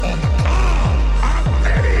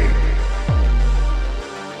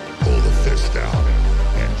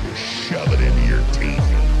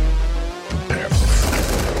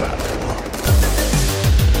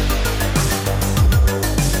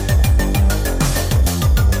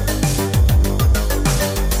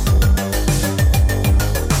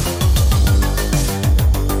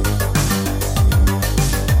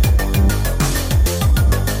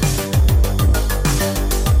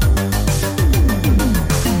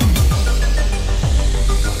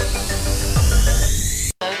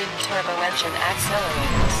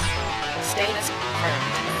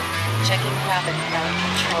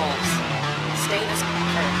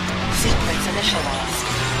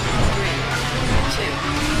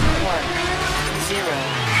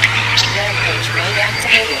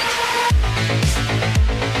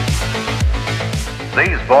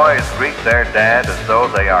These boys greet their dad as though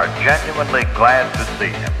they are genuinely glad to see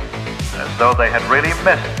him, as though they had really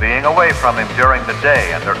missed being away from him during the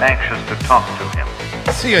day and are anxious to talk to him.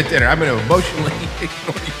 See you at dinner. I'm going to emotionally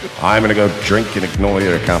ignore you. I'm going to go drink and ignore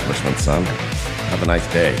your accomplishments, son. Have a nice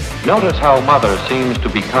day. Notice how Mother seems to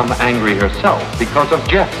become angry herself because of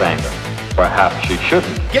Jeff's anger. Perhaps she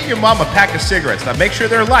shouldn't. Get your mom a pack of cigarettes. Now make sure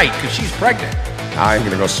they're light because she's pregnant. I'm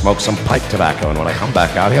going to go smoke some pipe tobacco, and when I come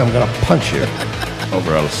back out here, I'm going to punch you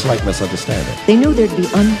over a slight misunderstanding. They knew there'd be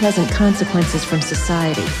unpleasant consequences from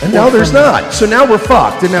society. And now there's not. So now we're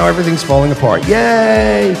fucked, and now everything's falling apart.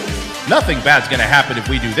 Yay! Nothing bad's going to happen if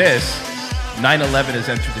we do this. 9/11 has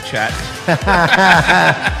entered the chat.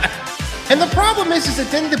 And the problem is that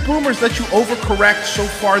then the boomers let you overcorrect so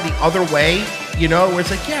far the other way, you know, where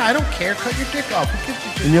it's like, yeah, I don't care, cut your dick off. Who gives a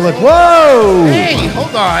shit? And you're like, whoa! Hey,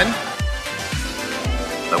 hold on.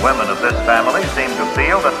 The women of this family seem to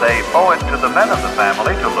feel that they owe it to the men of the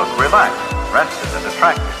family to look relaxed, rested, and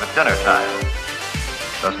attractive at dinner time.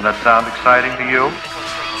 Doesn't that sound exciting to you?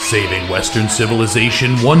 Saving Western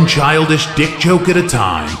civilization one childish dick joke at a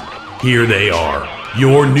time. Here they are,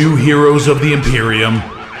 your new heroes of the Imperium,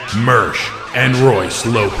 Mersh and Royce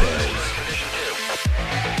Lopez.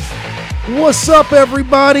 What's up,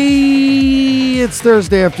 everybody? It's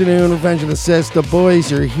Thursday afternoon. Revenge of the Sith. The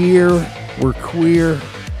boys are here. We're queer,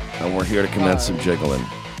 and we're here to commence some jiggling.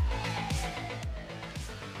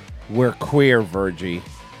 We're queer, Virgie.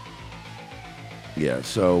 Yeah,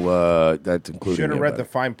 so that's including. Should have read the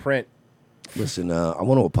fine print. Listen, I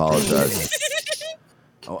want to apologize.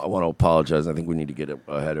 I want to apologize. I think we need to get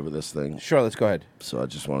ahead of this thing. Sure, let's go ahead. So I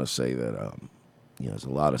just want to say that there's a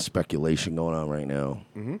lot of speculation going on right now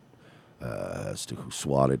as to who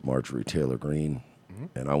swatted Marjorie Taylor Greene,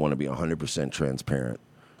 and I want to be 100% transparent.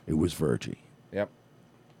 It was Virgie. Yep.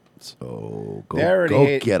 So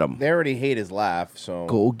go get him. They already hate his laugh, so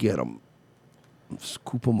go get him.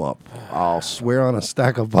 Scoop him up. I'll swear on a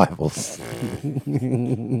stack of Bibles.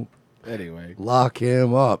 Anyway, lock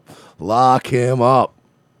him up. Lock him up.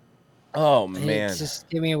 Oh man! Just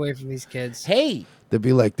get me away from these kids. Hey, they'd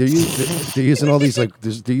be like, they're using all these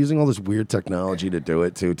they're using all this weird technology to do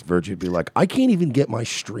it too. Virgie'd be like, I can't even get my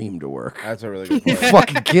stream to work. That's a really good point. You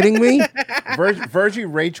fucking kidding me? Virgie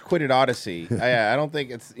rage quitted Odyssey. I don't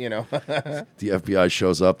think it's The FBI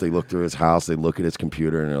shows up. They look through his house. They look at his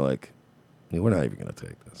computer, and they're like, we're not even going to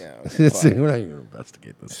take this. Yeah, we're not even going to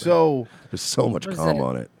investigate this. So there's so much calm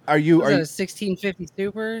on it. Are you a 1650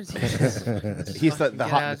 Super? He's the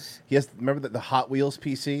hot. He has remember the Hot Wheels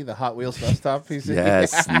PC, the Hot Wheels desktop PC.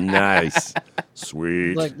 Yes, nice,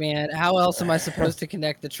 sweet. Look, man, how else am I supposed to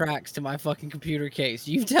connect the tracks to my fucking computer case?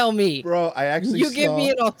 You tell me, bro. Give me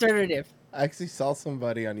an alternative. I actually saw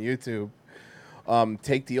somebody on YouTube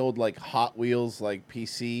take the old Hot Wheels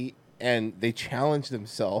PC, and they challenged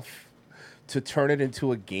themselves to turn it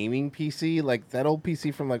into a gaming PC, like that old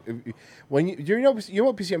PC from when you know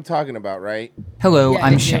what PC I'm talking about, right? Hello,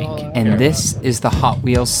 I'm Shank, and this is the Hot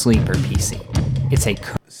Wheels Sleeper PC. It's a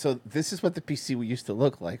so this is what the PC used to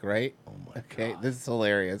look like, right? Oh my God. This is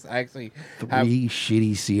hilarious. I actually three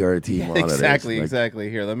shitty CRT monitors. Exactly.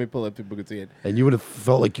 Here, let me pull up so people can see it. And you would have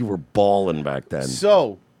felt like you were balling back then.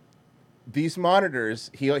 So these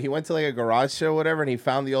monitors, he went to a garage show or whatever, and he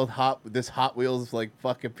found the old Hot Wheels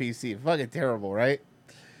fucking PC. Fucking terrible, right?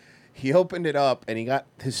 He opened it up and he got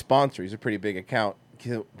his sponsor. He's a pretty big account.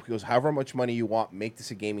 He goes, however much money you want, make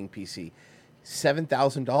this a gaming PC.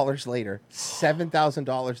 $7,000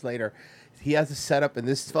 later, he has a setup, and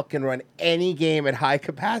this fucking run any game at high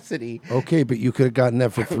capacity. Okay, but you could have gotten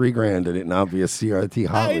that for $3,000 and it not be a CRT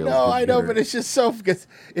Hot Wheels. I know, but it's just because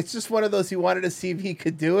it's just one of those. He wanted to see if he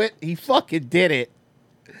could do it. He fucking did it.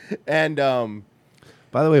 And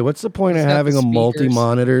by the way, what's the point of having a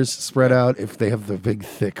multi-monitors spread out if they have the big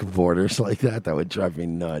thick borders like that? That would drive me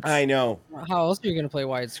nuts. I know. How else are you gonna play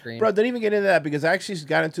widescreen, bro? Don't even get into that, because I actually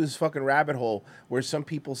got into this fucking rabbit hole where some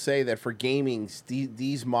people say that for gaming,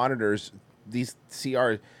 these monitors, these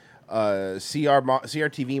CRTV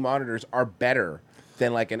monitors are better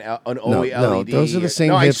than an OLED. No, those are the same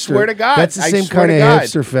hipster. I swear to God. That's the same kind of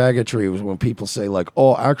hipster faggotry when people say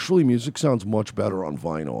oh, actually music sounds much better on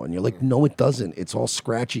vinyl. And you're like, no, it doesn't. It's all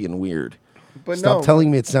scratchy and weird. But Stop telling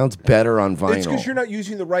me it sounds better on vinyl. It's because you're not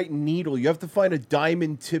using the right needle. You have to find a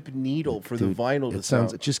diamond tip needle for the vinyl to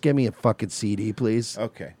sound. Just give me a fucking CD, please.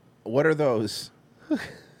 Okay. What are those?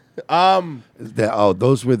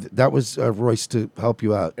 That was Royce to help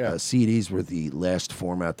you out. Yeah. CDs were the last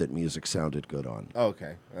format that music sounded good on.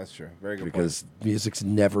 Okay, that's true. Very good. Because music's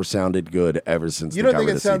never sounded good ever since You they don't got think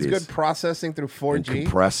rid it of sounds CDs. good processing through 4G? And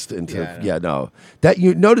compressed into Yeah, no. That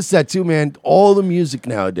you notice that too, man. All the music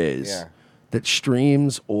nowadays Yeah. that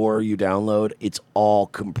streams or you download, it's all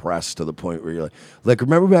compressed to the point where you're like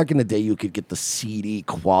remember back in the day you could get the CD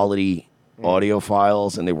quality audio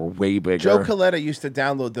files and they were way bigger. Joe Coletta used to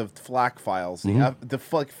download the FLAC files, Mm-hmm. the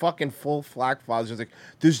fucking full FLAC files. Just like,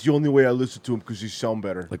 this is the only way I listen to them because they sound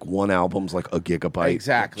better. Like one album's like a gigabyte.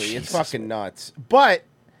 Exactly. Jesus. It's fucking nuts. But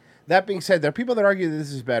that being said, there are people that argue that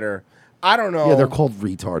this is better. I don't know. Yeah, they're called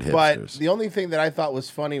retard hipsters. But the only thing that I thought was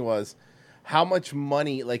funny was how much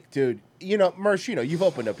money, like, dude, Mersh, you've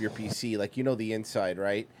opened up your PC, like, the inside,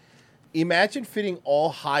 right? Imagine fitting all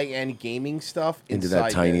high-end gaming stuff into inside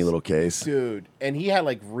that tiny this. little case. Dude. And he had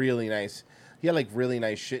really nice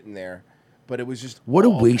shit in there. But it was just What a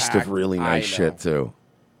all waste packed. of really nice shit too.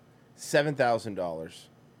 $7,000.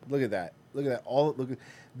 Look at that.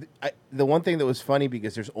 The one thing that was funny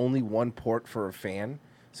because there's only one port for a fan,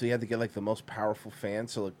 so you had to get like the most powerful fan.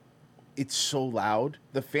 So like, it's so loud.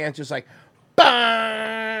 The fan's just like,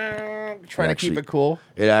 bang, trying to keep it cool.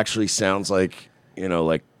 It actually sounds like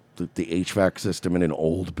like the HVAC system in an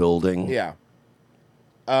old building. Yeah.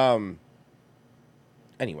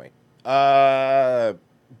 Anyway, bro,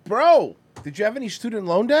 did you have any student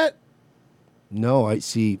loan debt? No, I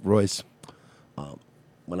see, Royce.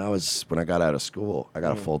 When I got out of school, I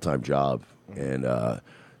got a full-time job and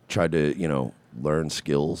tried to learn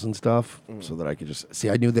skills and stuff so that I could just see.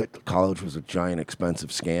 I knew that college was a giant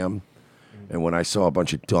expensive scam, and when I saw a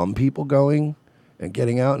bunch of dumb people going and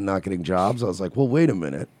getting out and not getting jobs, I was like, well, wait a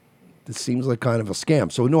minute. This seems like kind of a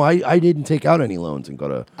scam. So, no, I didn't take out any loans and go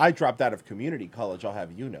to... I dropped out of community college, I'll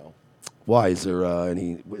have you know. Why? Is there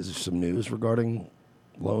some news regarding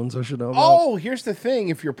loans I should know about? Oh, here's the thing.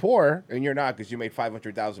 If you're poor, and you're not because you made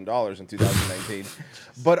 $500,000 in 2019,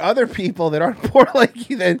 but other people that aren't poor like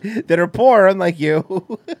you, that are poor unlike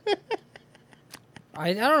you...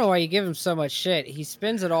 I don't know why you give him so much shit. He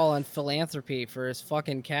spends it all on philanthropy for his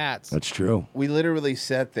fucking cats. That's true. We literally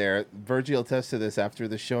sat there. Virgie will attest to this after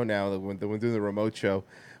the show now, when doing the remote show.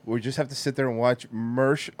 We just have to sit there and watch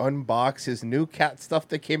Mersh unbox his new cat stuff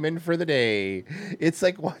that came in for the day. It's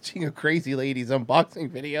like watching a crazy lady's unboxing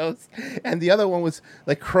videos. And the other one was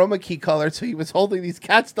like chroma key colored, so he was holding these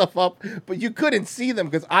cat stuff up, but you couldn't see them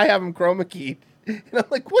because I have them chroma keyed. And I'm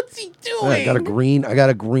like, what's he doing? I got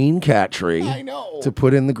a green cat tree. I know. To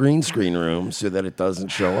put in the green screen room so that it doesn't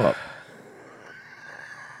show up.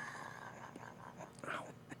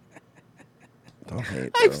 Don't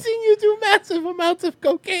hate. I've seen you do massive amounts of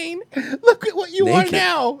cocaine. Look at what you are Naked.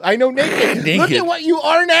 now. I know naked. Look Naked. at what you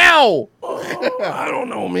are now. I don't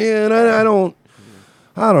know, man. I don't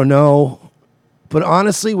know. But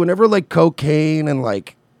honestly, whenever like cocaine and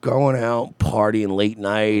like going out partying late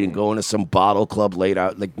night and going to some bottle club late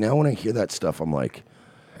out, like now when I hear that stuff, I'm like,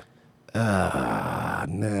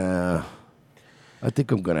 nah. I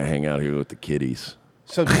think I'm gonna hang out here with the kiddies.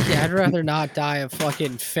 So yeah, I'd rather not die of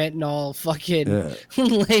fucking fentanyl, fucking Yeah.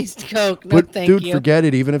 laced coke. No, But thank dude, you. forget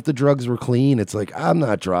it. Even if the drugs were clean, it's like I'm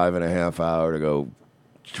not driving a half hour to go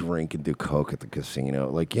drink and do coke at the casino.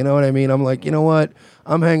 Like, you know what I mean? I'm like, you know what?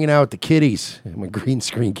 I'm hanging out with the kiddies in my green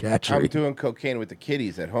screen cat tree. I'm doing cocaine with the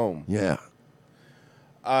kiddies at home. Yeah.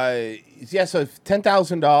 Yeah, so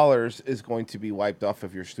 $10,000 is going to be wiped off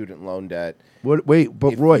of your student loan debt. Wait,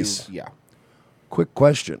 but if Royce. yeah. Quick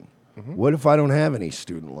question. Mm-hmm. What if I don't have any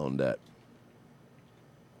student loan debt?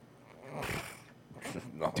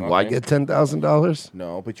 Do I get $10,000?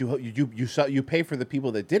 No, but you pay for the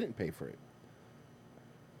people that didn't pay for it.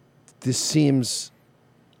 This seems,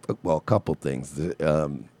 well, a couple things.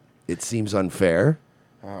 It seems unfair.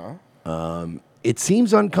 Uh-huh. It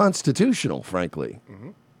seems unconstitutional, frankly. Mm-hmm.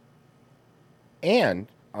 And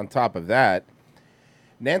on top of that,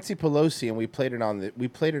 Nancy Pelosi, and we played it on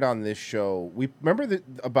this show. We remember that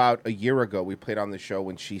about a year ago we played on the show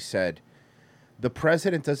when she said the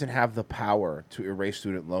president doesn't have the power to erase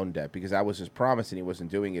student loan debt because that was his promise and he wasn't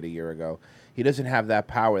doing it a year ago. He doesn't have that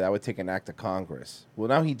power. That would take an act of Congress. Well,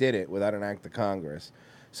 now he did it without an act of Congress.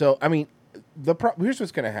 So, I mean, here's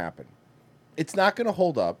what's going to happen. It's not going to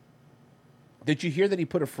hold up. Did you hear that he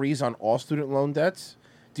put a freeze on all student loan debts?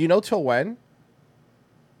 Do you know till when?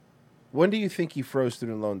 When do you think he froze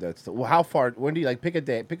student loan debts? Well, how far? When do you pick a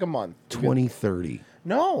day? Pick a month. 2030.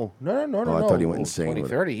 No. I thought he went insane with it.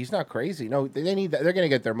 2030. He's not crazy. No, they need that. They're going to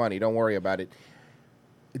get their money. Don't worry about it.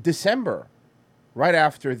 December, right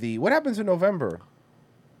after what happens in November?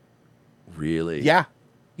 Really? Yeah.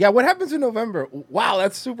 Yeah, what happens in November? Wow,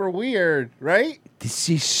 that's super weird, right? This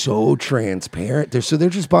is so transparent. They're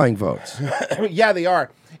just buying votes. Yeah, they are.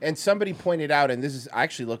 And somebody pointed out, and this is I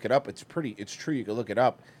actually look it up. It's true. You can look it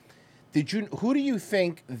up. Who do you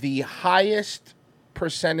think the highest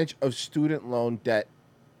percentage of student loan debt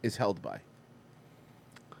is held by?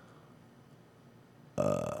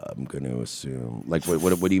 I'm going to assume, like,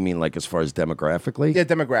 what do you mean, like, as far as demographically? Yeah,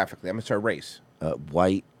 demographically. I'm going to start race.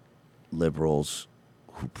 White liberals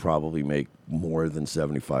who probably make more than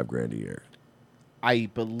 $75,000 a year. I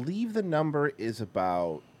believe the number is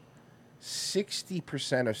about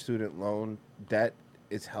 60% of student loan debt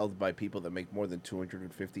is held by people that make more than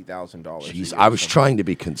 $250,000. Jeez, I was trying to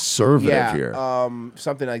be conservative here.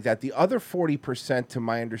 Something like that. The other 40%, to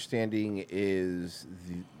my understanding, is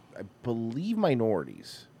I believe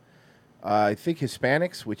minorities. I think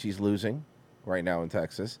Hispanics, which he's losing right now in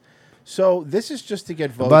Texas. So this is just to get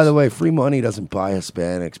votes. By the way, free money doesn't buy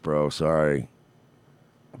Hispanics, bro. Sorry.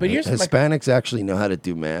 But here's Hispanics actually know how to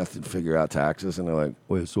do math and figure out taxes, and they're like,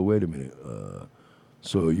 wait a minute.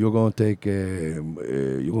 So you're gonna take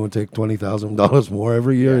 $20,000 more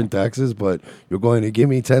every year in taxes, but you're going to give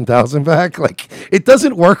me $10,000 back? Like, it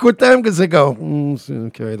doesn't work with them because they go, so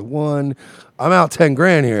carry the one. I'm out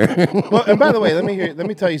 $10,000 here. Well, and by the way, let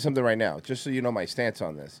me tell you something right now, just so you know my stance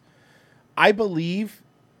on this. I believe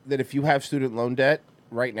that if you have student loan debt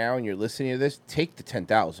right now and you're listening to this, take the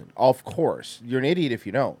 $10,000. Of course, you're an idiot if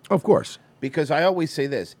you don't. Of course, because I always say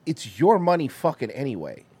this: it's your money, fucking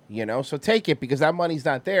anyway. You know, so take it because that money's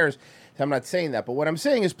not theirs. I'm not saying that, but what I'm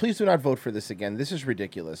saying is, please do not vote for this again. This is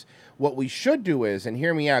ridiculous. What we should do is, and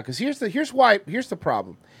hear me out, because here's the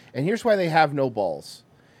problem, and here's why they have no balls.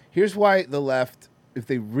 Here's why the left,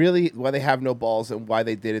 why they have no balls and why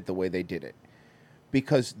they did it the way they did it.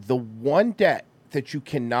 Because the one debt that you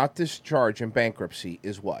cannot discharge in bankruptcy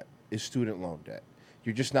is what? Is student loan debt.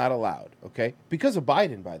 You're just not allowed, okay? Because of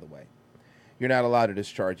Biden, by the way. You're not allowed to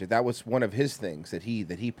discharge it. That was one of his things that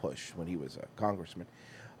he pushed when he was a congressman,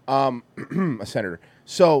 a senator.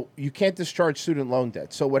 So you can't discharge student loan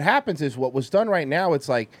debt. So what happens is what was done right now, it's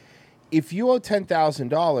like, if you owe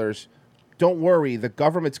 $10,000, don't worry, the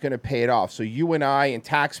government's going to pay it off. So you and I and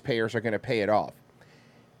taxpayers are going to pay it off.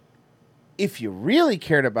 If you really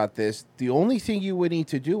cared about this, the only thing you would need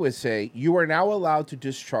to do is say, you are now allowed to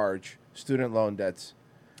discharge student loan debts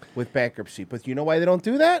with bankruptcy. But you know why they don't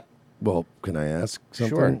do that? Well, can I ask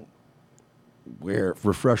something? Sure.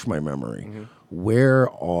 Refresh my memory. Mm-hmm. Where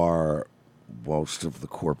are most of the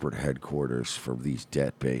corporate headquarters for these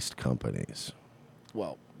debt-based companies?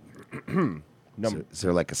 Well, is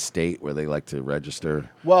there like a state where they like to register?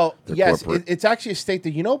 Well, yes, it's actually a state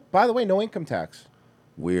that, by the way, no income tax.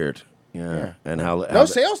 Weird. Yeah. And how no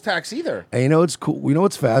sales tax either. And you know what's cool? You know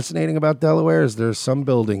what's fascinating about Delaware is there's some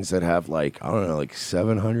buildings that have like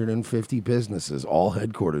 750 businesses all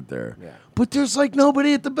headquartered there. Yeah. But there's like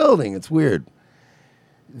nobody at the building. It's weird.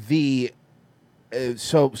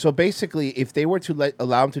 So basically, if they were to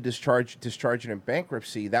allow them to discharge it in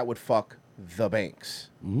bankruptcy, that would fuck the banks.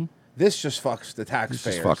 Mm-hmm. This just fucks the taxpayers.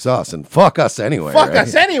 This just fucks us and fuck us anyway. Fuck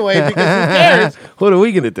us anyway, because who cares? What are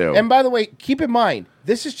we going to do? And by the way, keep in mind,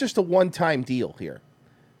 this is just a one-time deal here.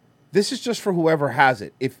 This is just for whoever has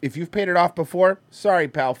it. If you've paid it off before, sorry,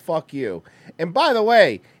 pal, fuck you. And by the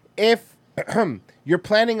way, if you're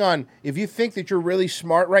planning on, if you think that you're really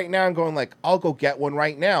smart right now and going like, I'll go get one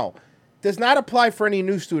right now, does not apply for any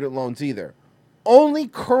new student loans either. Only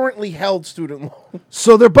currently held student loans.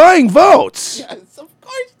 So they're buying votes. Yes, of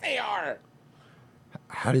course they are.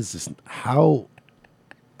 How does this? How?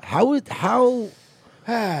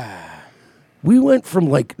 We went from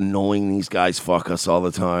like knowing these guys fuck us all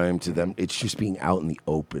the time to them. It's just being out in the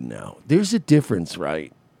open now. There's a difference,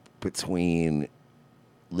 right, between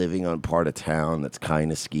living on part of town that's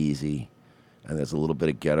kind of skeezy, and there's a little bit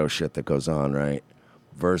of ghetto shit that goes on, right?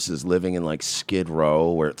 Versus living in like Skid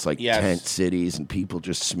Row where it's like tent cities and people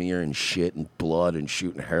just smearing shit and blood and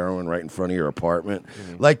shooting heroin right in front of your apartment.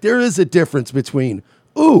 Mm-hmm. Like there is a difference between,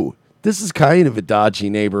 ooh, this is kind of a dodgy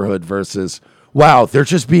neighborhood versus, wow, they're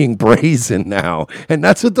just being brazen now. And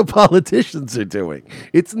that's what the politicians are doing.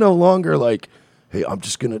 It's no longer like, hey, I'm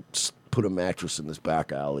just going to put a mattress in this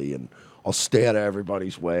back alley and I'll stay out of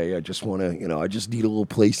everybody's way. I just want to, I just need a little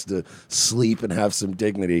place to sleep and have some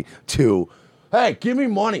dignity to, hey, give me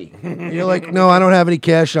money. And you're like, no, I don't have any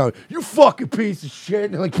cash on. You fucking piece of shit.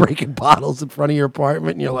 And you're like breaking bottles in front of your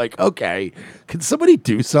apartment. And you're like, okay, can somebody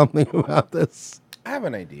do something about this? I have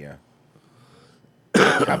an idea.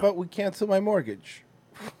 How about we cancel my mortgage?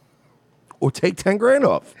 Or take $10,000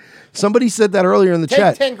 off. Somebody said that earlier in the Take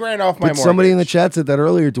chat. 10 grand off my mortgage. Somebody in the chat said that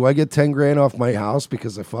earlier. Do I get 10 grand off my house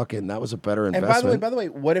because that was a better investment? And by the way,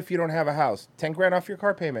 what if you don't have a house? 10 grand off your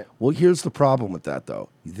car payment. Well, here's the problem with that, though.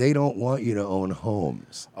 They don't want you to own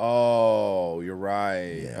homes. Oh, you're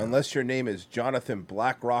right. Yeah. Unless your name is Jonathan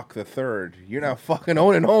Blackrock III, you're not fucking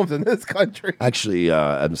owning homes in this country. Actually,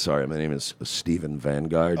 I'm sorry. My name is Stephen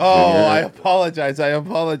Vanguard. Oh, Jr. I apologize.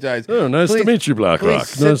 Oh, nice to meet you, Blackrock.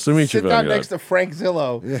 Nice to meet you, Vanguard. Sit down next to Frank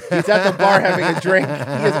Zillow. He's at the bar having a drink.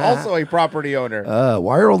 He is also a property owner.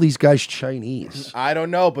 Why are all these guys Chinese? I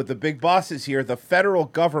don't know, but the big boss is here, the federal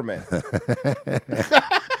government.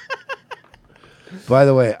 By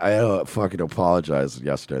the way, I fucking apologized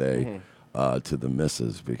yesterday to the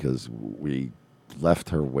missus because we left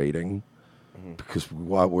her waiting. Because we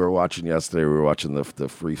were watching yesterday, we were watching the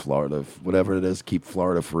Free Florida, whatever it is, Keep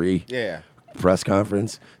Florida Free press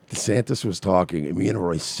conference. DeSantis was talking, and me and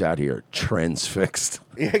Roy sat here transfixed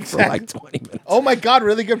for like 20 minutes. Oh my God,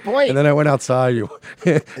 really good point. And then I went outside.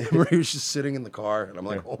 Roy was just sitting in the car, and I'm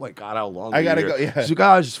like, oh my God, how long? I gotta go. Yeah. She's like,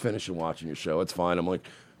 I was just finishing watching your show. It's fine. I'm like,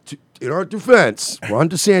 in our defense, Ron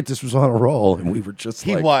DeSantis was on a roll, and we were just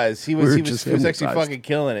he was actually fucking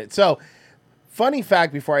killing it. So, funny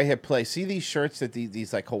fact before I hit play, see these shirts that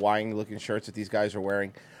these like Hawaiian looking shirts that these guys are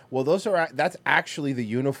wearing? Well, that's actually the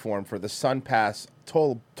uniform for the SunPass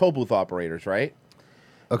toll booth operators, right?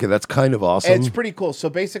 Okay, that's kind of awesome. It's pretty cool. So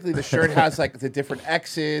basically, the shirt has like the different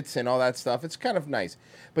exits and all that stuff. It's kind of nice,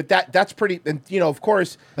 but that's pretty. And of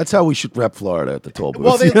course, that's how we should rep Florida at the toll booth.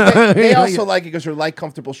 Well, they also like it because they're light,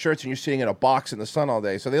 comfortable shirts, and you're sitting in a box in the sun all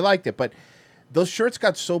day, so they liked it. But those shirts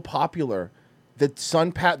got so popular that the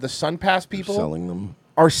SunPass people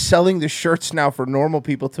are selling the shirts now for normal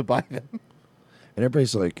people to buy them. And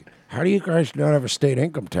everybody's like, how do you guys not have a state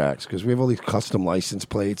income tax? Because we have all these custom license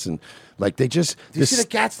plates and like they just... Do you see the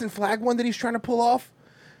Gadsden flag one that he's trying to pull off?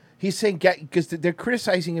 He's saying, because they're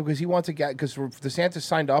criticizing him because he wants because DeSantis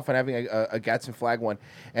signed off on having a Gadsden flag one.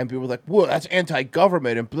 And people were like, whoa, that's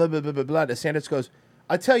anti-government and blah, blah, blah, blah, blah. DeSantis goes,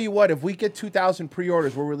 I tell you what, if we get 2,000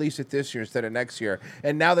 pre-orders, we'll release it this year instead of next year.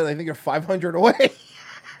 And now I think they're 500 away.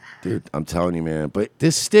 Dude, I'm telling you, man. But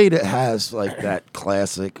this state has like that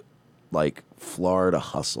classic like Florida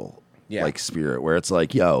hustle like spirit where it's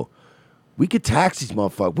like, yo, we could tax these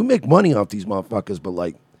motherfuckers. We make money off these motherfuckers, but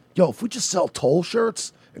like, yo, if we just sell toll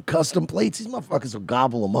shirts and custom plates, these motherfuckers will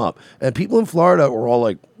gobble them up. And people in Florida were all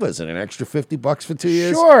like, what is it, an extra $50 for 2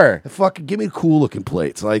 years? Sure. Fucking give me cool looking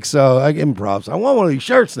plates. Like, so I give him props. I want one of these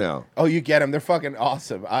shirts now. Oh, you get them. They're fucking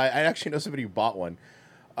awesome. I actually know somebody who bought one.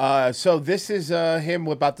 So this is him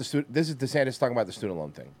about this is DeSantis talking about the student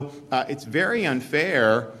loan thing. It's very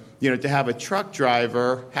unfair, to have a truck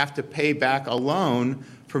driver have to pay back a loan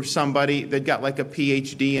from somebody that got like a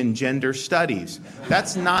PhD in gender studies.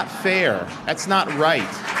 That's not fair. That's not right.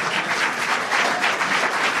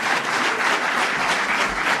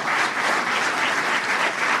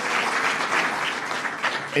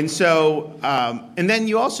 And so, and then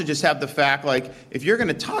you also just have the fact, like, if you're going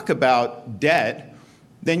to talk about debt,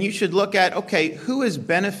 then you should look at, okay, who has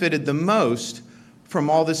benefited the most from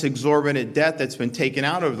all this exorbitant debt that's been taken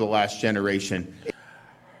out over the last generation?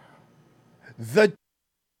 The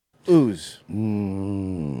ooze.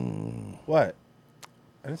 What?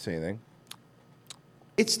 I didn't say anything.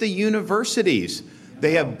 It's the universities.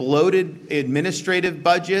 They have bloated administrative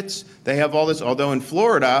budgets. They have all this, although in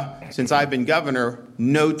Florida, since I've been governor,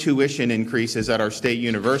 no tuition increases at our state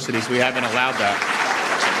universities. We haven't allowed that.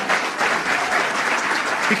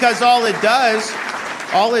 Because all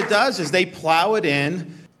it does is they plow it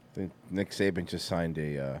in. Nick Saban just signed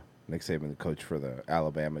Nick Saban, the coach for the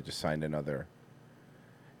Alabama, just signed another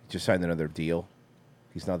deal.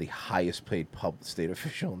 He's now the highest paid state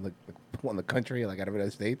official in the country, like out of the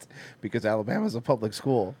United States, because Alabama's a public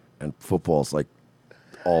school. And football's like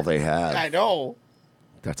all they have. I know.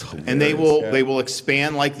 That's hilarious. And they will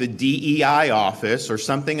expand like the DEI office or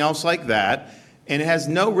something else like that. And it has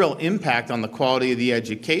no real impact on the quality of the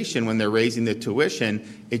education when they're raising the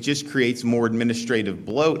tuition. It just creates more administrative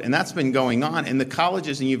bloat. And that's been going on. And the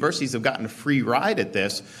colleges and universities have gotten a free ride at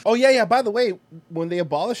this. Oh, yeah. By the way, when they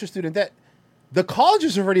abolish the student debt, the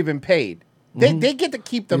colleges have already been paid. They get to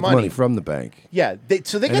keep the money from the bank. Yeah,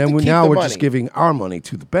 so they get to keep the money. And then now we're just giving our money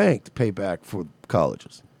to the bank to pay back for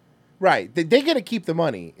colleges. Right. They get to keep the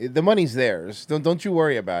money. The money's theirs. Don't you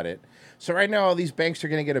worry about it. So right now, all these banks are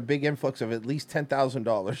going to get a big influx of at least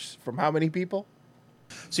 $10,000 from how many people?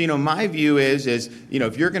 So, my view is,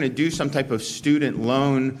 if you're going to do some type of student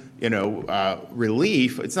loan,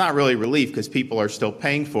 relief, it's not really relief because people are still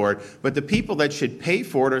paying for it. But the people that should pay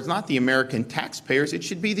for it is not the American taxpayers. It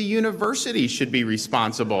should be the university should be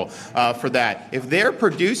responsible for that. If they're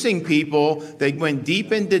producing people that went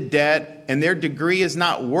deep into debt and their degree is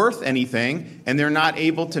not worth anything and they're not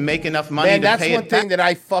able to make enough money to pay it back. That's one thing that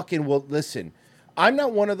I fucking will listen. I'm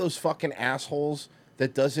not one of those fucking assholes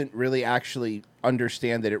that doesn't really actually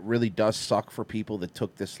understand that it really does suck for people that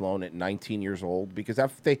took this loan at 19 years old, because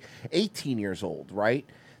if they 18 years old, right?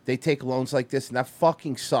 They take loans like this, and that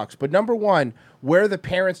fucking sucks. But number one, where are the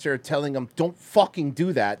parents that are telling them, don't fucking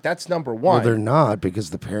do that? That's number one. Well, they're not, because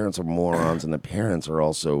the parents are morons, and the parents are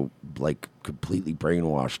also, like, completely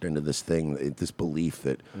brainwashed into this thing, this belief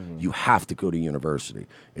that you have to go to university.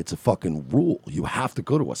 It's a fucking rule. You have to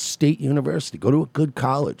go to a state university, go to a good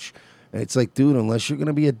college. And it's like, dude, unless you're going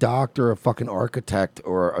to be a doctor, a fucking architect,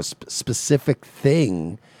 or a specific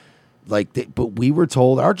thing, but we were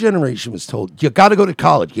told, our generation was told, you got to go to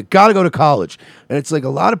college. You got to go to college. And it's like a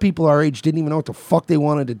lot of people our age didn't even know what the fuck they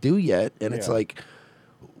wanted to do yet. And it's like,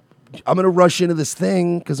 I'm going to rush into this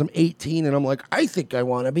thing because I'm 18 and I'm like, I think I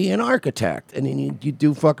want to be an architect. And then you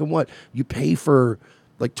do fucking what? You pay for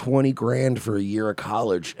like 20 grand for a year of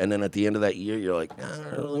college, and then at the end of that year, you're like, I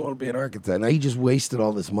don't really want to be an architect. Now you just wasted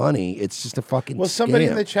all this money. It's just a fucking Well, somebody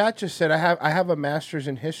scam. in the chat just said, I have a master's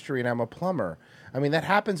in history and I'm a plumber. I mean, that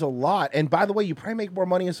happens a lot. And by the way, you probably make more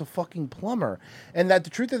money as a fucking plumber. And that the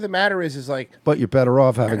truth of the matter is like... But you're better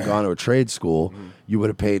off having gone to a trade school. You would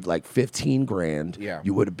have paid like 15 grand. Yeah.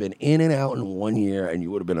 You would have been in and out in 1 year, and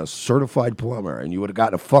you would have been a certified plumber, and you would have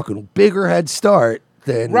gotten a fucking bigger head start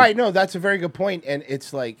than... Right, no, that's a very good point. And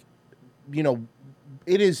it's like,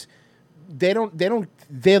 it is...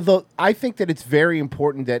 I think that it's very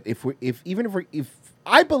important that if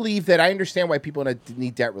I believe that I understand why people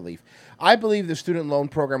need debt relief. I believe the student loan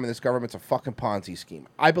program in this government's a fucking Ponzi scheme.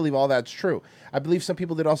 I believe all that's true. I believe some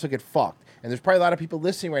people did also get fucked. And there's probably a lot of people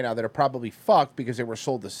listening right now that are probably fucked because they were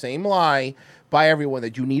sold the same lie by everyone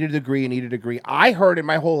that you need a degree, I heard in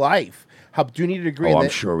my whole life, how do you need a degree? Oh, I'm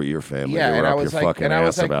sure with your family. Yeah, they were and I up was your like, fucking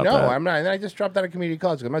ass about no, that. I'm not. And then I just dropped out of community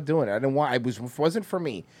college. I'm not doing it. I didn't want. It wasn't for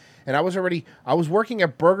me. And I was working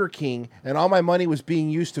at Burger King, and all my money was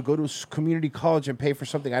being used to go to community college and pay for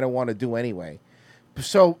something I don't want to do anyway.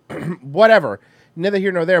 So, whatever. Neither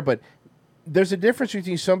here nor there. But there's a difference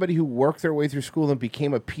between somebody who worked their way through school and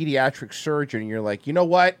became a pediatric surgeon, and you're like, you know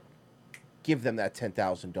what? Give them that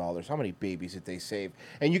 $10,000. How many babies did they save?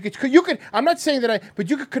 And you could. I'm not saying that but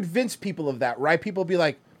you could convince people of that, right? People be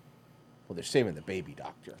like, well, they're saving the baby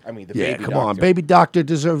doctor. I mean, come on, baby doctor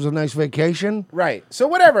deserves a nice vacation, right? So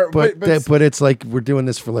whatever. But it's like we're doing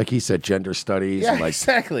this for, like he said, gender studies. Yeah, and like,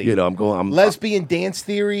 exactly. I'm lesbian dance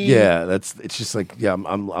theory. Yeah, it's just like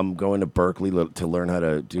I'm going to Berkeley to learn how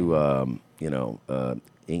to do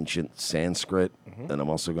ancient Sanskrit, and I'm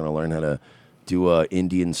also going to learn how to do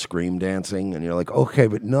Indian scream dancing. And you're like, okay,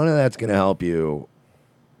 but none of that's going to help you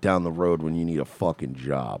down the road when you need a fucking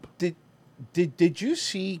job. Did you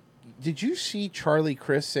see Charlie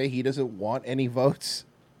Crist say he doesn't want any votes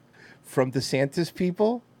from DeSantis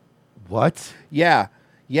people? What? Yeah.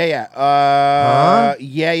 Yeah. Huh?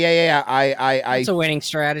 Yeah. It's a winning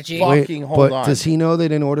strategy. Fucking hold on. Does he know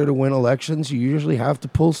that in order to win elections, you usually have to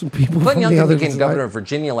pull some people Clinton from the other became side? governor of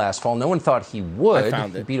Virginia last fall. No one thought he would. I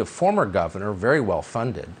found it. He beat a former governor, very well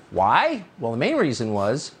funded. Why? Well, the main reason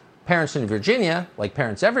was parents in Virginia, like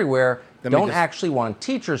parents everywhere, don't actually want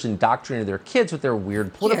teachers indoctrinating their kids with their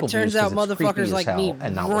weird political views. Turns out 'cause it's creepy motherfuckers as like hell me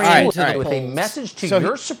and not ran with to the with a polls. message to So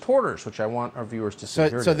your supporters, which I want our viewers to see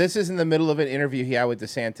here So today. this is in the middle of an interview he had with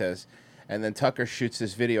DeSantis, and then Tucker shoots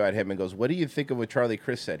this video at him and goes, "What do you think of what Charlie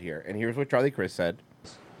Crist said here?" And here's what Charlie Crist said.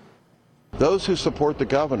 Those who support the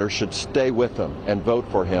governor should stay with him and vote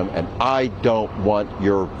for him, and I don't want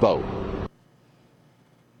your vote.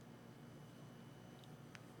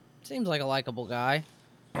 Seems like a likable guy.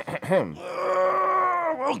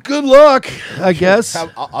 Well, good luck, I guess.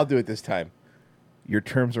 I'll do it this time. Your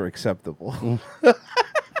terms are acceptable.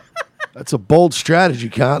 That's a bold strategy,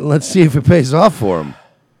 Cotton. Let's see if it pays off for him.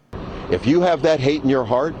 If you have that hate in your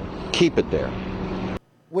heart, keep it there.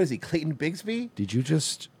 What is he, Clayton Bigsby? Did you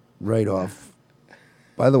just write off?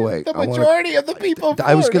 By the way, The majority of the people.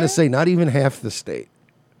 I was going Florida. to say not even half the state.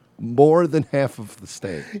 More than half of the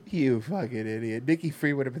state. You fucking idiot. Nikki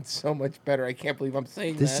Free would have been so much better. I can't believe I'm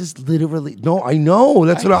saying This that. is literally... No, I know.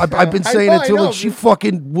 That's what I've been saying I know, until I know. like, she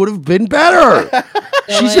fucking would have been better.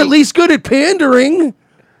 She's like- at least good at pandering.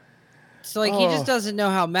 So like he just doesn't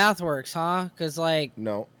know how math works, huh? Because like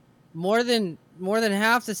no, more than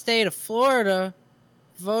half the state of Florida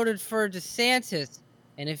voted for DeSantis.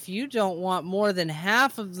 And if you don't want more than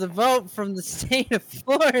half of the vote from the state of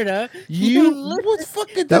Florida, what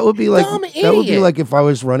fucking That would be like dumb that would be idiot. like if I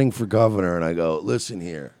was running for governor and I go, listen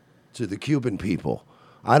here to the Cuban people.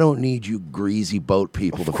 I don't need you greasy boat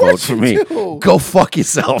people to vote for me. do. Go fuck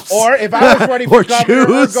yourselves. Or if I was running for Or governor,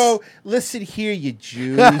 Jews. or go, listen here, you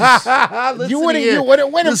Jews. Listen you wouldn't here. win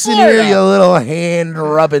in Listen Florida. here, you little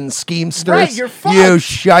hand-rubbing schemesters. Right, you're fucked. You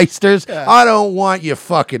shysters. Yeah. I don't want your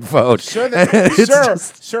fucking vote. Sir,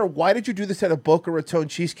 It's sir, why did you do this at a Boca Raton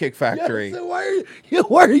Cheesecake Factory? Yes,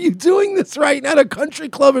 why are you doing this right now at a country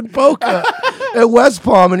club in Boca at West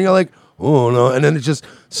Palm? And you're like, oh no. And then it's just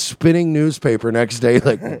spinning newspaper next day,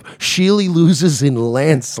 like Sheely loses in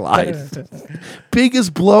landslide.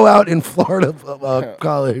 Biggest blowout in Florida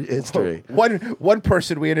college history. One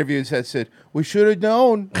person we interviewed said, we should have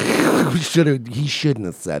known. He shouldn't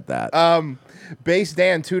have said that. Base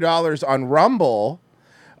Dan, $2 on Rumble.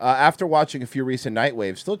 After watching a few recent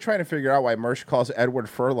Nightwaves, still trying to figure out why Mersh calls Edward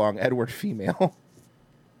Furlong Edward Female.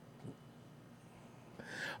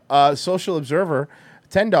 Social Observer,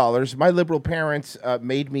 $10. My liberal parents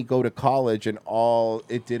made me go to college, and all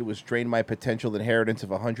it did was drain my potential inheritance of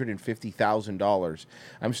 $150,000.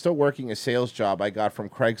 I'm still working a sales job I got from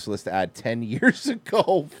Craigslist ad 10 years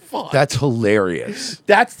ago. Fuck. That's hilarious.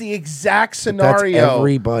 That's the exact scenario. That's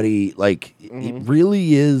everybody. Like, it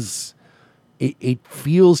really is. It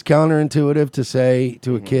feels counterintuitive to say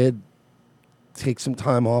to a kid, take some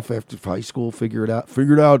time off after high school, figure it out.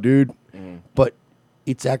 Figure it out, dude. But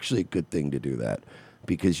it's actually a good thing to do that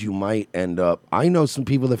because you might end up. I know some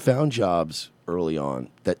people that found jobs early on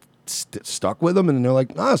that stuck with them, and they're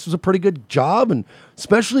like, this was a pretty good job. And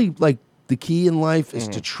especially, like, the key in life is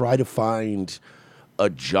to try to find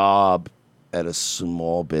a job at a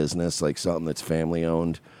small business, like something that's family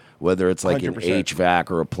owned. Whether it's like 100%. An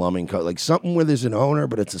HVAC or a plumbing like something where there's an owner,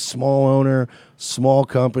 but it's a small owner, small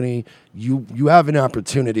company. You have an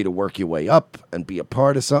opportunity to work your way up and be a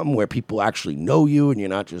part of something where people actually know you, and you're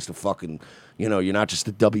not just a fucking, you're not just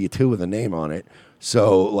a W-2 with a name on it.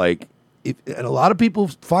 So like, and a lot of people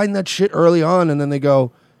find that shit early on, and then they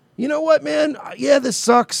go, you know what, man? Yeah, this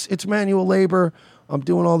sucks. It's manual labor. I'm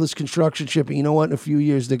doing all this construction shit, but you know what? In a few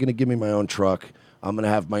years, they're gonna give me my own truck. I'm going to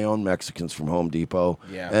have my own Mexicans from Home Depot,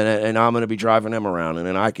 and I'm going to be driving them around, and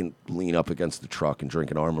then I can lean up against the truck and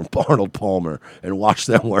drink an Arnold Palmer and watch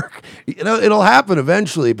them work. It'll happen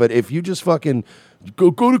eventually, but if you just fucking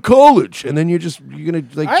go to college, and then you're going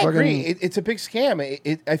to like. I agree. It's a big scam.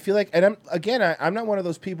 I feel like, and I'm not one of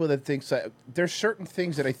those people that thinks that there's certain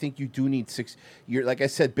things that I think you do need 6 years. Like I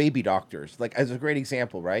said, baby doctors, like as a great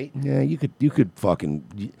example, right? Yeah, you could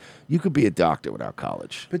be a doctor without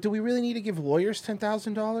college. But do we really need to give lawyers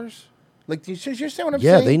 $10,000? Like, you understand what I'm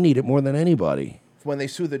saying? Yeah, they need it more than anybody when they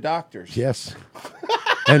sue the doctors. Yes,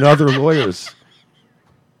 and other lawyers.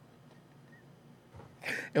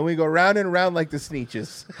 And we go round and round like the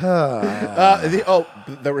Sneetches.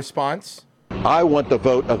 The response? I want the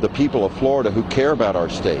vote of the people of Florida who care about our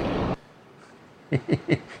state.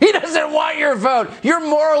 He doesn't want your vote. You're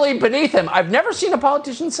morally beneath him. I've never seen a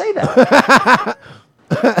politician say that.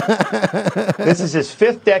 This is his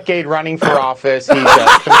 5th decade running for office. He's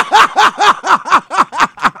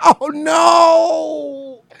Oh,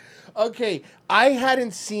 no! Okay, I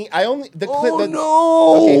hadn't seen. I only the clip.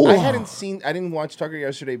 No! Okay, I hadn't seen. I didn't watch Tucker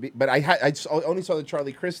yesterday, but I only saw the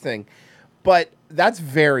Charlie Crist thing. But that's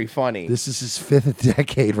very funny. This is his 5th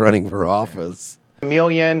decade running for office.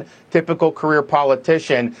 Chameleon, typical career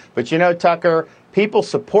politician. But Tucker, people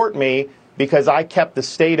support me because I kept the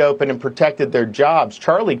state open and protected their jobs.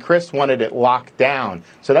 Charlie Crist wanted it locked down.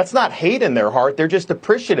 So that's not hate in their heart. They're just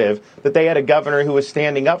appreciative that they had a governor who was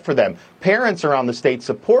standing up for them. Parents around the state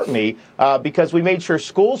support me because we made sure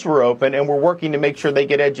schools were open and we're working to make sure they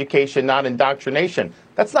get education, not indoctrination.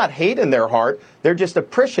 That's not hate in their heart. They're just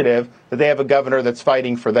appreciative that they have a governor that's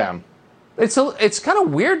fighting for them. It's kind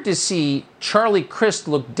of weird to see Charlie Crist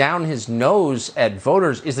look down his nose at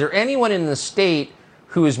voters. Is there anyone in the state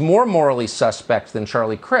who is more morally suspect than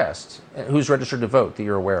Charlie Crist, who's registered to vote, that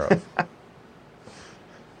you're aware of?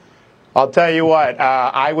 I'll tell you what,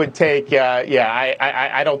 I would take,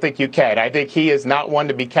 I don't think you can. I think he is not one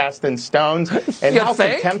to be cast in stones. And how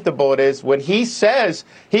contemptible it is when he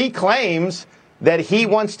claims that he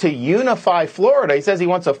wants to unify Florida. He says he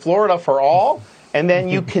wants a Florida for all. And then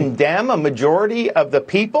you condemn a majority of the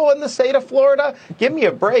people in the state of Florida? Give me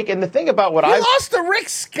a break. And the thing about what I lost to Rick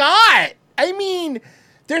Scott. I mean,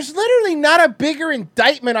 there's literally not a bigger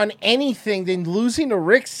indictment on anything than losing to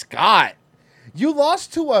Rick Scott. You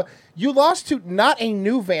lost to not a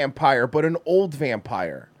new vampire, but an old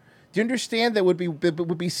vampire. Do you understand that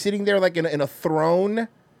would be sitting there like in a throne?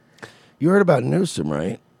 You heard about Newsom,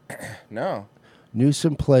 right? No.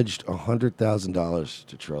 Newsom pledged $100,000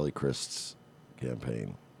 to Charlie Crist's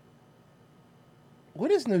campaign.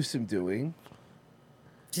 What is Newsom doing?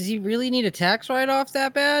 Does he really need a tax write-off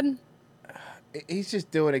that bad? He's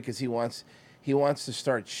just doing it because he wants to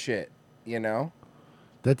start shit, you know?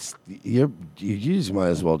 That's you just might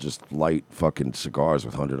as well just light fucking cigars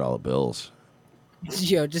with $100 bills.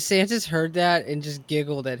 Yo, DeSantis heard that and just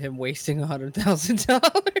giggled at him wasting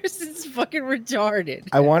 $100,000. It's fucking retarded.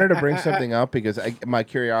 I wanted to bring something up because my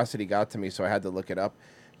curiosity got to me, so I had to look it up.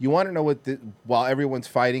 You want to know what? While everyone's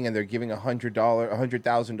fighting and they're giving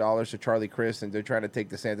 $100,000 to Charlie Crist and they're trying to take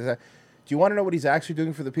DeSantis out, do you want to know what he's actually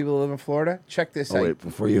doing for the people who live in Florida? Check this out. Wait,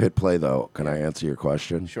 before you hit play though, can I answer your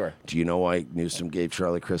question? Sure. Do you know why Newsom gave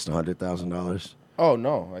Charlie Crist $100,000? Oh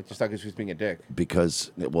no, I just thought he was being a dick.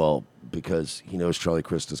 Because he knows Charlie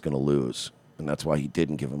Crist is going to lose, and that's why he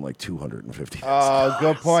didn't give him like $250,000. Oh,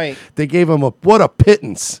 good point. They gave him what a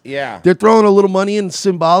pittance. Yeah. They're throwing a little money in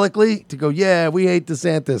symbolically to go, yeah, we hate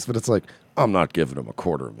DeSantis, but it's like, I'm not giving him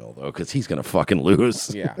 $250,000 though, because he's going to fucking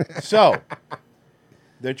lose. Yeah. So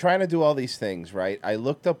they're trying to do all these things, right? I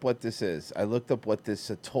looked up what this is. I looked up what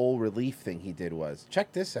this toll relief thing he did was.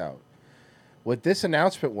 Check this out. What this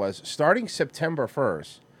announcement was, starting September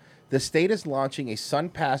 1st, the state is launching a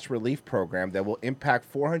SunPass relief program that will impact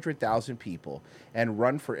 400,000 people and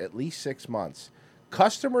run for at least 6 months.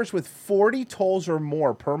 Customers with 40 tolls or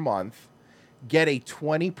more per month get a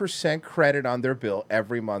 20% credit on their bill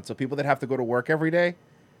every month. So people that have to go to work every day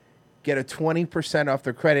get a 20% off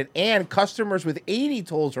their credit, and customers with 80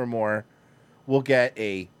 tolls or more will get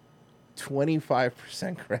a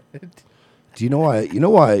 25% credit. Do you know why? You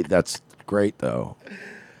know why that's great though?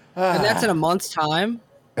 And that's in a month's time?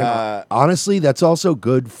 Honestly, that's also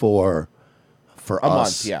good for us.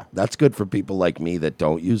 Month, yeah. That's good for people like me that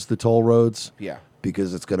don't use the toll roads. Yeah.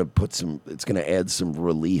 Because it's gonna add some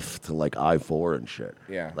relief to like I-4 and shit.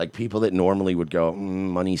 Yeah. Like people that normally would go,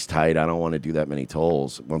 money's tight, I don't want to do that many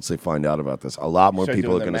tolls. Once they find out about this, a lot more Start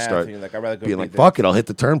people are doing the gonna math, start and you're like, I'd rather go being do like, this. fuck it, I'll hit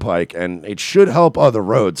the turnpike, and it should help other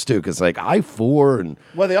roads too. Because like I-4 and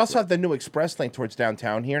Well, they also have the new express lane towards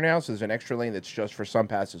downtown here now, so there's an extra lane that's just for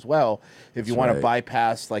SunPass as well. If you That's want to right.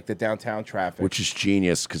 bypass like the downtown traffic, which is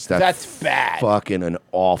genius because That's bad. Fucking an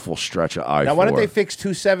awful stretch of I-4. now why don't they fix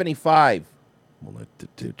 275? Well,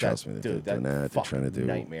 dude, trust me, they're doing that. They're trying to do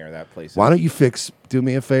nightmare that place. Why don't you do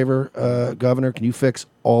me a favor, Governor? Can you fix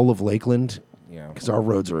all of Lakeland? Yeah. Because our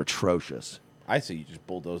roads are atrocious. I say you just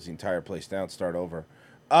bulldoze the entire place down, start over.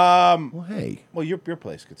 Well, hey. Well, your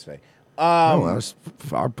place could stay. No,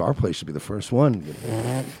 our place should be the first one.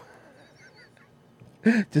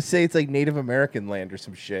 Just say it's like Native American land or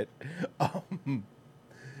some shit.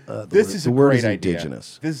 This is the a word great is idea.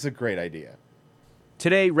 indigenous. This is a great idea.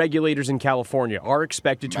 Today, regulators in California are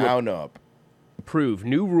expected to Mount up. approve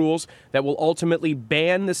new rules that will ultimately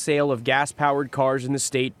ban the sale of gas-powered cars in the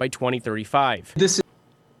state by 2035.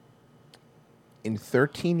 In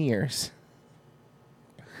 13 years,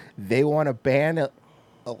 they want to ban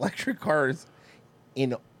electric cars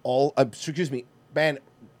in all. Ban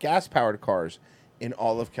gas-powered cars in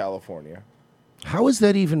all of California. How is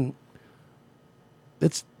that even?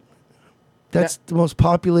 That's the most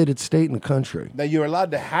populated state in the country. Now, you're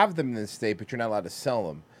allowed to have them in the state, but you're not allowed to sell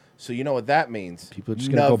them. So you know what that means. People are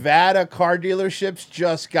just gonna Nevada car dealerships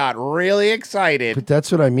just got really excited. But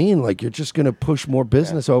that's what I mean. Like you're just going to push more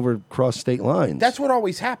business over across state lines. That's what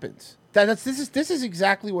always happens. This is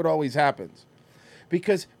exactly what always happens.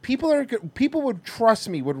 Because people would trust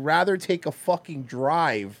me, would rather take a fucking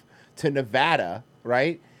drive to Nevada,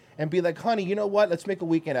 right? And be like, honey, you know what? Let's make a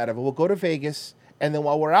weekend out of it. We'll go to Vegas, and then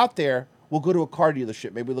while we're out there, we'll go to a car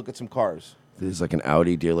dealership. Maybe look at some cars. There's like an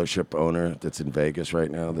Audi dealership owner that's in Vegas right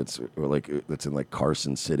now. That's in like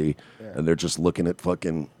Carson City, and they're just looking at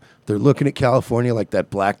They're looking at California like that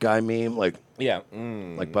black guy meme, like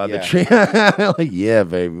like by the tree. Like yeah,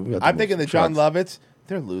 baby. we got I'm the thinking the most John trucks. Lovitz.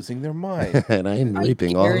 They're losing their mind. And I am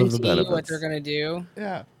reaping all of the Guarantee you benefits. what they're gonna do.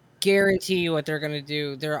 Yeah. Guarantee you what they're gonna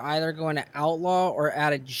do. They're either going to outlaw or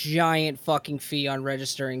add a giant fucking fee on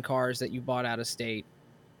registering cars that you bought out of state.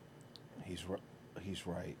 He's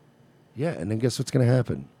right. Yeah, and then guess what's going to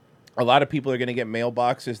happen? A lot of people are going to get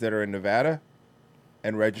mailboxes that are in Nevada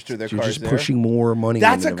and register their You're cars just there. pushing more money.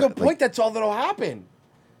 That's a into good Nevada. point. That's all that'll happen.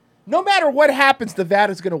 No matter what happens,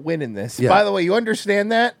 Nevada's going to win in this. Yeah. By the way, you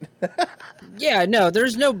understand that? Yeah, no,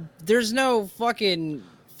 there's no fucking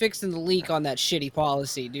fixing the leak on that shitty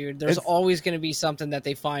policy, dude. There's always going to be something that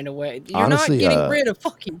they find a way. You're Honestly, not getting rid of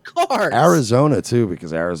fucking cars. Arizona too,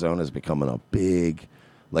 because Arizona is becoming a big,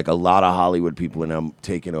 like a lot of Hollywood people are now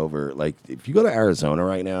taking over. Like if you go to Arizona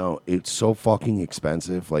right now, it's so fucking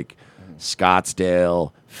expensive. Like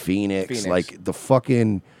Scottsdale, Phoenix. Like the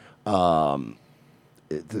fucking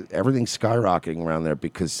everything's skyrocketing around there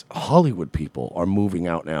because Hollywood people are moving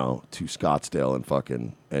out now to Scottsdale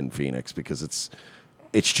and Phoenix because it's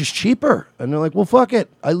just cheaper. And they're like, well, fuck it.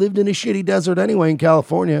 I lived in a shitty desert anyway in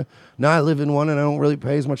California. Now I live in one and I don't really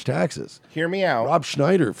pay as much taxes. Hear me out. Rob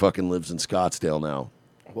Schneider fucking lives in Scottsdale now.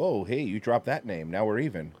 Whoa, hey, you dropped that name. Now we're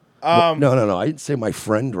even. No. I didn't say my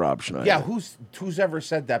friend Rob Schneider. Yeah, who's ever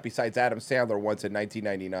said that besides Adam Sandler once in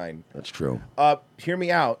 1999? That's true. Hear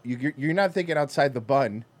me out. You're not thinking outside the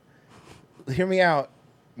bun. Hear me out.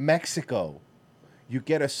 Mexico. You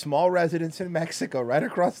get a small residence in Mexico right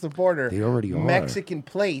across the border. They already are. Mexican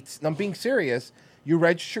plates. And I'm being serious. You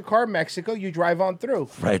register your car in Mexico, you drive on through.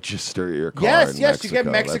 Register your car Yes, in yes, Mexico. you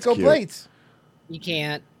get Mexico That's cute. plates. You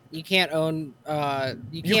can't own.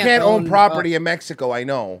 You can't own property in Mexico. I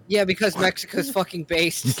know. Yeah, because Mexico's fucking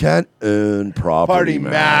based. You can't own property, Party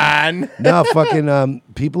man. No, fucking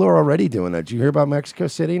people are already doing that. Did you hear about Mexico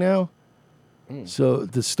City now? So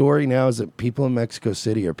the story now is that people in Mexico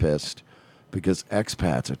City are pissed because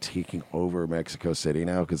expats are taking over Mexico City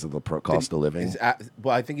now because of the cost of living.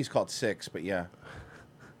 Well, I think he's called Six, but yeah.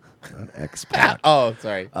 Not expat. Oh,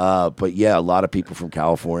 sorry. But yeah, a lot of people from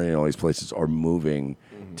California and all these places are moving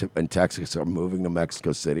to, and Texas are moving to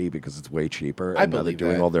Mexico City because it's way cheaper. I And now they're believe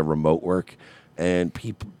doing that. all their remote work. And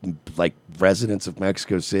people, like residents of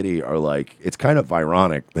Mexico City, are like, it's kind of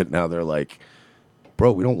ironic that now they're like,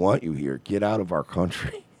 bro, we don't want you here. Get out of our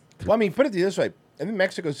country. Well, I mean, put it this way. I think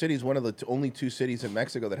Mexico City is one of the only two cities in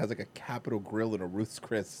Mexico that has like a Capitol Grill and a Ruth's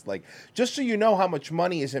Chris. Like, just so you know how much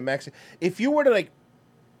money is in Mexico. If you were to like,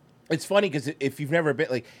 it's funny because if you've never been,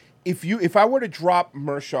 like, if I were to drop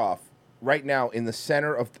Mersh off right now in the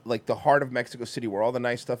center of like the heart of Mexico City where all the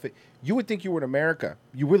nice stuff is, you would think you were in America.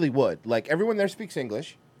 You really would. Like, everyone there speaks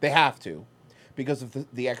English. They have to because of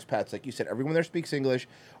the expats. Like you said, everyone there speaks English.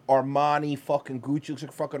 Armani, fucking Gucci, looks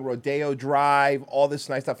like fucking Rodeo Drive, all this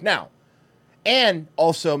nice stuff. Now, and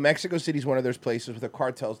also Mexico City is one of those places where the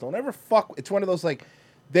cartels don't ever fuck. It's one of those, like,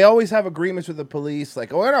 they always have agreements with the police.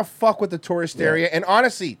 Like, oh, we're going to fuck with the tourist area. And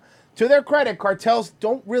honestly, to their credit, cartels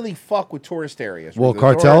don't really fuck with tourist areas. Well,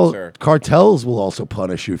 cartels will also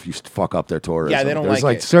punish you if you fuck up their tourism. Yeah, they don't there's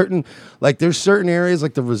like it. There's certain areas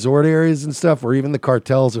like the resort areas and stuff where even the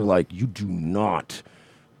cartels are like, you do not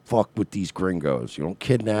fuck with these gringos. You don't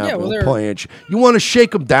kidnap. Yeah, well, you they're- don't punch. You want to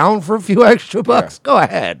shake them down for a few extra bucks? Go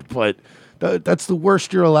ahead, but that's the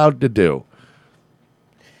worst you're allowed to do.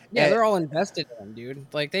 Yeah, they're all invested in them, dude.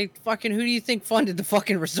 Like, they fucking, who do you think funded the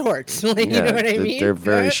fucking resorts? Like, you know what I mean? They're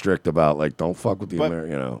very Right? strict about, like, don't fuck with the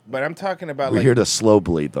American, you know. But I'm talking about, We're like, here to slow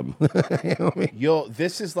bleed them. You know what I mean?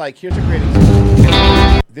 this is like, here's a great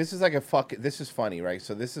example. This is like this is funny, right?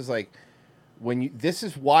 So this is like, this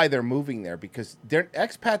is why they're moving there, because their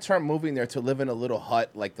expats aren't moving there to live in a little hut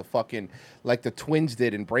like the twins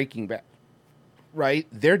did in Breaking Bad, right?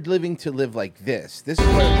 They're living to live like this. This is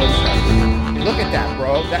what it looks like. Look at that,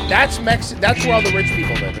 bro. That's where all the rich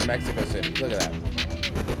people live, in Mexico City. Look at that.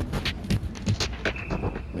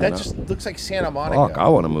 That just looks like Santa Monica. Fuck, I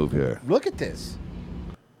want to move here. Look at this.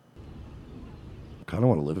 Kind of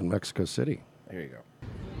want to live in Mexico City. There you go.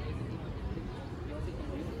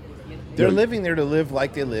 They're living there to live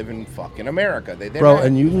like they live in fucking America.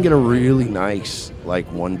 And you can get a really nice, like,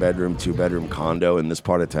 1-bedroom, 2-bedroom condo in this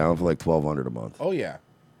part of town for like $1,200 a month. Oh, yeah.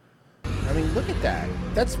 I mean, look at that.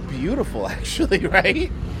 That's beautiful, actually,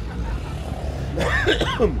 right?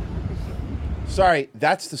 Sorry,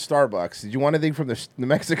 that's the Starbucks. Did you want anything from the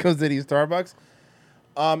Mexico City Starbucks?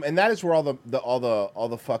 And that is where all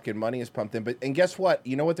the fucking money is pumped in. And guess what?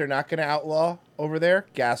 You know what they're not going to outlaw over there?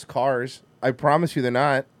 Gas cars. I promise you, they're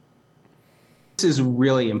not. This is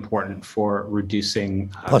really important for reducing.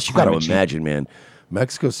 Plus, you got to climate change. imagine, man,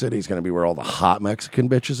 Mexico City is going to be where all the hot Mexican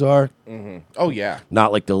bitches are. Mm-hmm. Oh, yeah.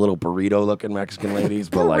 Not like the little burrito-looking Mexican ladies,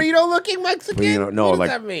 but like burrito-looking Mexican? You know, no, What does like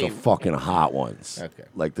that mean? the fucking hot ones. Okay.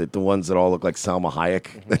 Like the ones that all look like Salma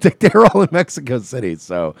Hayek. They're all in Mexico City.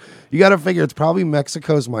 So you got to figure it's probably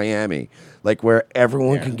Mexico's Miami, like where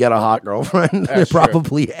everyone can get a hot girlfriend. They're That's true.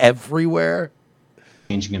 probably everywhere.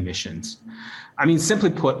 Changing emissions. I mean, simply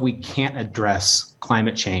put, we can't address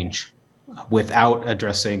climate change without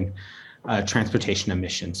addressing transportation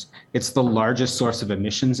emissions. It's the largest source of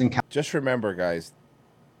emissions in California. Just remember, guys,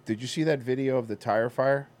 did you see that video of the tire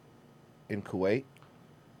fire in Kuwait?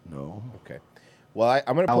 No. Okay. Well,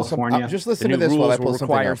 I'm going to pull some. California. Just The listen new to this while I rules pull will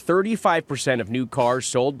something require up. 35% of new cars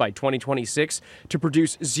sold by 2026 to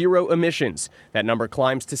produce zero emissions. That number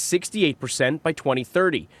climbs to 68% by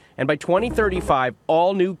 2030. And by 2035,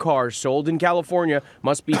 all new cars sold in California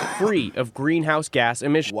must be free of greenhouse gas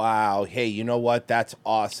emissions. Wow. Hey, you know what? That's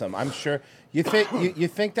awesome. I'm sure. You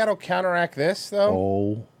think that'll counteract this though?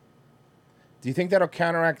 Oh. Do you think that'll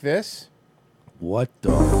counteract this? What the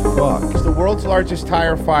fuck? It's the world's largest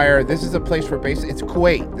tire fire. This is a place where it's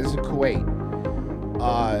Kuwait. This is Kuwait.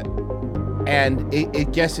 And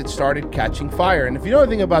it started catching fire. And if you know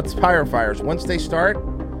anything about tire fires, once they start,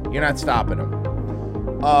 you're not stopping them.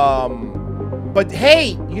 But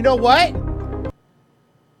hey, you know what?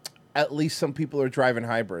 At least some people are driving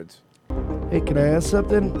hybrids. Hey, can I ask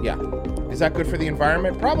something? Yeah. Is that good for the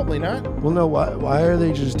environment? Probably not. Well, no. Why are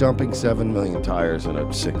they just dumping 7 million tires in a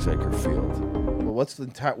 6-acre field? Well, what's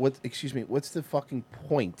the fucking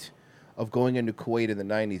point of going into Kuwait in the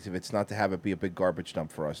 90s if it's not to have it be a big garbage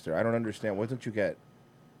dump for us there? I don't understand. What don't you get?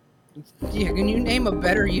 Yeah, can you name a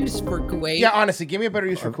better use for Kuwait? Yeah, honestly, give me a better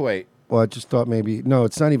use for Kuwait. Well, I just thought maybe... No,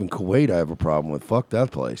 it's not even Kuwait I have a problem with. Fuck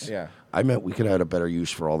that place. Yeah. I meant we could have had a better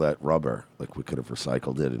use for all that rubber. Like, we could have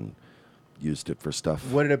recycled it and used it for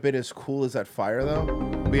stuff. Would it have been as cool as that fire, though?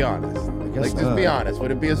 Be honest. guess Just be honest.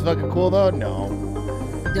 Would it be as fucking cool, though? No.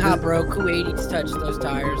 Nah, bro, Kuwaitis touched those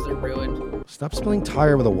tires. They're ruined. Stop spelling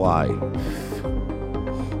tire with a Y.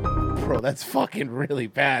 Bro, that's fucking really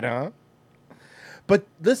bad, huh? But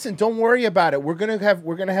listen, don't worry about it. We're gonna have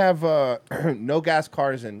no gas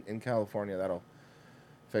cars in California. That'll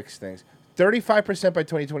fix things. 35% by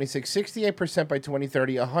 2026, 68% by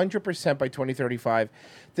 2030, 100% by 2035.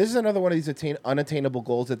 This is another one of these unattainable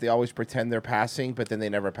goals that they always pretend they're passing, but then they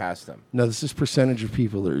never pass them. No, this is percentage of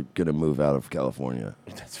people that are going to move out of California.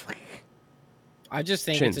 That's fucking... I just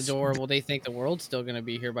think it's adorable. They think the world's still going to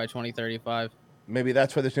be here by 2035. Maybe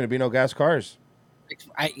that's why there's going to be no gas cars.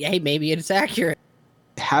 Hey, maybe it's accurate.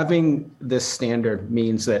 Having this standard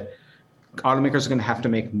means that automakers are going to have to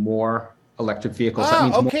make more electric vehicles. That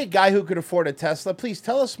means okay, guy who could afford a Tesla, please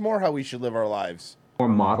tell us more how we should live our lives. more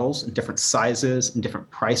models and different sizes and different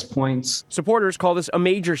price points. Supporters call this a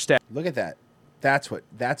major step. Look at that. That's what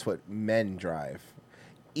men drive.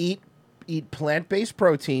 Eat plant-based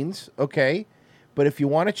proteins, okay? But if you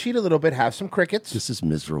want to cheat a little bit, have some crickets. This is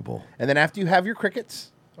miserable. And then after you have your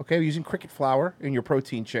crickets, okay, using cricket flour in your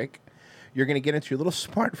protein shake, you're going to get into your little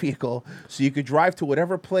smart vehicle so you could drive to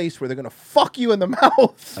whatever place where they're going to fuck you in the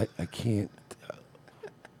mouth. I can't.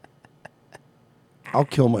 I'll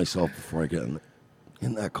kill myself before I get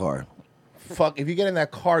in that car. Fuck, if you get in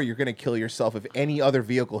that car, you're going to kill yourself if any other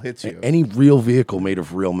vehicle hits you. Any real vehicle made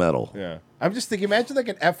of real metal. Yeah. I'm just thinking, imagine like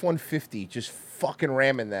an F-150 just fucking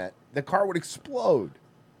ramming that. The car would explode.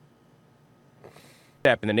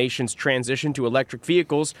 Step in the nation's transition to electric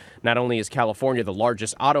vehicles. Not only is California the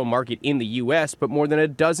largest auto market in the U.S., but more than a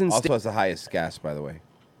dozen also has the highest gas, by the way.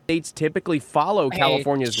 States typically follow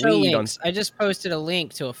California's show lead links. I just posted a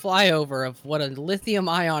link to a flyover of what a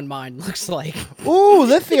lithium-ion mine looks like. Ooh,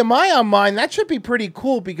 lithium-ion mine. That should be pretty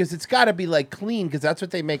cool because it's got to be like clean because that's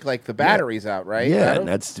what they make like the batteries out, right? Yeah, and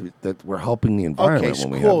that we're helping the environment Okay,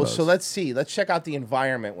 when we cool. have those. So let's see. Let's check out the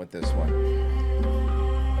environment with this one.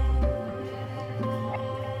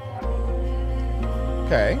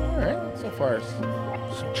 Okay, all right. So far,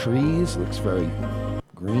 some trees. Looks very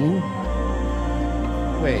green.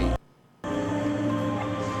 Wait.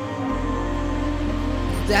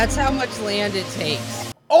 That's how much land it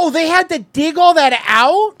takes. Oh, they had to dig all that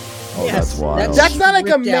out? Oh, that's wild. That's not like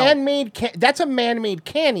a ripped out. man-made. That's a man-made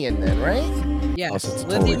canyon, then, right? Yes, Oh, so it's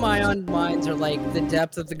totally- lithium-ion mines are like the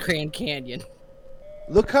depth of the Grand Canyon.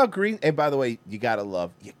 Look how green. And by the way, you gotta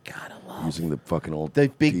love. Using the fucking old The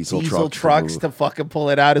big diesel trucks to fucking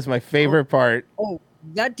pull it out is my favorite part. Oh,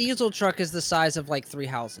 that diesel truck is the size of like 3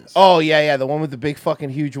 houses. Oh yeah, the one with the big fucking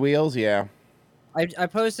huge wheels. Yeah. I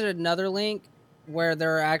posted another link where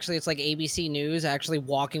it's like ABC News actually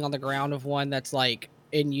walking on the ground of one that's like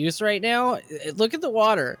in use right now. Look at the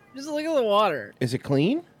water. Just look at the water. Is it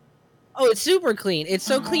clean? Oh, it's super clean. It's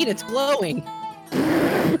so clean, it's glowing.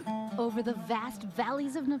 Over the vast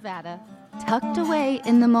valleys of Nevada, tucked away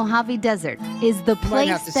in the Mojave Desert, is the Might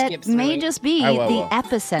have place to skip that through may it. just be I will. the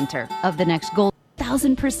epicenter of the next gold.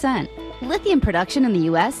 1,000%. Lithium production in the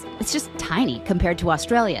U.S. it's just tiny compared to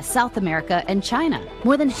Australia, South America, and China.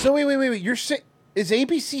 More than So wait. You're saying is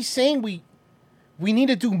ABC saying we need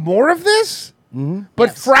to do more of this? Mm-hmm.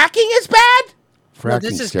 But fracking is bad? No,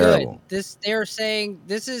 this Fracking's is terrible. good. They're saying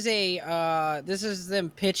this is them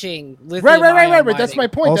pitching lithium Right. That's my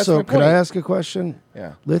point. That's Also, my could point. I ask a question?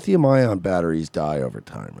 Yeah. Lithium-ion batteries die over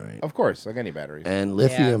time, right? Of course, like any batteries. And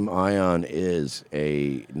lithium-ion is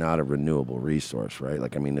not a renewable resource, right?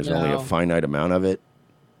 Like, I mean, there's only a No. finite amount of it.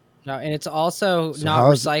 No, and it's also So not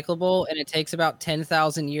how is- recyclable, and it takes about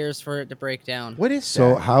 10,000 years for it to break down. What is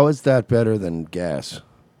So how is that better than gas?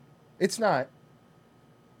 It's not.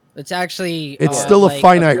 It's actually It's still like a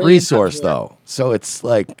finite billion resource, times more. though. So it's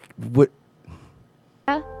like, what?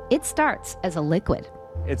 It starts as a liquid.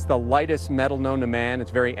 It's the lightest metal known to man.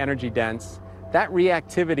 It's very energy dense. That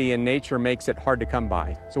reactivity in nature makes it hard to come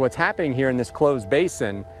by. So what's happening here in this closed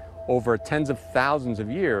basin over tens of thousands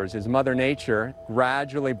of years is Mother Nature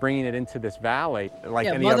gradually bringing it into this valley. Like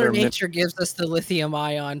Yeah, any Mother other Nature gives us the lithium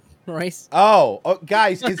ion, Royce. Oh,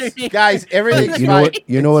 guys, guys, everything's You know fine. what?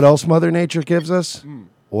 You know what else Mother Nature gives us?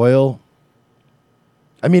 Oil.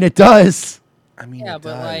 I mean, it does. I mean, Yeah, it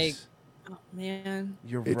but does. like, oh man,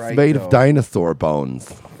 You're It's right. made though. of dinosaur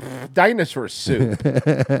bones. Dinosaur soup.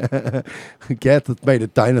 Gas is made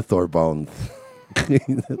of dinosaur bones.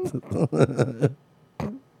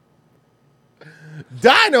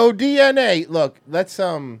 Dino DNA. Look, let's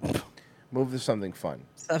move to something fun.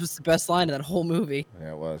 that was the best line of that whole movie.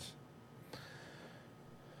 Yeah, it was.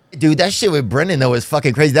 Dude, that shit with Brendan though was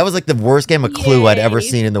fucking crazy. That was like the worst game of Clue I'd ever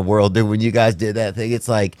seen in the world, dude. When you guys did that thing, it's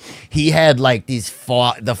like he had like these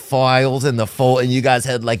the files and the and you guys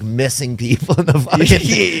had like missing people in the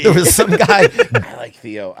fucking. There was some guy. I like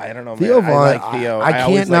Theo. I don't know, Theo man. Von, I like Theo. I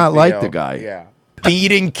always can't not like Theo. the guy. Yeah.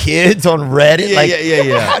 Beating kids on Reddit,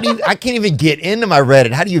 How do you? I can't even get into my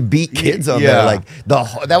Reddit. How do you beat kids on there? Like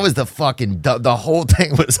that was the fucking the whole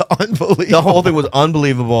thing was unbelievable. The whole thing was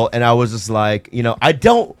unbelievable, and I was just like, I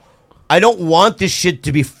don't want this shit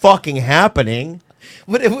to be fucking happening.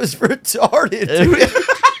 But it was retarded, dude.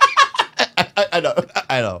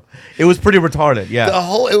 I know. It was pretty retarded. Yeah.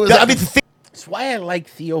 That's why I like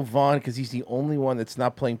Theo Vaughn, because he's the only one that's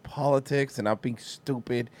not playing politics and not being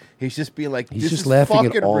stupid. He's just being like, He's this just is laughing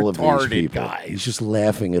fucking at all of retarded, these people. guys. He's just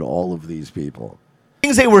laughing at all of these people.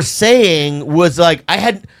 Things they were saying was like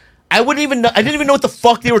I didn't even know what the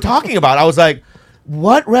fuck they were talking about. I was like,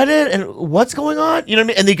 what Reddit and what's going on? You know what I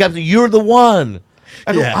mean? And they got, you're the one.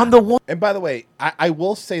 I go, I'm the one. And by the way, I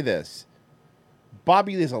will say this.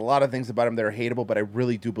 Bobby, there's a lot of things about him that are hateable, but I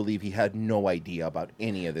really do believe he had no idea about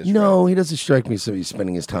any of this. No, he doesn't strike me so he's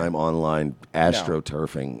spending his time online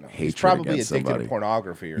astroturfing hatred He's probably against addicted somebody. to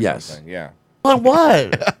pornography or Yes. something. Yeah. On what? You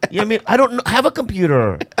know what I mean? I don't have a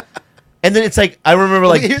computer. And then it's like, I remember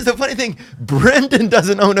like. Here's the funny thing: Brendan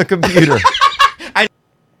doesn't own a computer.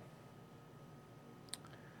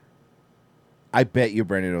 I bet you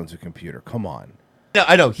Brendan owns a computer. Come on. No,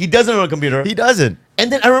 I know. He doesn't own a computer. He doesn't.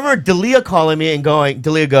 And then I remember Dalia calling me and going,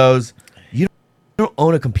 Dalia goes, you don't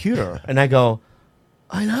own a computer. And I go,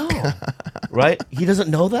 I know. Right? He doesn't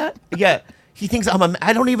know that? Yeah. He thinks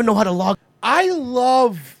I don't even know how to log. I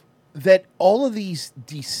love that all of these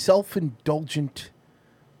self-indulgent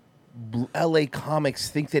LA comics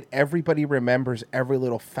think that everybody remembers every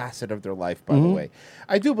little facet of their life, by the Mhm. way.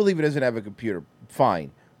 I do believe it doesn't have a computer.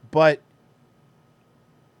 Fine. But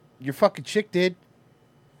your fucking chick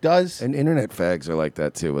does. And internet fags are like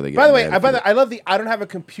that too, where they get By the way, mad for I love I don't have a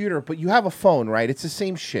computer, but you have a phone, right? It's the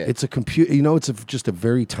same shit. It's a computer. You know, it's just a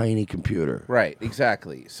very tiny computer. Right,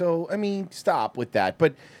 exactly. So, I mean, stop with that.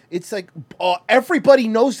 But it's like, everybody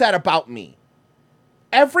knows that about me.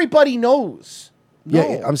 Everybody knows. No.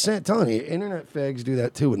 Yeah, I'm telling you, internet fags do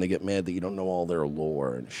that too when they get mad that you don't know all their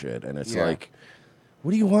lore and shit. And it's Yeah. like,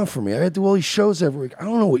 what do you want from me? I do all these shows every week. I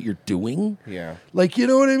don't know what you're doing. Yeah. Like, you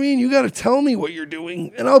know what I mean? You got to tell me what you're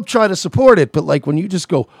doing, and I'll try to support it. But like when you just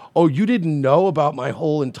go, oh, you didn't know about my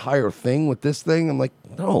whole entire thing with this thing? I'm like,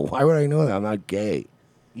 no, why would I know that? I'm not gay.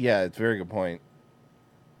 Yeah, it's a very good point.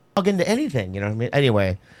 Log into anything, you know what I mean?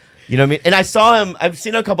 Anyway, you know what I mean? And I saw him, I've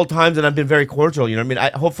seen him a couple times and I've been very cordial, you know what I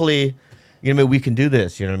mean? Hopefully, you know what I mean, we can do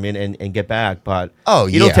this, you know what I mean, and get back. But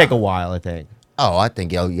it'll take a while, I think. Oh, I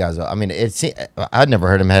think you guys. I mean, I'd never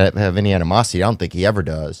heard him have any animosity. I don't think he ever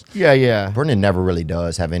does. Yeah. Brendan never really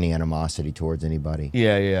does have any animosity towards anybody.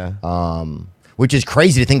 Yeah. Which is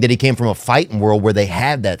crazy to think that he came from a fighting world where they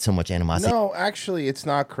had that so much animosity. No, actually, it's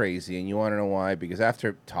not crazy, and you want to know why? Because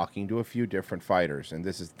after talking to a few different fighters, and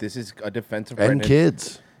this is a defensive And Brendan-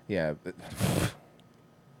 kids. Yeah.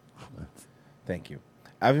 Thank you.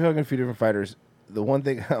 I've been talking to a few different fighters. The one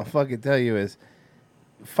thing I'll fucking tell you is,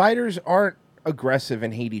 fighters aren't aggressive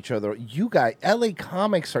and hate each other. You guys, LA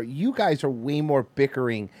comics are. You guys are way more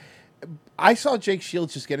bickering. I saw Jake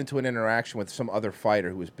Shields just get into an interaction with some other fighter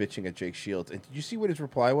who was bitching at Jake Shields. And did you see what his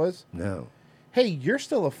reply was? No. hey, you're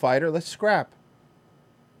still a fighter. Let's scrap.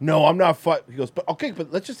 No, I'm not fight. He goes, but okay,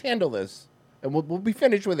 but let's just handle this. And we'll be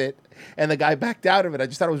finished with it. And the guy backed out of it. I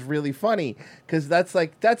just thought it was really funny because that's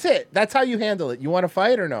it. That's how you handle it. You want to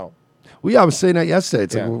fight or no? Well, yeah, I was saying that yesterday.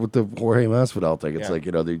 It's Yeah. like with the Jorge Masvidal thing. It's Yeah.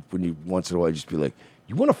 like, when you once in a while just be like,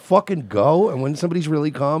 you want to fucking go? And when somebody's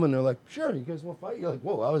really calm and they're like, sure, you guys want to fight? You're like,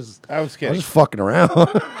 whoa, I was kidding. just fucking around.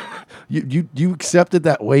 you accepted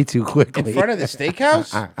that way too quickly. In front of the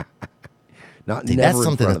steakhouse? Not See, never that's in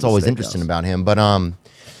something front that's of the always steakhouse. interesting about him. But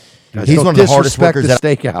Guys, he's don't one of the hardest disrespect workers. the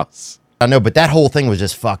steakhouse. I know, but that whole thing was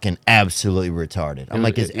just fucking absolutely retarded. I'm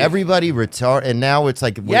like, is everybody retarded? And now it's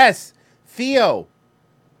like, Yes. Theo,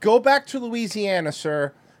 go back to Louisiana,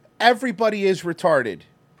 sir. Everybody is retarded,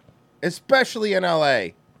 especially in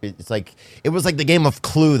L.A. It's like it was like the game of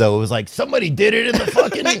Clue, though. It was like somebody did it in the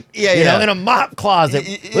fucking Yeah, know, in a mop closet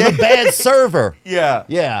with a bad server. Yeah.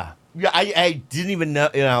 Yeah. Yeah, I didn't even know,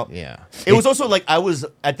 Yeah. It was also like I was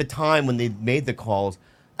at the time when they made the calls,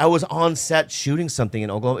 I was on set shooting something in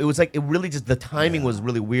Oklahoma. It was like, it really just, the timing was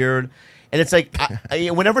really weird. And it's like,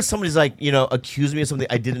 whenever somebody's like, accuse me of something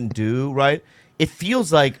I didn't do, right? It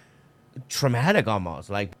feels like traumatic almost.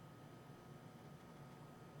 Like,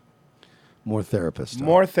 More therapist talk.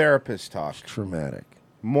 More therapist talk. Traumatic.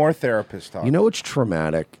 More therapist talk. You know what's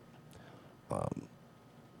traumatic?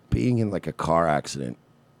 Being in like a car accident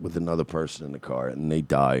with another person in the car and they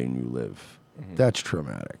die and you live. That's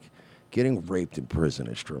traumatic. Getting raped in prison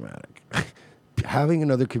is traumatic. Having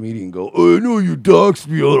another comedian go, oh, I know you doxed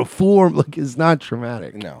me on a form, like, is not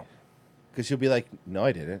traumatic. No. Because you'll be like, no,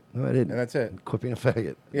 I didn't. No, I didn't. And that's it. Quit being a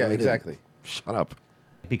faggot. Yeah, No, I didn't. exactly. Shut up.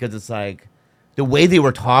 because it's like the way they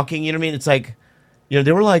were talking, you know what I mean? It's like,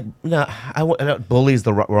 they were like, bully is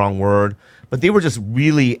the wrong word, but they were just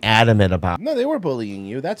really adamant about. No, they were bullying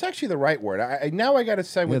you. That's actually the right word. Now I got to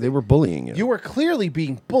say, Yeah, they were bullying you. You were clearly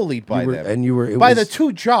being bullied by them. And you were by the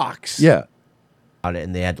two jocks. Yeah.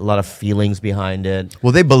 And they had a lot of feelings behind it.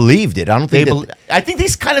 Well, they believed it. I don't think I think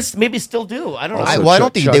these kind of maybe still do. I don't know. Also, I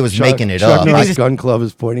don't think they was making it up. Chuck Norris Gun Club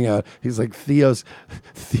is pointing out. He's like Theo's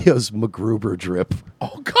MacGruber drip.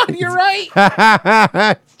 Oh God, you're right.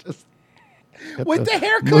 With the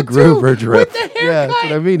haircut MacGruber too. drip. With the haircut. Yeah, that's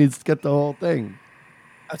what I mean. He's got the whole thing.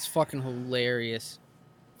 That's fucking hilarious.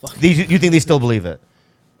 You think they still believe it?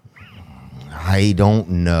 I don't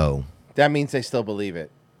know. That means they still believe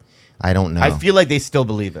it. I don't know. I feel like they still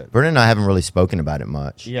believe it. Vernon and I haven't really spoken about it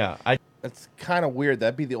much. Yeah, That's kind of weird.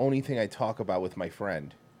 That'd be the only thing I talk about with my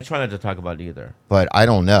friend. I try not to talk about it either. But I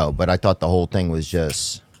don't know. But I thought the whole thing was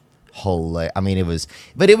just hilarious. I mean, it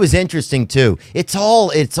was interesting too. It's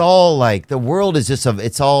all like the world is just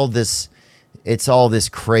it's all this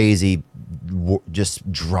crazy,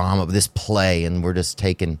 just drama, this play, and we're just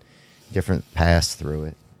taking different paths through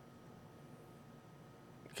it.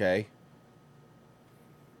 Okay.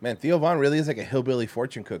 Man, Theo Von really is like a hillbilly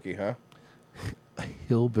fortune cookie, huh?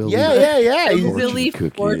 Hillbilly. Yeah. Hillbilly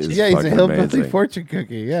fortune. Yeah, he's a hillbilly amazing. fortune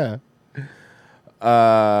cookie. Yeah.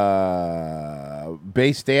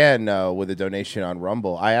 Base Dan with a donation on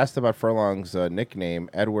Rumble. I asked about Furlong's nickname,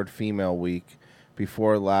 Edward Female Week,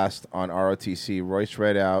 before last on ROTC. Royce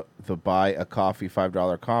read out the buy a coffee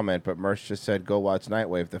 $5 comment, but Mersh just said go watch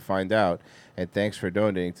Nightwave to find out. And thanks for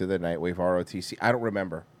donating to the Nightwave ROTC. I don't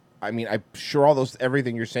remember. I mean, I'm sure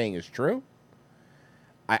everything you're saying is true.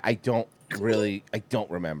 I don't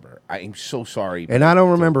remember. I'm so sorry. And I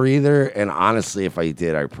don't remember either. And honestly, if I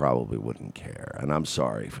did, I probably wouldn't care. And I'm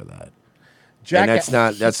sorry for that. Jack,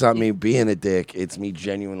 and that's not me being a dick. It's me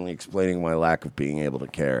genuinely explaining my lack of being able to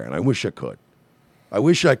care. And I wish I could. I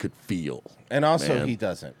wish I could feel. And also, man. he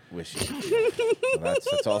doesn't wish he could. So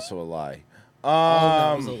that's also a lie.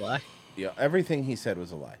 That was a lie. Yeah, everything he said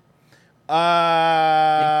was a lie.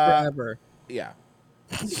 Forever. Yeah.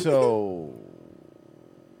 So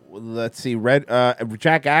let's see.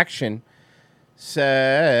 Jack Action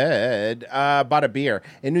said bought a beer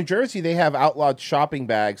in New Jersey. They have outlawed shopping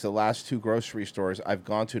bags. The last 2 grocery stores I've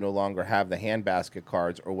gone to no longer have the handbasket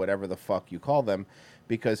cards or whatever the fuck you call them,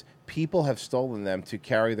 because people have stolen them to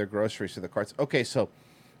carry their groceries to the carts. Okay, so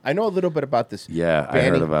I know a little bit about this. Yeah, I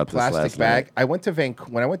heard about this plastic last bag. night. I went to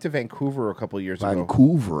when I went to Vancouver a couple of years ago.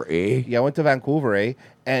 Vancouver, eh? Yeah, I went to Vancouver,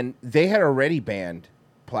 and they had already banned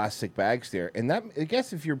plastic bags there. And that, I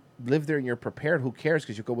guess, if you live there and you're prepared, who cares?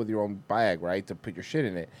 Because you go with your own bag, right, to put your shit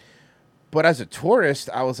in it. But as a tourist,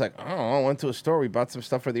 I was like, I went to a store, we bought some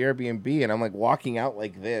stuff for the Airbnb, and I'm like walking out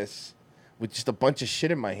like this with just a bunch of shit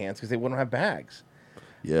in my hands because they wouldn't have bags.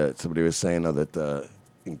 Yeah, somebody was saying that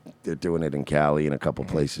they're doing it in Cali and a couple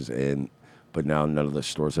places, but now none of the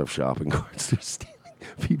stores have shopping carts. They're stealing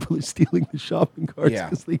people are stealing the shopping carts Yeah.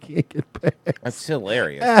 because they can't get paid. That's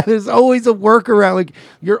hilarious. Yeah, there's always a workaround. Like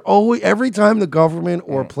you're always every time the government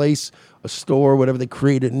or place, a store, whatever, they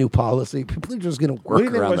create a new policy, people are just going to What do work you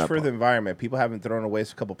think around was that. for the environment? People haven't thrown away a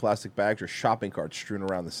couple plastic bags or shopping carts strewn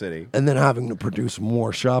around the city. And then having to produce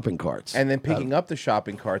more shopping carts. And then picking up the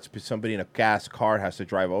shopping carts, because somebody in a gas car has to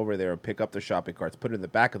drive over there and pick up the shopping carts, put it in the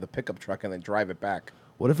back of the pickup truck, and then drive it back.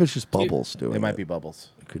 What if it's just bubbles doing It might be bubbles.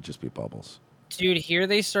 It could just be bubbles. Dude, here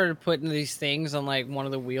they started putting these things on like one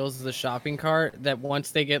of the wheels of the shopping cart that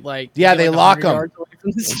once they get like Yeah, get, they like, lock 100 'em. yards away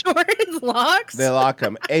from the store, it locks. They lock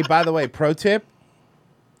them. Hey, by the way, pro tip: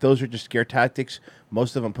 those are just scare tactics.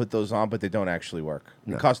 Most of them put those on, but they don't actually work.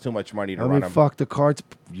 It costs too much money to I run mean, them. fuck, the carts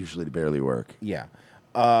usually barely work. Yeah.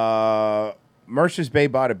 Mercer's Bay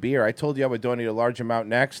bought a beer. I told you I would donate a large amount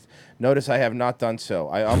next. Notice I have not done so.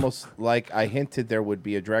 I almost like I hinted there would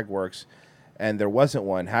be a Dregworks, and there wasn't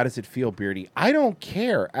one. How does it feel, Beardy? I don't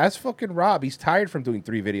care. Ask fucking Rob. He's tired from doing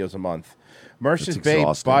 3 videos a month. Mercer's That's Bay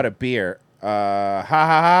exhausting. bought a beer. Ha ha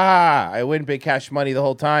ha ha. I win big cash money the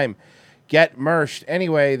whole time. Get mershed.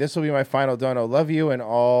 Anyway, this will be my final dono. Love you and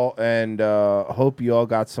all, and hope you all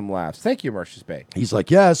got some laughs. Thank you, Mercer's Bay. He's like,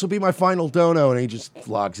 yeah, this will be my final dono. And he just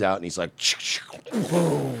logs out and he's like, it's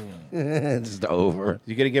just over.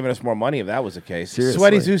 You could have given us more money if that was the case. Seriously.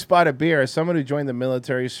 Sweaty Zeus bought a beer. As someone who joined the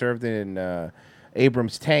military, served in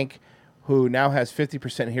Abrams tank, who now has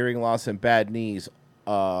 50% hearing loss and bad knees.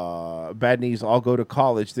 All go to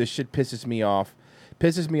college. This shit pisses me off.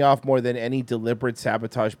 Pisses me off more than any deliberate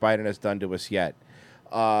sabotage Biden has done to us yet.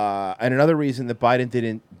 And another reason that Biden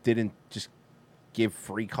didn't just give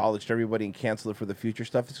free college to everybody and cancel it for the future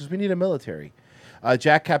stuff is because we need a military.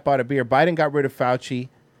 Jack Cat bought a beer. Biden got rid of Fauci,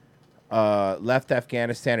 left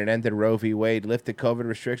Afghanistan and ended Roe v. Wade, lifted COVID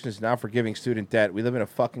restrictions, now forgiving student debt. We live in a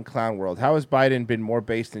fucking clown world. How has Biden been more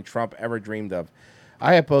based than Trump ever dreamed of?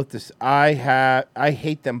 I have both this. I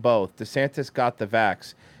hate them both. DeSantis got the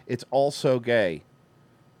vax. It's also gay.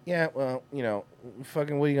 Yeah, well,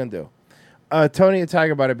 fucking what are you going to do? Tony the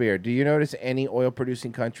Tiger bought a beer. Do you notice any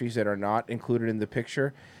oil-producing countries that are not included in the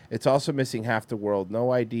picture? It's also missing half the world.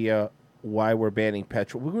 No idea why we're banning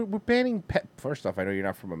petrol. We're banning First off, I know you're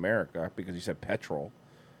not from America because you said petrol.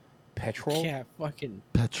 Petrol? Yeah, fucking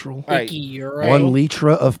petrol. All right. Icky euro. 1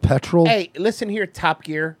 litra of petrol. Hey, listen here, Top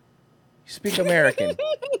Gear. You speak American.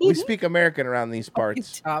 We speak American around these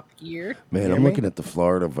parts. Top Gear. Man, Hear I'm me? looking at the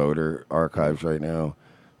Florida voter archives right now.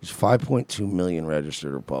 There's 5.2 million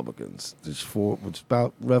registered Republicans. There's it's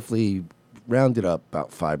about roughly rounded up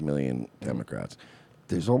about 5 million Democrats.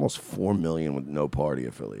 There's almost 4 million with no party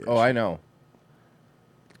affiliation. Oh, I know.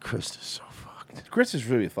 Chris is so fucked. Chris is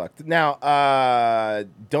really fucked. Now,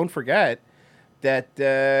 don't forget that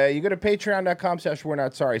you go to patreon.com/we're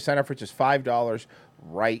not sorry. Sign up for just $5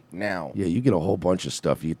 right now. Yeah, you get a whole bunch of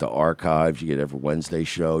stuff. You get the archives. You get every Wednesday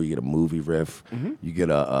show. You get a movie riff. Mhm. You get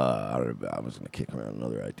I don't know, I was going to kick around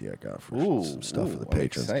another idea I got for some stuff for the I'm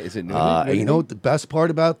patrons. excited. Is it new? And you know what the best part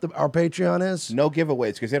about our Patreon is? No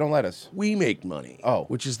giveaways because they don't let us. We make money. Oh.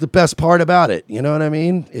 Which is the best part about it. You know what I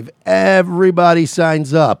mean? If everybody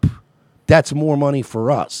signs up, that's more money for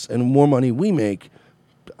us. And the more money we make,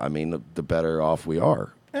 I mean, the better off we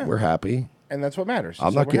are. Yeah. We're happy. And that's what matters.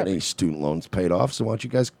 I'm So not we're getting happy. any student loans paid off, so why don't you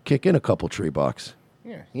guys kick in a couple $3?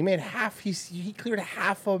 Yeah, he made half. He cleared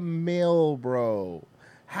 $500,000, bro.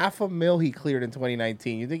 $500,000 he cleared in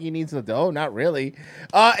 2019. You think he needs the dough? Not really.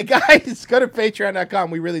 Guys, go to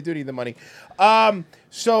patreon.com. We really do need the money.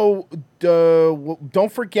 So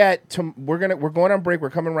don't forget we're going on break. We're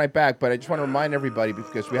coming right back, but I just want to remind everybody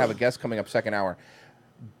because we have a guest coming up second hour.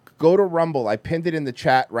 Go to Rumble. I pinned it in the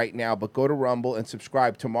chat right now, but go to Rumble and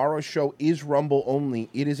subscribe. Tomorrow's show is Rumble only.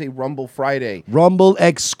 It is a Rumble Friday. Rumble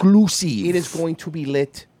exclusive. It is going to be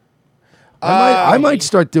lit. I might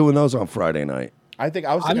start doing those on Friday night. I think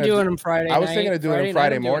I was. I'm thinking doing them Friday I was night. thinking of doing them Friday Friday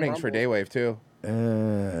night I'm doing mornings for Daywave too.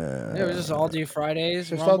 Yeah, we just all do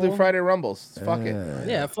Fridays. Just all do Rumble. Friday Rumbles. Fuck it.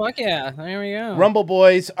 Yeah, fuck yeah. There we go. Rumble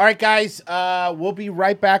boys. All right, guys. We'll be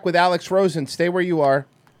right back with Alex Rosen. Stay where you are.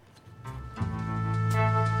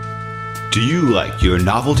 Do you like your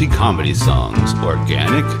novelty comedy songs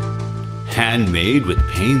organic? Handmade with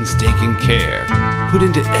painstaking care, put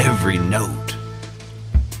into every note?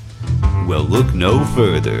 Well, look no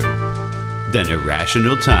further than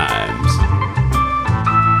Irrational Times.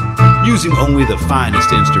 Using only the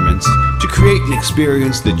finest instruments to create an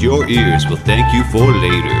experience that your ears will thank you for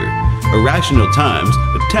later, Irrational Times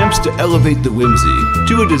attempts to elevate the whimsy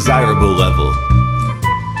to a desirable level.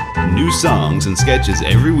 New songs and sketches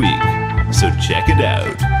every week, so check it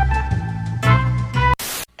out.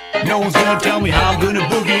 No one's gonna tell me how I'm gonna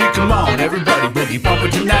boogie. Come on, everybody, boogie bumper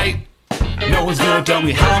tonight. No one's gonna tell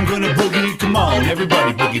me how I'm gonna boogie. Come on,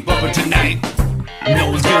 everybody boogie bumper tonight. No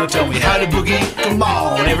one's gonna tell me how to boogie. Come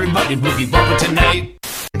on, everybody boogie bumper tonight.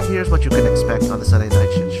 Here's what you can expect on the Sunday Night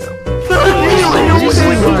Shit Show.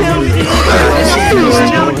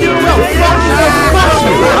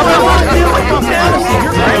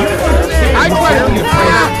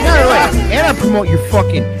 And I promote your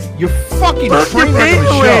fucking train wreck of a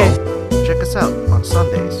show. Check us out on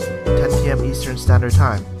Sundays, 10 p.m. Eastern Standard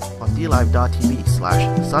Time on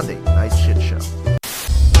DLive.tv/Sunday Night Shit Show.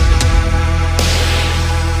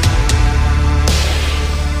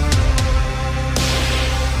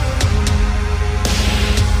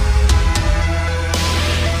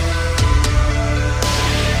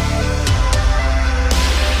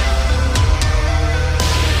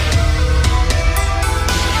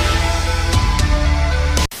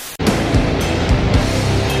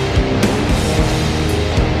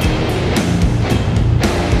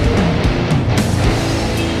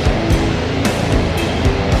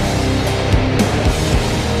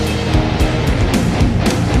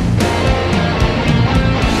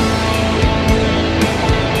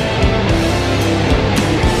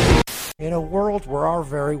 In a world where our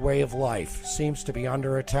very way of life seems to be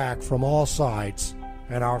under attack from all sides,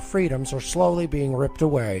 and our freedoms are slowly being ripped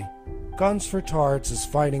away, Guns for Tards is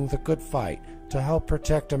fighting the good fight to help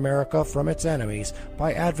protect America from its enemies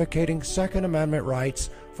by advocating Second Amendment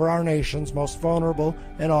rights for our nation's most vulnerable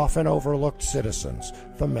and often overlooked citizens,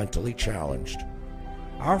 the mentally challenged.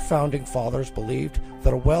 Our founding fathers believed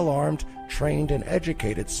that a well-armed, trained, and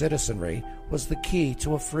educated citizenry was the key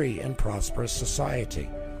to a free and prosperous society.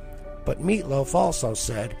 But Meatloaf also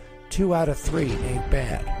said 2 out of 3 ain't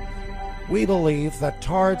bad. We believe that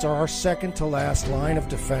Tards are our second to last line of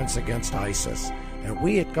defense against ISIS, and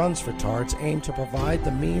we at Guns for Tards aim to provide the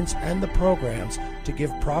means and the programs to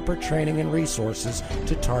give proper training and resources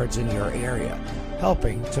to Tards in your area,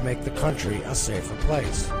 helping to make the country a safer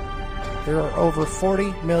place. There are over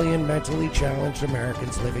 40 million mentally challenged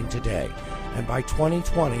Americans living today, and by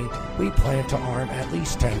 2020, we plan to arm at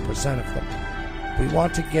least 10% of them. We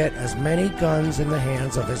want to get as many guns in the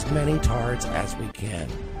hands of as many Tards as we can,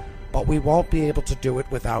 but we won't be able to do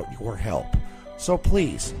it without your help. So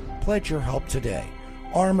please, pledge your help today.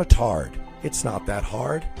 Arm a Tard. It's not that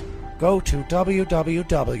hard. Go to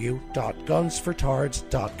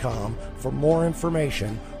www.gunsfortards.com for more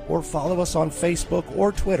information, or follow us on Facebook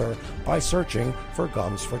or Twitter by searching for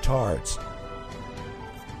Guns for Tards.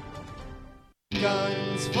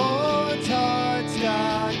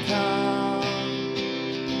 Gunsfortards.com.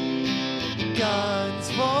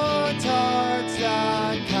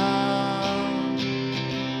 Gunsfortards.com.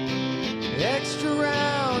 Extra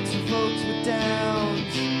rounds for folks with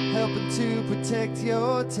downs, helping to protect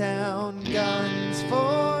your town.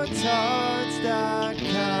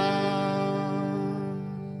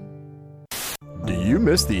 Gunsfortards.com. Do you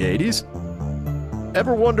miss the 80s?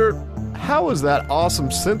 Ever wonder, how is that awesome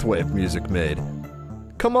synthwave music made?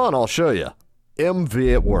 Come on, I'll show you.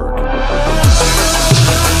 MV at Work.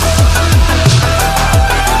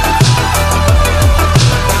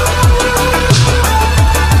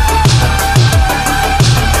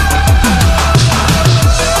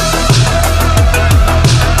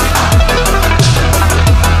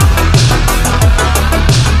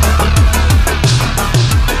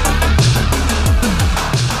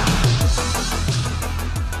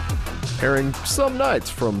 Airing some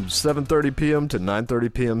nights from 7:30 p.m. to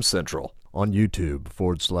 9:30 p.m. Central on YouTube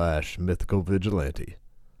 /Mythical Vigilante.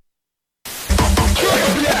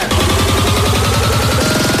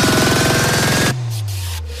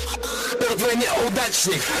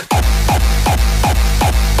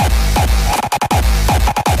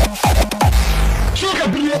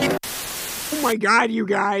 Oh my god, you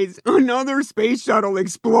guys! Another space shuttle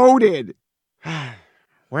exploded!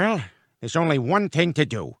 Well, there's only one thing to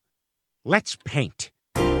do. Let's paint.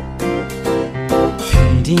 Painting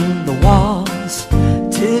the walls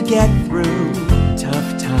to get through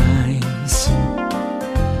tough times.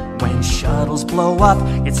 When shuttles blow up,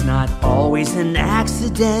 it's not always an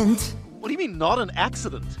accident. What do you mean, not an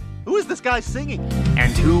accident? Who is this guy singing?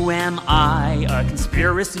 And who am I, a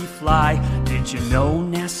conspiracy fly? Did you know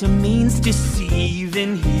NASA means deceive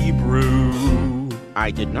in Hebrew?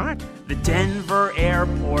 I did not. The Denver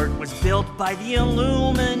airport was built by the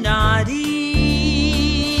Illuminati.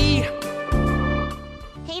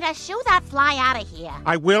 Peter, shoo that fly out of here.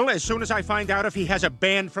 I will as soon as I find out if he has a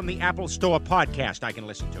band from the Apple Store podcast I can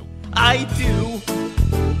listen to. I do.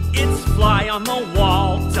 It's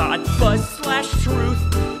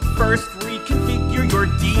flyonthewall.buzz/truth. First reconfigure your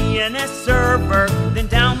DNS server, then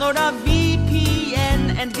download a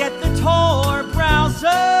VPN and get the Tor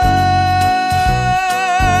browser.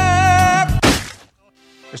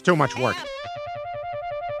 It's too much work.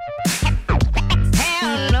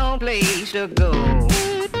 Have no place to go.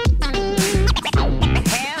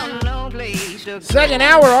 Have no place to go. Second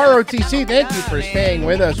hour ROTC. Thank you for staying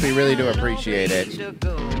with us. We really do appreciate it.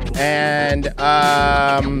 And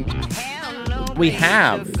we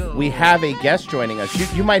have a guest joining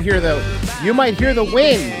us. You might hear the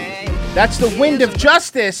wind. That's the wind of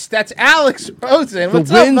justice. That's Alex Rosen. What's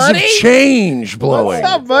up, buddy? The winds of change blowing.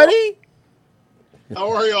 What's up, buddy? How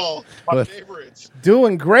are y'all? My favorites.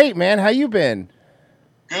 Doing great, man. How you been?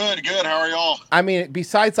 Good. How are y'all? I mean,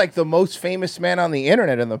 besides like the most famous man on the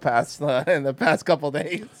internet in the past couple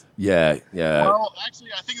days. Yeah. Well,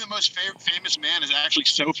 actually, I think the most famous man is actually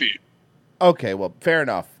Sophie. Okay, well, fair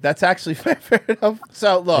enough. That's actually fair enough.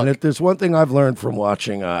 So look, And if there's one thing I've learned from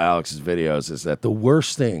watching Alex's videos is that the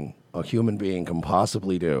worst thing a human being can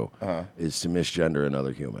possibly do is to misgender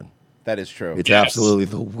another human. That is true. It's absolutely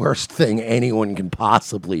the worst thing anyone can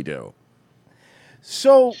possibly do.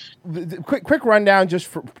 So, quick rundown.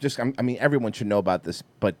 I mean, everyone should know about this,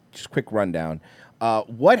 but just quick rundown.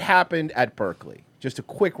 What happened at Berkeley? Just a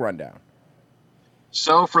quick rundown.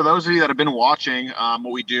 So for those of you that have been watching,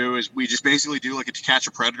 what we do is we just basically do like a to catch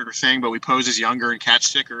a predator thing, but we pose as younger and catch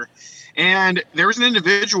sicker. And there was an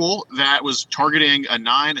individual that was targeting a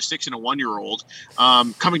 9, a 6, and a 1-year-old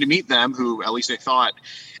coming to meet them, who at least they thought.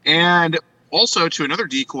 And also to another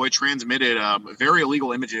decoy transmitted very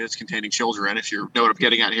illegal images containing children, if you know what I'm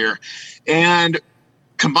getting at here. And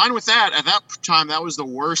combined with that, at that time, that was the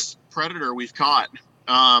worst predator we've caught.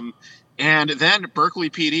 And then Berkeley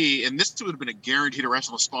PD, and this would have been a guaranteed arrest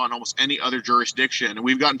on the spot in almost any other jurisdiction. And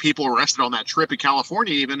we've gotten people arrested on that trip in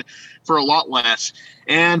California even for a lot less.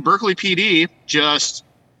 And Berkeley PD just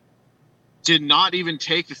did not even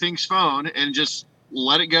take the thing's phone and just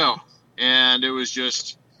let it go. And it was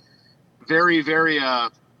just very, very,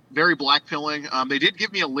 very blackpilling. They did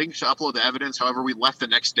give me a link to upload the evidence. However, we left the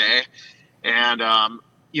next day. And,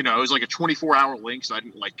 it was like a 24-hour link, so I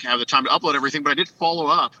didn't have the time to upload everything. But I did follow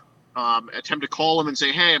up. Attempt to call him and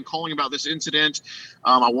say, hey, I'm calling about this incident.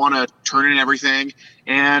 I want to turn in everything.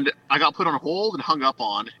 And I got put on hold and hung up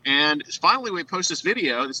on. And finally, we post this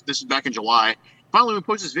video. This is back in July. Finally, we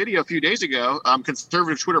posted this video a few days ago.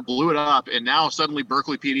 Conservative Twitter blew it up. And now suddenly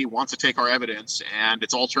Berkeley PD wants to take our evidence. And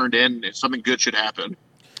it's all turned in. And something good should happen.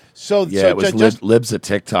 It was Libs at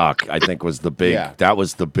TikTok, I think, was the big. Yeah. That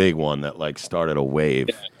was the big one that started a wave.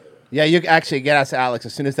 Yeah, you actually get us, Alex.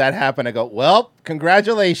 As soon as that happened, I go, well,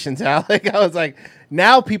 congratulations, Alex. I was like,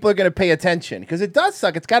 now people are going to pay attention because it does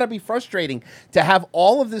suck. It's got to be frustrating to have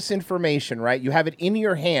all of this information, right? You have it in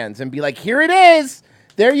your hands and be like, here it is.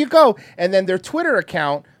 There you go. And then their Twitter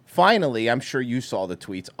account, finally, I'm sure you saw the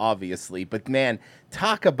tweets, obviously. But, man,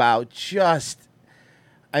 talk about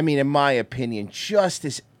in my opinion, just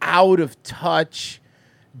as out of touch.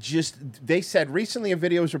 They said recently a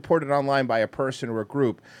video was reported online by a person or a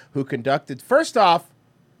group who conducted, first off,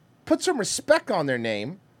 put some respect on their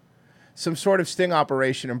name, some sort of sting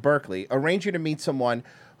operation in Berkeley, arranging to meet someone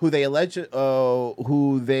who they allege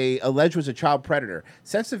was a child predator.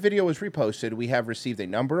 Since the video was reposted, we have received a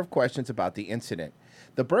number of questions about the incident.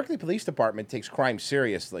 The Berkeley Police Department takes crime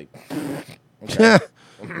seriously. Okay.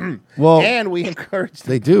 Well, and we encourage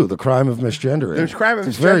they do the crime of misgendering. There's crime of misgendering.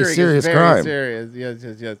 It's very serious crime. Serious.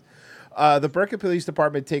 Yes. The Berkeley Police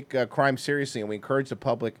Department take crime seriously, and we encourage the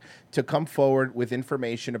public to come forward with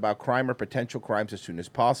information about crime or potential crimes as soon as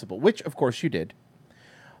possible. Which, of course, you did.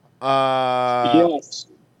 Yes,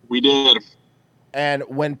 we did. And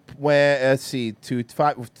when let's see, 3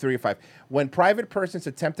 or 5. When private persons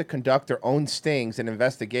attempt to conduct their own stings and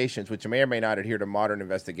investigations, which may or may not adhere to modern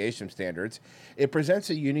investigation standards, it presents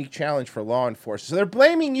a unique challenge for law enforcement. So they're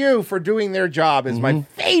blaming you for doing their job is my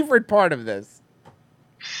favorite part of this.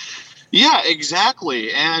 Yeah,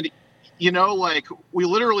 exactly. And, we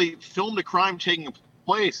literally filmed a crime taking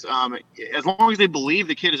place. As long as they believe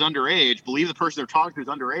the kid is underage, believe the person they're talking to is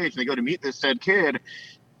underage, and they go to meet this said kid,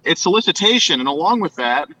 it's solicitation. And along with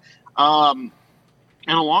that,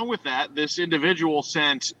 this individual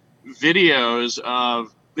sent videos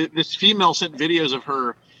of this female sent videos of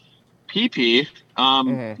her pee-pee,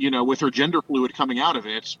 with her gender fluid coming out of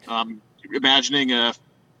it, imagining a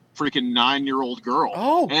freaking 9-year-old girl.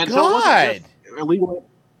 Oh, and God. So it wasn't just illegal.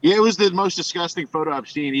 Yeah, it was the most disgusting photo I've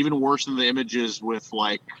seen, even worse than the images with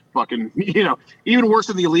even worse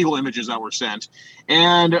than the illegal images that were sent.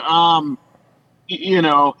 And,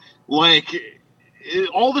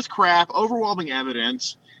 all this crap, overwhelming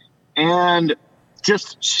evidence, and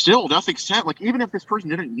just still nothing sent. Even if this person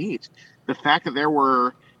didn't meet, the fact that there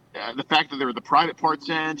were the private part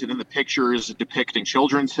sent, and then the pictures depicting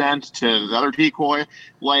children sent to the other decoy,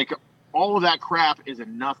 all of that crap is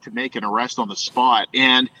enough to make an arrest on the spot.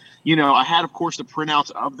 And, you know, I had, of course, the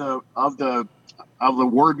printouts of the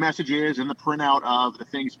word messages and the printout of the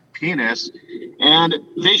thing's penis, and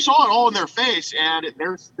they saw it all in their face, and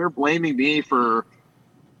they're blaming me for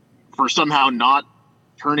somehow not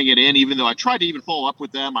turning it in, even though I tried to even follow up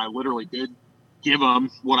with them. I literally did give them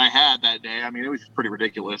what I had that day. I mean, it was just pretty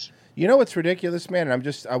ridiculous. You know what's ridiculous, man?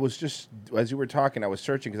 And I was just as you were talking, I was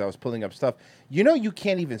searching because I was pulling up stuff. You know, you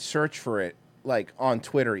can't even search for it like on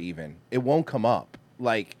Twitter. Even it won't come up.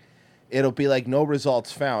 Like it'll be like no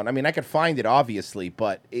results found. I mean, I could find it obviously,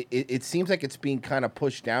 but it seems like it's being kind of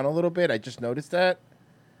pushed down a little bit. I just noticed that.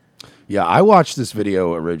 Yeah, I watched this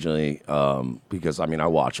video originally because, I mean, I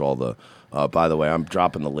watch all the... by the way, I'm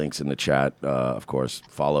dropping the links in the chat. Of course,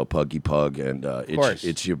 follow Puggy Pug and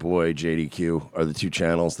it's your boy JDQ are the two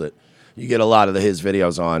channels that you get a lot of his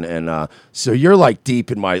videos on. And so you're like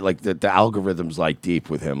deep in my, like the algorithm's like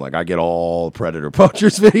deep with him. Like I get all Predator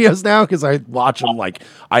Poachers videos now because I watch them like,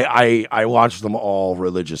 I watch them all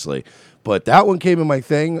religiously. But that one came in my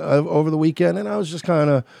thing over the weekend, and I was just kind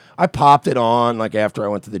of, I popped it on, like, after I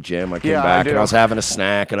went to the gym. I came back, and I was having a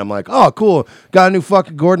snack, and I'm like, oh, cool. Got a new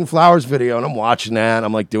fucking Gordon Flowers video, and I'm watching that, and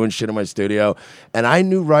I'm, like, doing shit in my studio. And I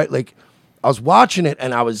knew like, I was watching it,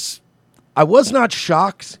 and I was not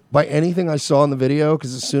shocked by anything I saw in the video,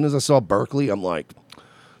 because as soon as I saw Berkeley, I'm like,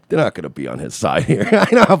 they're not going to be on his side here. I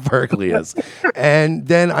know how Berkeley is. And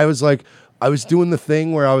then I was like, I was doing the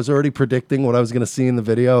thing where I was already predicting what I was going to see in the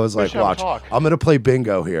video. I was like, watch, I'm going to play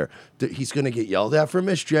bingo here. He's going to get yelled at for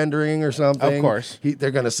misgendering or something. Of course. They're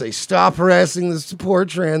going to say, stop harassing this poor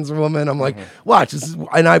trans woman. I'm like, watch.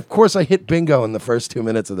 And of course, I hit bingo in the first 2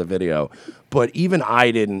 minutes of the video. But even I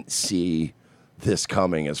didn't see this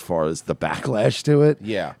coming as far as the backlash to it.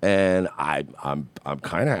 Yeah. And I'm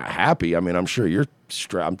kind of happy. I mean, I'm sure you're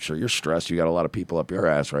stressed. You got a lot of people up your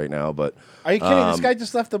ass right now, but are you kidding? This guy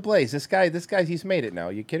just left the Blaze. This guy, he's made it now.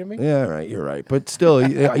 Are you kidding me? Yeah, right. You're right. But still,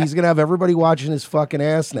 he's gonna have everybody watching his fucking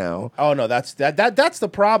ass now. Oh no, that's the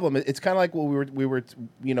problem. It's kind of like what we were,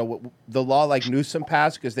 you know, the law like Newsom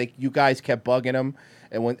passed because you guys kept bugging him.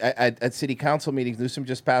 And when at city council meetings, Newsom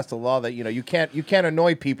just passed a law that, you know, you can't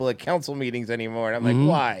annoy people at council meetings anymore. And I'm like,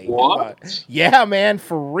 why? What? Yeah, man,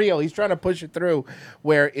 for real. He's trying to push it through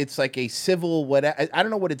where it's like a civil whatever. I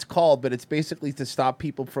don't know what it's called, but it's basically to stop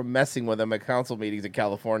people from messing with them at council meetings in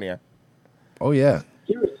California. Oh yeah.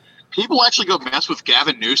 People actually go mess with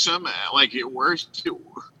Gavin Newsom. Like, where's?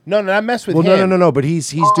 No, not mess with him. No. But he's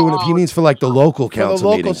doing it. He means for like the local council for the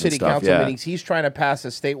local meetings city and stuff. council meetings. He's trying to pass a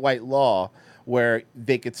statewide law where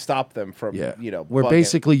they could stop them from, you know, where bugging.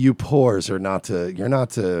 basically you poors are not to,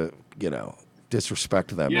 you know,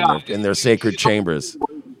 disrespect them in their sacred chambers.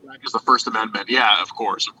 Is the First Amendment? Yeah, of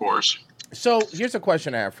course. So here's a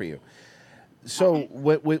question I have for you. So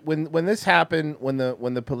when this happened, when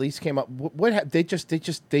the police came up, they just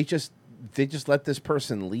let this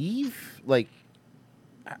person leave? Like,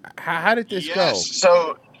 how did this go?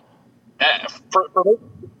 So,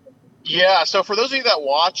 so for those of you that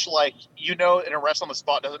watch, like, you know, an arrest on the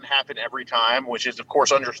spot doesn't happen every time, which is, of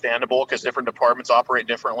course, understandable because different departments operate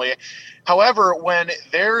differently. However, when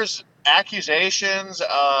there's accusations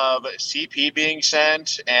of CP being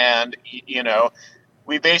sent and, you know,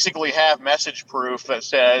 we basically have message proof that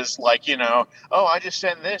says, like, you know, oh, I just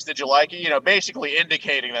sent this. Did you like it? You know, basically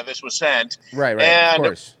indicating that this was sent. Right. And of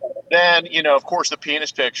course. Then, you know, of course, the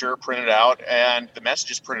penis picture printed out and the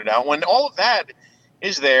messages printed out. When all of that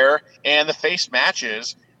is there and the face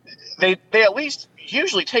matches, they at least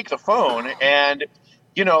usually take the phone and,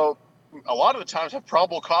 you know, a lot of the times have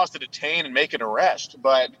probable cause to detain and make an arrest.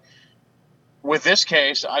 But with this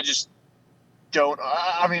case, I just don't.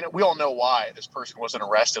 I mean, we all know why this person wasn't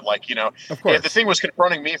arrested. Like, you know, if the thing was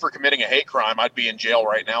confronting me for committing a hate crime, I'd be in jail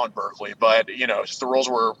right now in Berkeley. But, you know, just the rules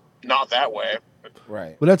were not that way.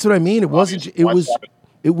 Right. Well, that's what I mean. It wasn't.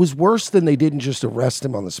 It was worse than they didn't just arrest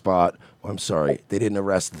him on the spot. I'm sorry, they didn't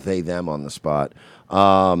arrest them on the spot.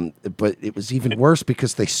 But it was even worse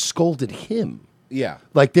because they scolded him. Yeah.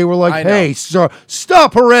 Like they were like, "Hey, sir,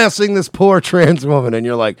 stop harassing this poor trans woman," and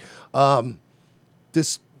you're like, we're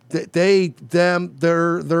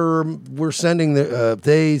sending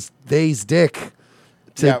they's dick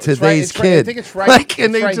to they's kid. I think it's right. Like,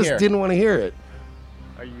 and they right just here. didn't want to hear it.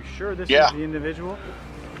 Are you sure this is the individual?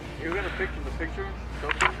 You're gonna picture the picture?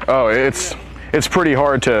 Oh, it's pretty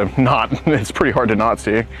hard to not. It's pretty hard to not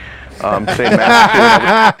see.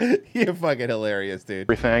 You're fucking hilarious, dude.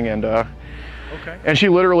 Everything and she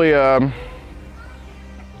literally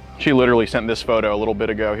sent this photo a little bit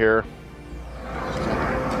ago here.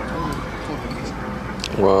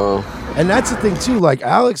 Wow. And that's the thing too. Like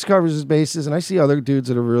Alex covers his bases, and I see other dudes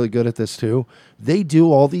that are really good at this too. They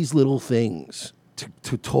do all these little things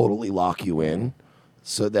to totally lock you in,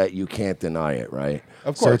 so that you can't deny it, right?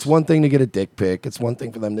 Of So course. it's one thing to get a dick pic. It's one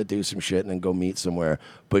thing for them to do some shit and then go meet somewhere.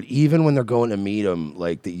 But even when they're going to meet them,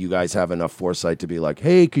 like that, you guys have enough foresight to be like,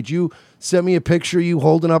 "Hey, could you send me a picture of you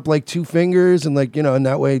holding up like 2 fingers?" And like, and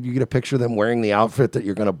that way you get a picture of them wearing the outfit that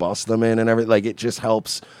you're gonna bust them in and everything. Like it just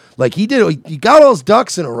helps. Like he did, he got all his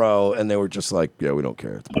ducks in a row, and they were just like, "Yeah, we don't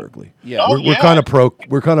care. It's Berkeley. Yeah. we're kind of pro.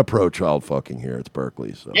 We're kind of pro child fucking here. It's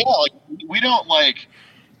Berkeley." So Yeah, like we don't like,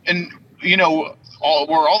 and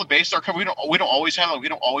where all the bases are covered, we don't always have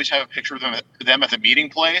a picture of them at the meeting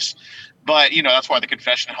place, but that's why the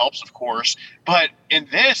confession helps, of course. But in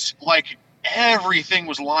this, like everything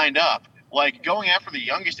was lined up, like going after the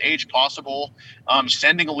youngest age possible,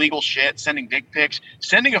 sending illegal shit, sending dick pics,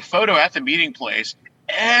 sending a photo at the meeting place.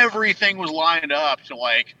 Everything was lined up to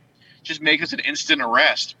like just make this an instant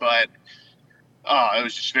arrest, but it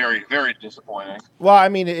was just very, very disappointing. Well, I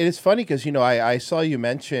mean, it is funny because I saw you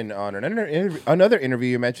mention on another interview.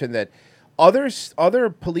 You mentioned that other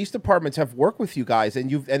police departments have worked with you guys, and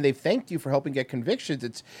they've thanked you for helping get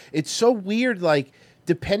convictions. It's so weird, like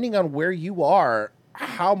depending on where you are,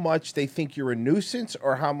 how much they think you're a nuisance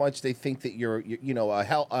or how much they think that you're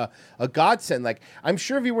a godsend. Like I'm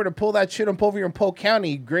sure if you were to pull that shit up over here in Polk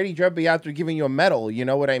County, Grady Judd be out there giving you a medal. You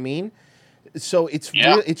know what I mean? So it's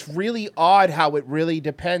really odd how it really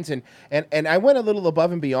depends. And I went a little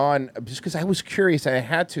above and beyond just because I was curious and I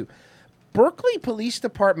had to. Berkeley Police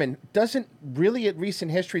Department doesn't really, in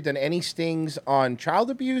recent history, done any stings on child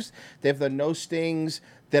abuse. They've done no stings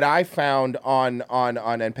that I found on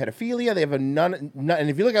pedophilia. They have none. And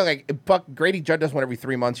if you look at like Grady Judd does one every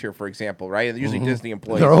 3 months here, for example, right? They're usually Disney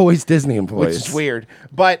employees. They're always Disney employees, which is weird.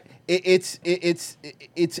 But it's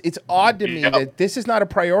odd to me that this is not a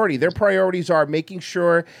priority. Their priorities are making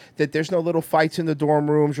sure that there's no little fights in the dorm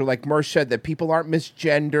rooms, or like Mersh said, that people aren't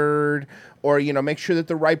misgendered, or make sure that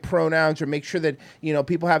the right pronouns, or make sure that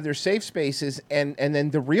people have their safe spaces, and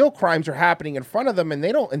then the real crimes are happening in front of them, and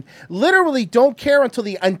they literally don't care until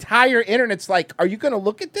the entire internet's like, "Are you going to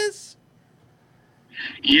look at this?"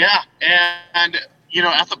 Yeah, and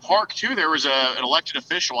at the park too, there was an elected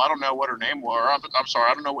official. I don't know what her name was. I'm sorry,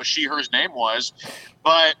 I don't know what hers name was,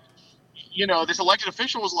 but this elected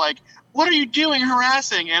official was like, "What are you doing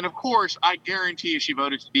harassing?" And of course, I guarantee she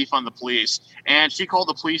voted to defund the police. And she called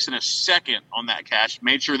the police in a second on that catch,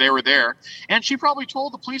 made sure they were there. And she probably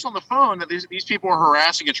told the police on the phone that these people were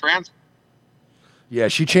harassing a trans. Yeah,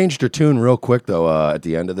 she changed her tune real quick though. At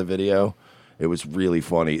the end of the video, it was really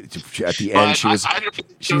funny. At the end,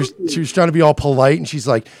 she was trying to be all polite, and she's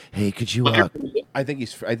like, "Hey, could you?" I think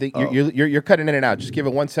you're cutting in and out. Just give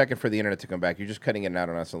it 1 second for the internet to come back. You're just cutting in and out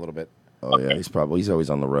on us a little bit. Oh yeah, he's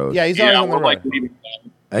always on the road. Yeah, he's always on the road.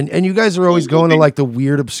 And you guys are always going to like the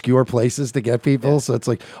weird obscure places to get people. Yeah. So it's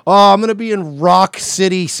like, "Oh, I'm gonna be in Rock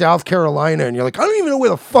City, South Carolina," and you're like, "I don't even know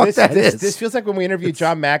where the fuck that is." This feels like when we interviewed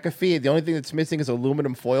John McAfee. The only thing that's missing is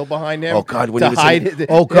aluminum foil behind him. Oh God, when to he was hide in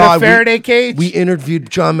a Faraday cage. We interviewed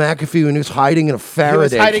John McAfee when he was hiding in a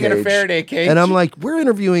Faraday cage. In a Faraday cage. And I'm like, "We're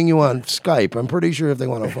interviewing you on Skype. I'm pretty sure if they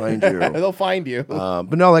want to find you, they'll find you."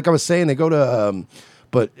 But no, like I was saying, they go to.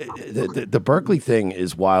 But the Berkeley thing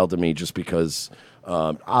is wild to me, just because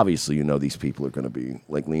obviously these people are going to be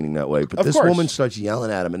like leaning that way. But Of this course. woman starts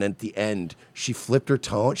yelling at him, and then at the end she flipped her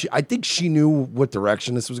tone. I think she knew what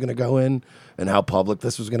direction this was going to go in and how public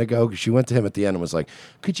this was going to go. 'Cause she went to him at the end and was like,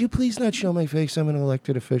 "Could you please not show my face? I'm an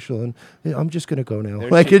elected official, and I'm just going to go now."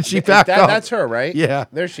 And she backed up. That's her, right? Yeah,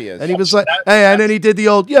 there she is. And he was like, "Hey," and then he did the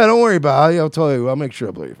old, "Yeah, don't worry about it. I'll tell you. I'll make sure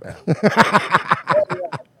I believe you."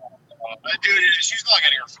 Dude, she's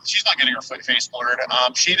not getting her face blurred.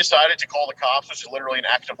 She decided to call the cops, which is literally an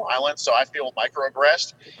act of violence. So I feel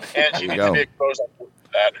microaggressed, and she needs to be exposed for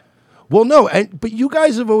that. Well, no, but you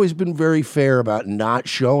guys have always been very fair about not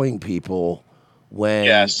showing people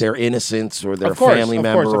when they're innocents or their family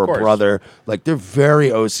member or brother. Like, they're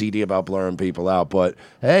very OCD about blurring people out. But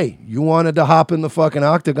hey, you wanted to hop in the fucking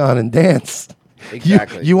octagon and dance.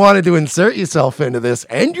 Exactly. You wanted to insert yourself into this,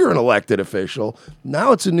 and you're an elected official.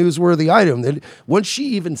 Now it's a newsworthy item. That once she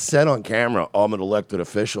even said on camera, "I'm an elected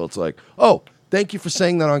official," it's like, "Oh, thank you for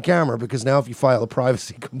saying that on camera," because now if you file a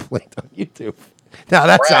privacy complaint on YouTube, now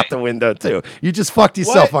that's out the window too. You just fucked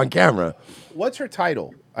yourself on camera. What's her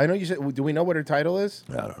title? I know you said. Do we know what her title is?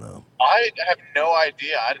 I don't know. I have no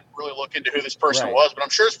idea. I didn't really look into who this person was, but I'm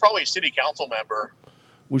sure it's probably a city council member.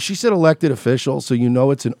 Well, she said elected official, so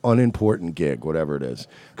it's an unimportant gig, whatever it is.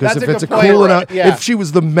 Because if it's a point, cool right? enough, if she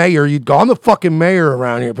was the mayor, you'd go, "I'm the fucking mayor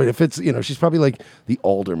around here." But if it's, she's probably like the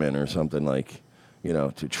alderman or something like,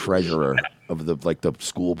 to treasurer of the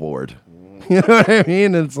school board. You know what I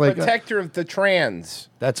mean? It's like protector of the trans.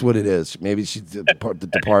 That's what it is. Maybe she's the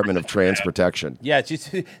Department of Trans Protection. Yeah,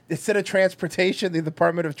 instead of transportation, the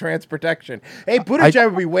Department of Trans Protection. Hey,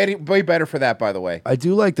 Buttigieg would be way better for that, by the way. I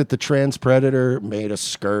do like that the trans predator made a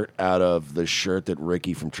skirt out of the shirt that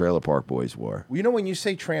Ricky from Trailer Park Boys wore. Well, when you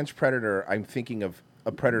say trans predator, I'm thinking of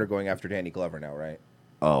a predator going after Danny Glover now, right?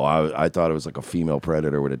 Oh, I thought it was like a female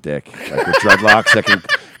predator with a dick, like with dreadlocks that can.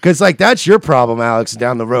 Because that's your problem, Alex,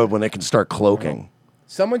 down the road when they can start cloaking.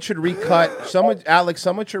 Someone should recut. Alex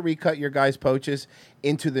should recut your guys' poaches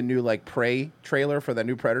into the new Prey trailer for the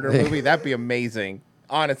new Predator movie. That'd be amazing.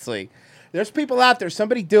 Honestly, there's people out there.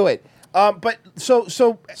 Somebody do it. But so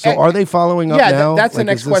are they following up now? That's the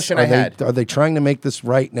next question I had. Are they trying to make this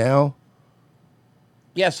right now?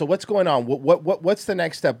 Yeah. So what's going on? What's the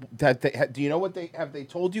next step? Do you know what have they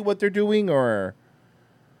told you what they're doing or?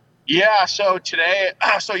 Yeah, so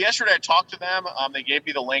yesterday I talked to them. They gave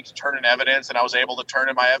me the link to turn in evidence, and I was able to turn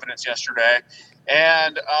in my evidence yesterday.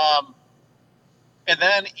 And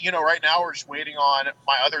then, right now we're just waiting on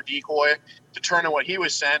my other decoy to turn in what he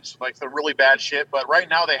was sent, like the really bad shit. But right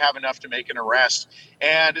now they have enough to make an arrest.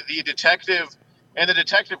 And the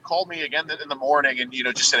detective called me again in the morning and,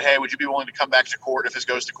 just said, hey, would you be willing to come back to court if this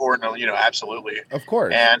goes to court? And, absolutely. Of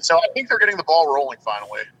course. And so I think they're getting the ball rolling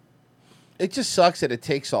finally. It just sucks that it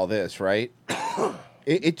takes all this, right?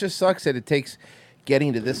 it just sucks that it takes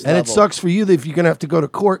getting to this level. And it sucks for you that if you're going to have to go to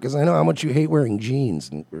court, because I know how much you hate wearing jeans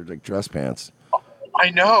and dress pants. I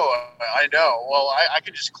know. Well, I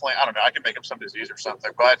can just claim, I don't know, I can make up some disease or something.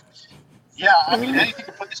 But, yeah, anything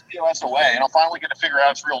to put this POS away, and I'll finally get to figure out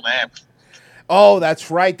its real name. Oh, that's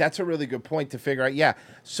right. That's a really good point to figure out. Yeah.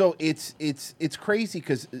 So it's crazy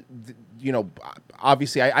because,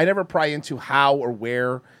 obviously I never pry into how or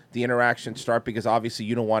where the interactions start because obviously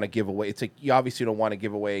you don't want to give away. It's like you obviously don't want to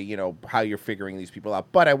give away, how you're figuring these people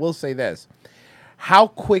out. But I will say this: how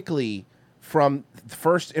quickly from the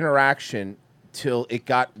first interaction till it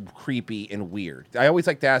got creepy and weird? I always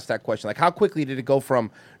like to ask that question. Like, how quickly did it go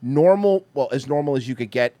from normal, as normal as you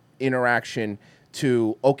could get interaction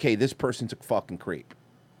to okay, this person's a fucking creep?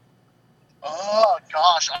 Oh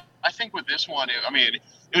gosh, I think with this one,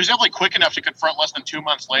 it was definitely quick enough to confront less than 2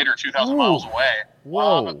 months later, 2,000 miles away.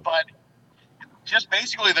 Whoa! But just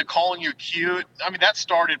basically the calling you cute. That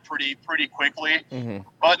started pretty quickly. Mm-hmm.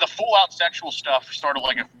 But the full out sexual stuff started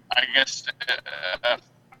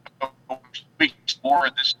weeks more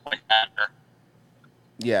at this point after.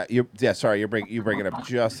 Yeah, sorry, you're bringing it up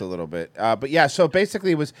just a little bit. But yeah, so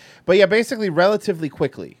basically basically relatively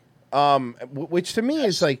quickly. Which to me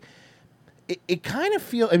is like. It kind of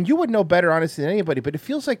feels, and you would know better, honestly, than anybody, but it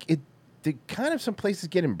feels like kind of some places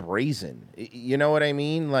getting brazen. You know what I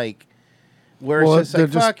mean? Like, where it's just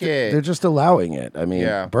like, fuck it. They're just allowing it.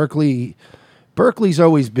 Yeah. Berkeley's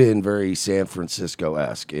always been very San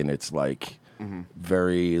Francisco-esque, and it's like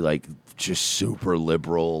very, like, just super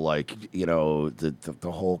liberal, like,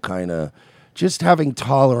 the whole kind of just having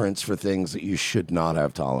tolerance for things that you should not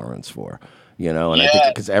have tolerance for, And I think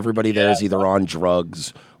because everybody there is either on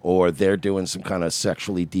drugs or they're doing some kind of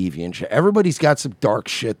sexually deviant shit. Everybody's got some dark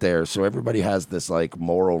shit there, so everybody has this like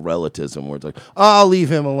moral relativism where it's like, I'll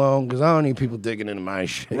leave him alone because I don't need people digging into my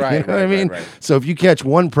shit. Right, you know what I mean? Right. So if you catch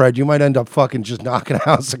one pred, you might end up fucking just knocking a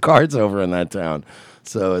house of cards over in that town.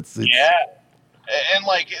 So it's and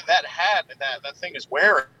like that hat that thing is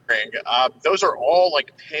wearing, those are all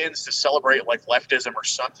like pins to celebrate like leftism or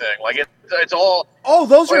something. Like it's all. Oh,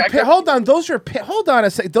 those are hold on. Those are hold on a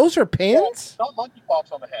second. Those are pins. Not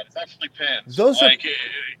monkeypox on the head. It's actually pins. Those like,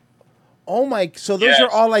 oh my! So those are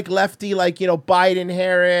all like lefty, like Biden,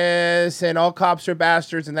 Harris, and all cops are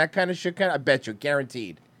bastards and that kind of shit. I bet you,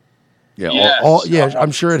 guaranteed. Yeah,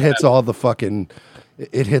 I'm sure it hits all the fucking.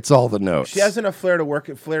 It hits all the notes. She has enough flair to work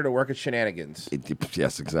at shenanigans.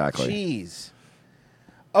 Yes, exactly. Jeez.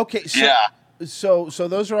 Okay, so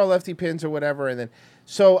those are all lefty pins or whatever, and then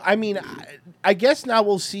I guess now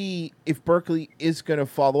we'll see if Berkeley is going to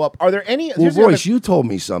follow up. Are there any? Well, Royce, you told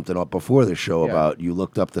me something before the show about you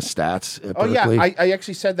looked up the stats at Berkeley. Yeah, I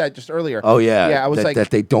actually said that just earlier. Oh yeah, yeah. I was that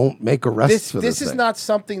they don't make arrests for this. This is not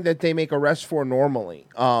something that they make arrests for normally.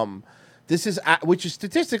 This is, which is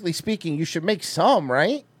statistically speaking, you should make some,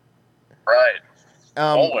 right? Right.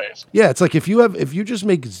 Always. Yeah, it's like if you just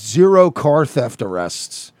make 0 car theft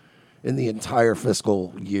arrests in the entire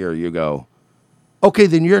fiscal year, you go, okay,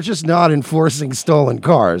 then you're just not enforcing stolen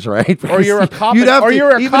cars, right? Or you're a cop. You're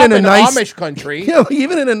a cop in Amish country.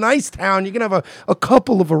 Even in a nice town, you can have a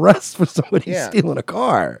couple of arrests for somebody stealing a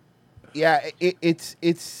car. Yeah, it's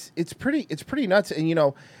pretty nuts,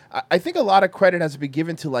 and I think a lot of credit has been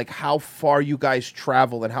given to like how far you guys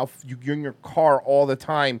travel and how you're in your car all the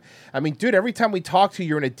time. I mean, dude, every time we talk to you,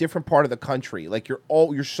 you're in a different part of the country. Like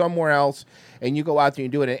you're somewhere else, and you go out there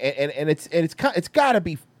and do it, and it's got to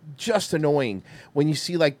be just annoying when you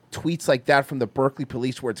see like tweets like that from the Berkeley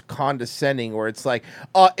police where it's condescending, or it's like,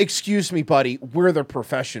 excuse me, buddy, we're the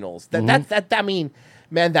professionals. I mean,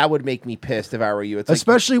 man, that would make me pissed if I were you. It's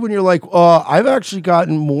Especially when you're like, I've actually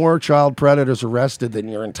gotten more child predators arrested than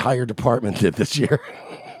your entire department did this year.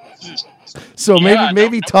 So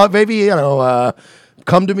maybe come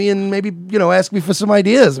to me and maybe ask me for some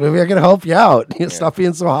ideas. Maybe I can help you out. Stop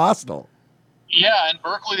being so hostile. Yeah, in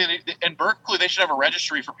Berkeley, they should have a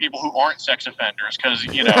registry for people who aren't sex offenders, because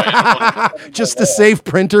just to save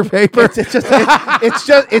printer paper. It's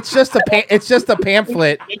just a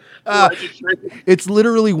pamphlet. It's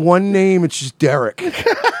literally one name. It's just Derek.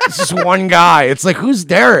 It's just one guy. It's like, who's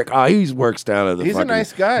Derek? Oh, he works down at the. He's a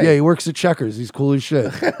nice guy. Yeah, he works at Checkers. He's cool as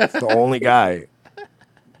shit. It's the only guy.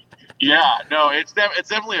 Yeah, no, it's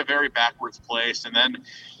definitely a very backwards place. And then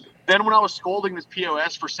when I was scolding this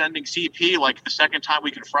POS for sending CP, like the second time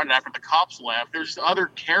we confronted after the cops left, there's this other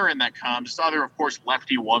Karen that comes, this other, of course,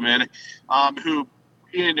 lefty woman, who,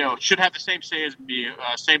 should have the same say as me,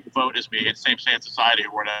 same vote as me, and same say in society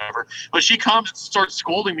or whatever. But she comes and starts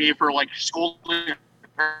scolding me for like scolding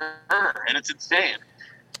her, and it's insane.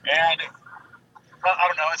 And I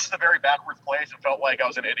don't know, it's just a very backwards place. It felt like I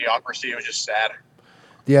was in Idiocracy. It was just sad.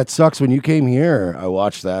 Yeah, it sucks. When you came here, I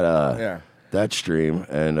watched that. That stream,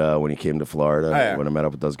 and when he came to Florida, when I met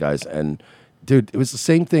up with those guys, and dude, it was the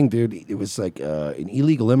same thing, dude. It was like an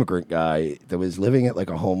illegal immigrant guy that was living at like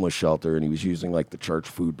a homeless shelter, and he was using like the church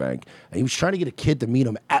food bank, and he was trying to get a kid to meet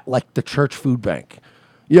him at like the church food bank.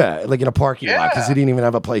 Yeah, like in a parking lot, because he didn't even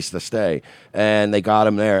have a place to stay. And they got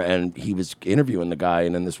him there, and he was interviewing the guy,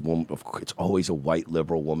 and then this woman, of course, it's always a white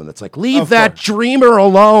liberal woman that's like, leave that dreamer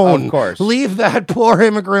alone. Of course. Leave that poor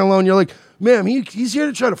immigrant alone. You're like, ma'am, he's here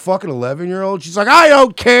to try to fuck an 11-year-old. She's like, I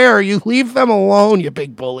don't care. You leave them alone, you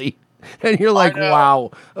big bully. And you're like,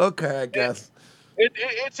 wow. Okay, I guess.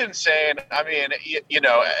 It's insane. I mean,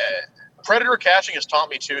 predator catching has taught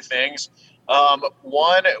me two things.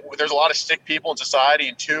 One, there's a lot of sick people in society,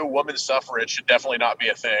 and two, women's suffrage should definitely not be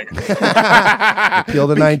a thing. Appeal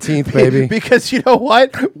the 19th, baby. Because you know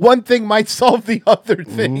what? One thing might solve the other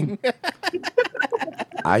thing.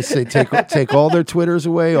 I say take all their Twitters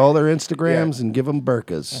away, all their Instagrams, and give them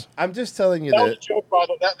burkas. I'm just telling you that was a joke, by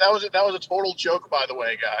the way. That was a total joke, by the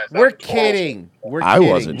way, guys. We're kidding. We're I kidding.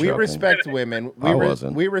 wasn't We joking. respect women. I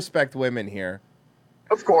wasn't. We respect women here.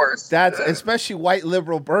 Of course. That's especially white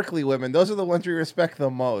liberal Berkeley women. Those are the ones we respect the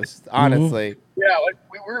most, honestly. Yeah, like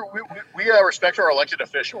we respect our elected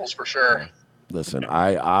officials for sure. Listen,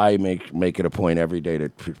 I make it a point every day to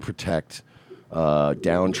protect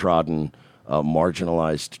downtrodden,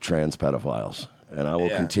 marginalized trans pedophiles, and I will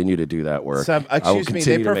continue to do that work. Excuse me,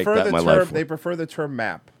 they prefer the term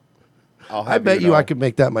map. I bet you I could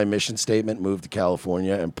make that my mission statement, move to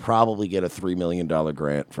California, and probably get a $3 million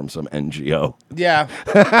grant from some NGO. Yeah.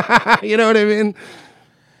 You know what I mean?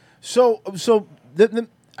 So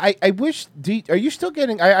I wish, are you still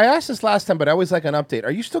getting, I asked this last time, but I always like an update.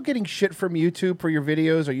 Are you still getting shit from YouTube for your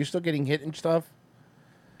videos? Are you still getting hit and stuff?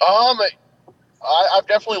 I've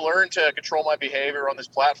definitely learned to control my behavior on this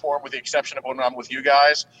platform, with the exception of when I'm with you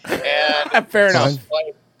guys. And fair enough.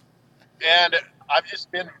 And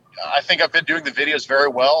I think I've been doing the videos very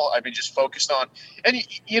well. I've been just focused on, and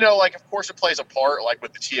like, of course it plays a part, like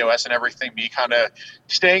with the TOS and everything, me kind of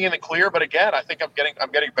staying in the clear. But again, I think I'm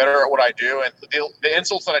getting better at what I do, and the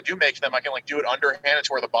insults that I do make to them, I can like do it underhand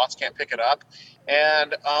to where the bots can't pick it up.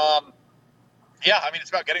 And it's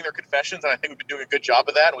about getting their confessions, and I think we've been doing a good job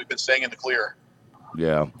of that, and we've been staying in the clear.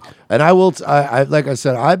 Yeah, and I will. I like I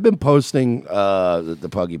said, I've been posting the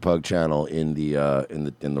Puggy Pug channel in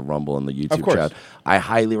the Rumble and the YouTube chat. I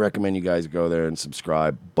highly recommend you guys go there and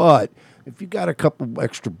subscribe. But if you got a couple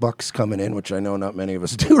extra bucks coming in, which I know not many of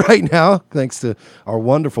us do right now, thanks to our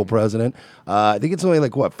wonderful president, I think it's only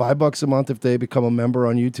like $5 a month if they become a member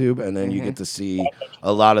on YouTube, and then you get to see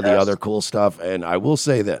a lot of the other cool stuff. And I will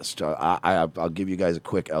say this: I'll give you guys a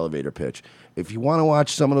quick elevator pitch. If you want to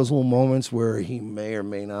watch some of those little moments where he may or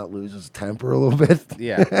may not lose his temper a little bit,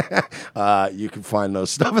 you can find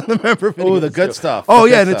those stuff in the member videos. Oh, the good stuff. Oh,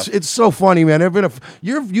 yeah, and it's so funny, man.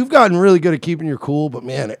 You've gotten really good at keeping your cool, but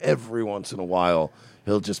man, every once in a while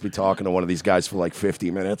he'll just be talking to one of these guys for like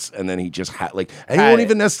 50 minutes, and then he just and he won't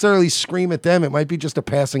even necessarily scream at them. It might be just a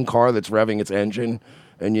passing car that's revving its engine,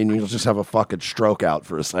 and you'll just have a fucking stroke out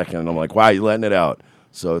for a second. And I'm like, wow, you're letting it out.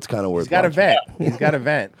 So it's kind of worth. He's got a vent. He's got a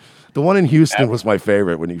vent. The one in Houston was my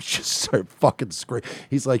favorite when he just started fucking screaming.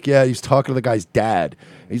 He's like, yeah, he's talking to the guy's dad.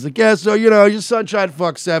 He's like, yeah, so, your son tried to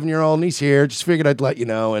fuck 7-year-old and he's here. Just figured I'd let you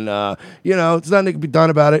know. And, it's nothing that can be done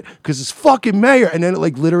about it because it's fucking mayor. And then it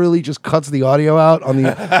like literally just cuts the audio out on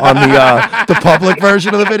the public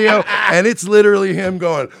version of the video. And it's literally him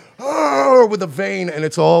going, oh, with a vein, and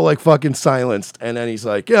it's all like fucking silenced. And then he's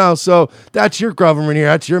like, so that's your government here,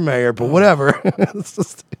 that's your mayor, but whatever.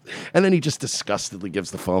 And then he just disgustedly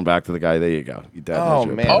gives the phone back to the guy. There you go. Your dad knows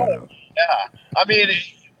your opinion. Yeah. I mean,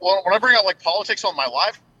 when I bring out like politics on my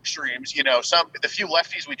live streams, the few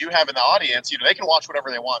lefties we do have in the audience, they can watch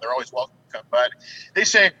whatever they want. They're always welcome. But they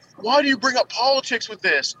say, why do you bring up politics with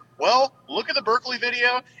this? Well, look at the Berkeley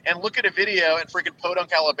video and look at a video in freaking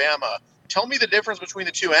Podunk, Alabama. Tell me the difference between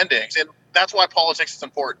the two endings, and that's why politics is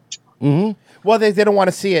important. Mm-hmm. Well, they don't want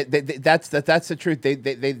to see it. That's the truth. They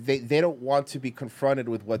don't want to be confronted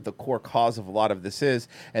with what the core cause of a lot of this is,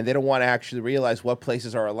 and they don't want to actually realize what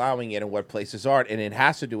places are allowing it and what places aren't. And it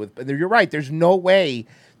has to do with. You're right. There's no way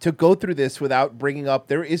to go through this without bringing up.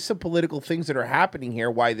 There is some political things that are happening here.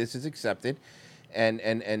 Why this is accepted, and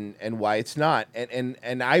why it's not.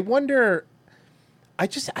 And I wonder. I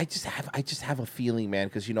just have a feeling, man,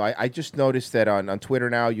 because I just noticed that on Twitter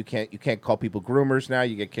now you can't call people groomers now.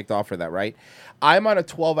 You get kicked off for that, right? I'm on a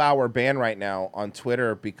 12-hour ban right now on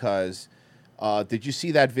Twitter because did you see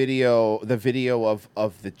that video? The video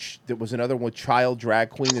of there was another one with child drag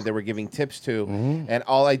queen that they were giving tips to, and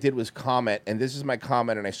all I did was comment, and this is my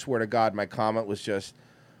comment, and I swear to God, my comment was just,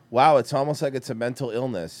 "Wow, it's almost like it's a mental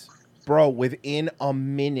illness, bro." Within a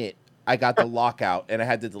minute, I got the lockout, and I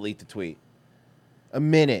had to delete the tweet. A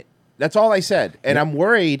minute. That's all I said. And I'm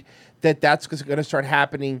worried that that's going to start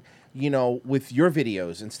happening, with your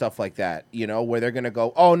videos and stuff like that, where they're going to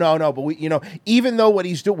go, oh, no, but we, even though what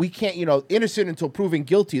he's doing, we can't, innocent until proven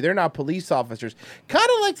guilty. They're not police officers. Kind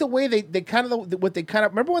of like the way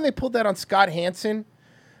remember when they pulled that on Scott Hansen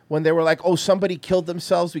when they were like, oh, somebody killed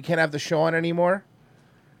themselves. We can't have the show on anymore.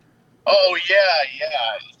 Oh, yeah,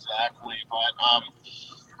 exactly. But,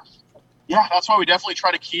 yeah, that's why we definitely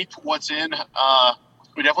try to keep what's in.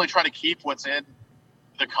 We definitely try to keep what's in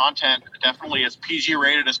the content definitely as PG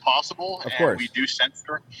rated as possible. Of course. We do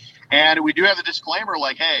censor, and we do have the disclaimer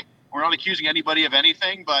like, hey, we're not accusing anybody of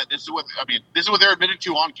anything, but this is what they're admitted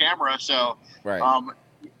to on camera. So, right.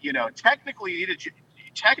 Technically, it is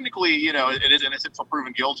innocent until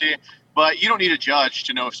proven guilty, but you don't need a judge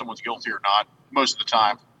to know if someone's guilty or not most of the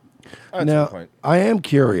time. Now, I am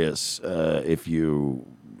curious if you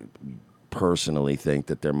personally think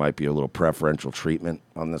that there might be a little preferential treatment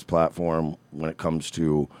on this platform when it comes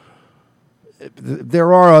to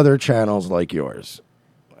there are other channels like yours,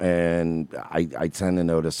 and I tend to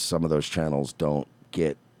notice some of those channels don't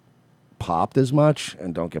get popped as much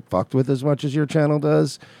and don't get fucked with as much as your channel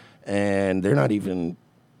does, and they're not even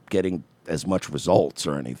getting as much results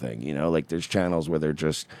or anything, like there's channels where they're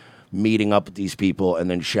just meeting up with these people and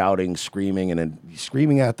then shouting, screaming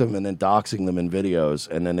at them and then doxing them in videos,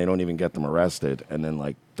 and then they don't even get them arrested, and then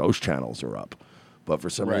like those channels are up. But for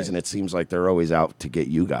some reason, it seems like they're always out to get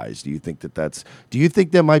you guys. Do you think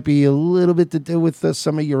that might be a little bit to do with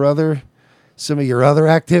some of your other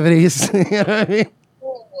activities? You know what I mean?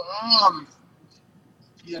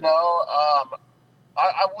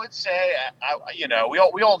 I would say, we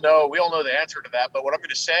all know the answer to that. But what I'm going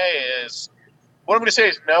to say is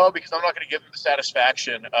no, because I'm not going to give them the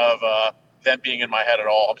satisfaction of them being in my head at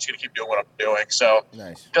all. I'm just going to keep doing what I'm doing. So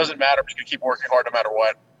nice. It doesn't matter. I'm just going to keep working hard no matter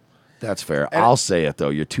what. That's fair. And I'll say it though.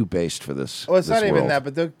 You're too based for this. Well, it's this not even world.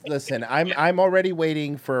 that. But listen, I'm already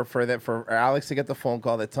waiting for Alex to get the phone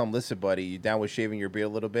call that tell him, listen, buddy, you down with shaving your beard a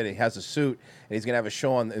little bit? He has a suit and he's gonna have a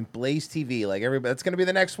show on Blaze TV. Like everybody, that's gonna be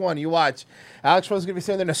the next one. You watch. Alex Rosen's gonna be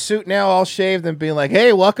sitting in a suit now, all shaved, and being like,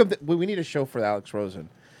 hey, welcome. We need a show for Alex Rosen.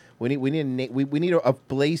 We need a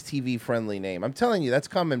Blaze TV friendly name. I'm telling you, that's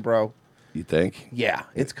coming, bro. You think? Yeah,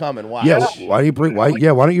 it's coming. Watch. Yeah, why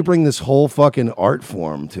don't you bring this whole fucking art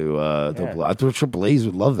form to I thought Blaze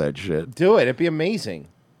would love that shit. Do it. It'd be amazing.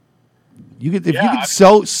 You could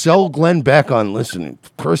sell Glenn Beck on listening.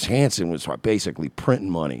 Chris Hansen was basically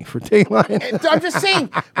printing money for Dayline. I'm just saying,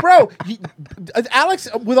 bro. Alex,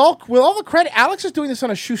 with all the credit, Alex is doing this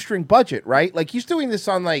on a shoestring budget, right? Like he's doing this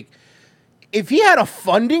on like. If he had a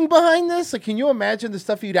funding behind this, like, can you imagine the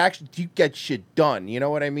stuff you get shit done? You know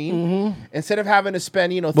what I mean? Mm-hmm. Instead of having to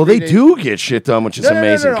spend, Well, they do get shit done, which is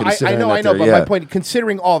amazing. No. I know. But my point,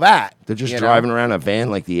 considering all that, they're just driving around a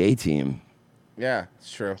van like the A-Team. Yeah,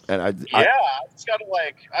 it's true. And I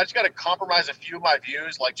just gotta compromise a few of my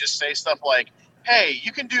views. Like, just say stuff like, "Hey,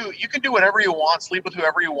 you can do whatever you want, sleep with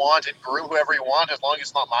whoever you want, and groom whoever you want, as long as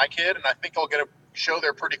it's not my kid." And I think I'll get show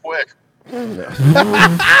there pretty quick.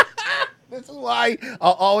 This is why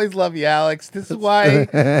I'll always love you, Alex. This is why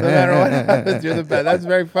no matter what happens, you're the best. That's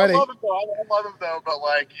very funny. I love him though, but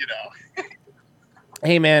like, you know.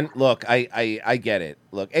 Hey man, look, I get it.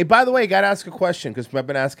 Look, hey, by the way, I gotta ask a question because I've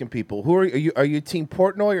been asking people. Who are you? Are you Team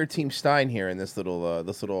Portnoy or Team Stein here in this little Oh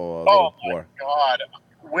little my war? God,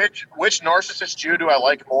 which narcissist Jew do I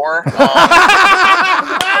like more?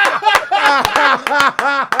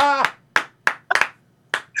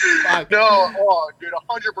 No, dude,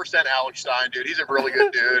 100% Alex Stein, dude. He's a really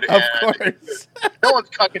good dude. Of and course. No one's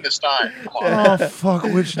cucking to Stein. Come on. Oh, fuck,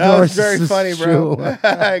 which That was very narcissist funny, bro. Jew?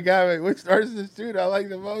 I got it. Which narcissist dude I like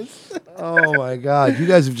the most? Oh my God, you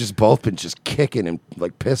guys have just both been just kicking and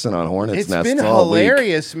like pissing on hornets' It's nests been all week.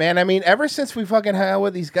 hilarious, man. I mean, ever since we fucking hung out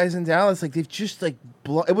with these guys in Dallas, like they've just like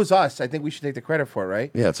it was us. I think we should take the credit for it,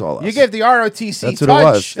 right? Yeah, it's all us. You gave the ROTC That's touch. what it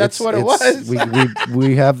was. That's what it was.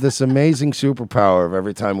 We have this amazing superpower of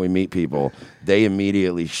every time we meet people, they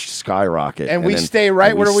immediately skyrocket, And we then- stay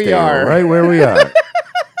right and where we stay are. right where we are.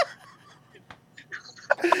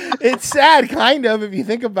 It's sad, kind of, if you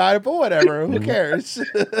think about it, but whatever. Mm-hmm. Who cares? You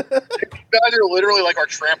guys are literally like our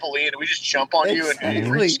trampoline. We just jump on you and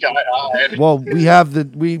reach sky high. Well,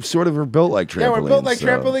 we sort of are built like trampolines. Yeah, we're built like so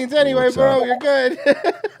trampolines it anyway, works bro. out. You're good.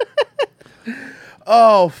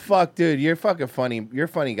 Oh fuck, dude, you're fucking funny. You're a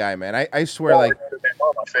funny guy, man. I swear, like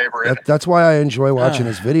my favorite. That's why I enjoy Ah. watching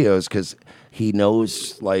his videos because he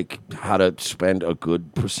knows like how to spend a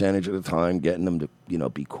good percentage of the time getting them to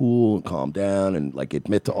be cool and calm down and like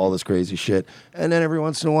admit to all this crazy shit, and then every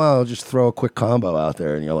once in a while he'll just throw a quick combo out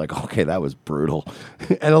there and you're like, okay, that was brutal.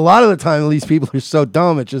 And a lot of the time these people are so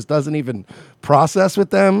dumb it just doesn't even process with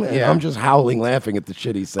them, and Yeah. I'm just howling laughing at the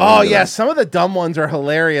shit he's saying. oh to yeah, them. some of the dumb ones are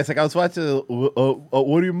hilarious. Like I was watching,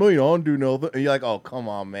 what do you mean? I don't do nothing. And you're like, oh come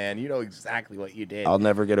on, man, you know exactly what you did. I'll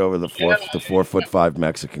never get over the 4'5"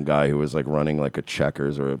 Mexican guy who was like running like a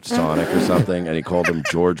Checkers or a Sonic or something, and he called him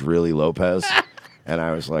George Really Lopez. And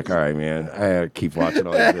I was like, all right, man, I gotta keep watching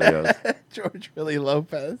all these videos. George Really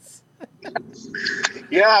Lopez.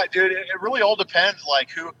 Yeah, dude, it really all depends, like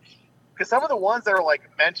who, because some of the ones that are like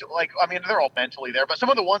I mean, they're all mentally there, but some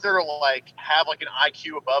of the ones that are like have like an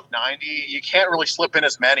IQ above 90, you can't really slip in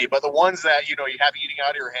as many. But the ones that you have eating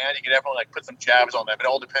out of your hand, you can definitely like put some jabs on them. It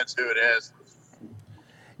all depends who it is.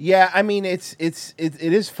 Yeah, I mean it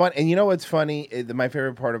is fun, and you know what's funny? My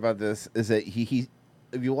favorite part about this is that he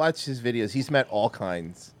if you watch his videos, he's met all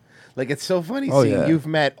kinds. Like it's so funny seeing you've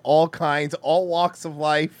met all kinds, all walks of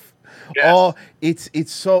life. Yes. All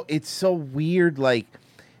it's so weird, like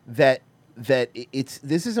that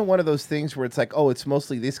this isn't one of those things where it's like, oh, it's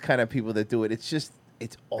mostly this kind of people that do it. It's just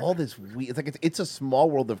it's all this weird. It's like it's a small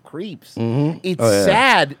world of creeps. Mhm. It's Oh, yeah.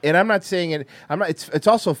 sad, and I'm not saying it. I'm not. It's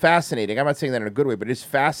also fascinating. I'm not saying that in a good way, but it's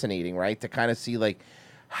fascinating, right? To kind of see like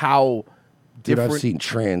how Dude, different. I've seen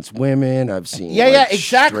trans women. I've seen Yeah,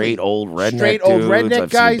 exactly. straight old redneck Straight old dudes. redneck I've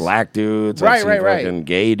guys. seen black dudes. Right, I've seen right. fucking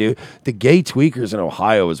gay dude. The gay tweakers in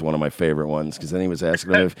Ohio is one of my favorite ones because then he was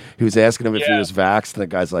asking him if he was vaxxed, and the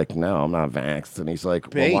guy's like, "No, I'm not vaxxed," and he's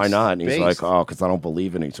like, "Well, why Based. not?" And he's Based. like, "Oh, because I don't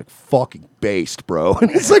believe in it." He's like, "Fucking based, bro,"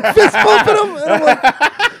 and he's like fist bumping him. And I'm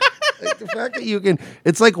like, the fact that you can,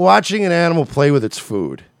 it's like watching an animal play with its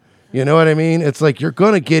food. You know what I mean? It's like you're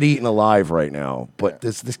gonna get eaten alive right now, but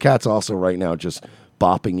this cat's also right now just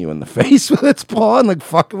bopping you in the face with its paw and like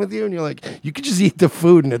fucking with you, and you're like, you could just eat the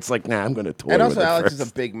food, and it's like, nah, I'm gonna toy And with also, it Alex first. is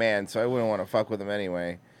a big man, so I wouldn't want to fuck with him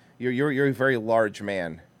anyway. You're a very large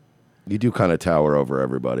man. You do kind of tower over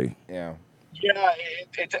everybody. Yeah. Yeah,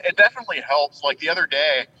 it definitely helps. Like the other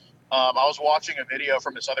day, I was watching a video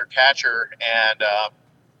from this other catcher, and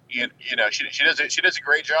she does a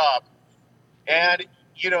great job. And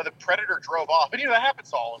the predator drove off, and that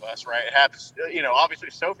happens to all of us, right? It happens. Obviously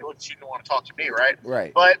Sophie looked, she didn't want to talk to me, right?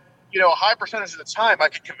 Right. But a high percentage of the time, I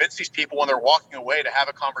can convince these people when they're walking away to have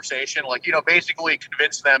a conversation, like basically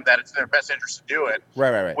convince them that it's in their best interest to do it,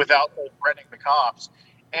 Right. without threatening the cops.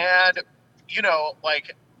 And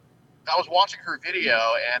like I was watching her video,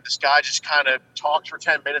 and this guy just kind of talks for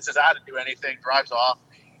 10 minutes, says I didn't do anything, drives off.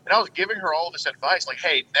 And I was giving her all this advice, like,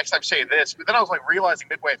 hey, next time say this. But then I was like realizing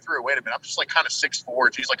midway through, wait a minute, I'm just like kind of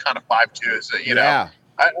 6'4", she's like kind of 5'2", so Yeah.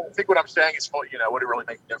 I think what I'm saying is, would it really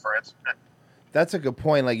make a difference? That's a good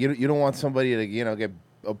point. Like you don't want somebody to get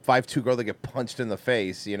a 5'2" girl to get punched in the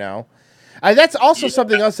face. That's also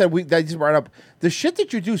something else that I just brought up. The shit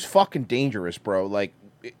that you do is fucking dangerous, bro. Like,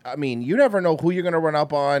 I mean, you never know who you're gonna run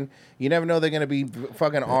up on. You never know they're gonna be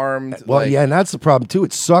fucking armed. Well, like, yeah, and that's the problem too.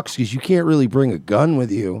 It sucks because you can't really bring a gun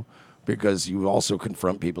with you because you also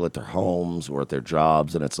confront people at their homes or at their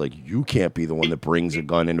jobs, and it's like you can't be the one that brings a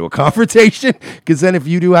gun into a confrontation, because then if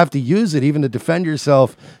you do have to use it, even to defend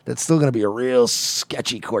yourself, that's still going to be a real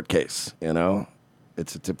sketchy court case. You know,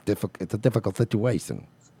 it's a difficult situation.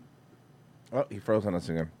 Oh, he froze on us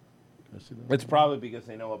again. It's probably because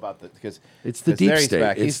they know about because it's the deep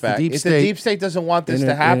state. He's back. The deep state doesn't want this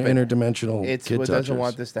to happen. Interdimensional. It's kid what doesn't touchers.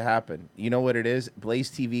 want this to happen. You know what it is?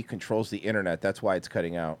 Blaze TV controls the internet. That's why it's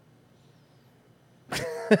cutting out.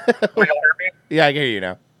 Yeah, I can hear you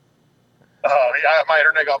now. Oh yeah, my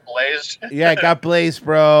internet got blazed. Yeah, it got blazed,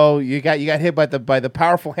 bro. You got hit by the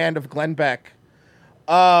powerful hand of Glenn Beck.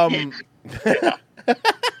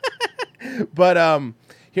 But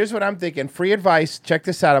here's what I'm thinking. Free advice. Check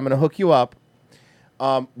this out. I'm going to hook you up.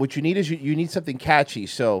 What you need is you need something catchy.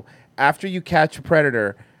 So after you catch a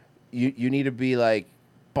predator, you need to be like,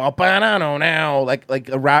 now, like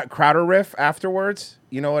a Crowder riff afterwards.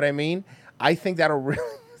 You know what I mean? I think that'll really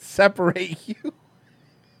separate you.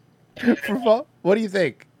 What do you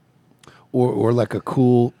think? Or like a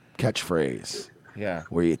cool catchphrase. Yeah.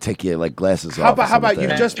 Where you take your like glasses How off. about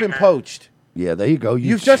you've just been poached? Yeah, there you go.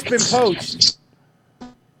 You've just been poached.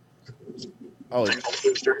 Oh,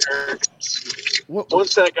 One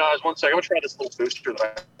sec, guys. 1 second. I'm gonna try this little booster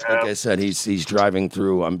that I have. Like I said, he's driving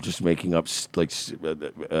through. I'm just making up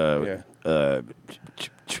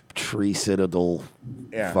Tree Citadel,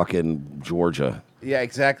 fucking Georgia. Yeah,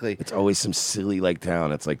 exactly. It's always some silly like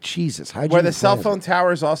town. It's like Jesus. How'd you Where the even cell plan phone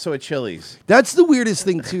tower is also a Chili's. That's the weirdest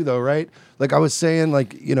thing too, though, right? Like I was saying,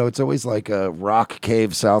 like, you know, it's always like a Rock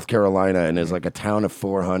Cave, South Carolina, and there's like a town of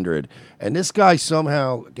 400. And this guy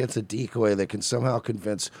somehow gets a decoy that can somehow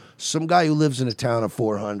convince some guy who lives in a town of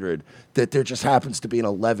 400 that there just happens to be an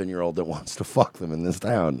 11-year-old that wants to fuck them in this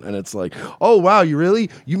town. And it's like, oh, wow, you really?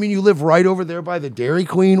 You mean you live right over there by the Dairy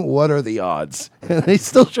Queen? What are the odds? And they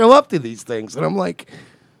still show up to these things. And I'm like,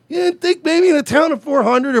 you didn't think maybe in a town of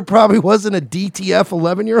 400 there probably wasn't a DTF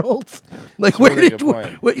 11-year-old? Like, where really did good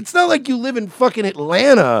point. it's not like you live in fucking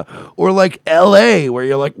Atlanta or like LA where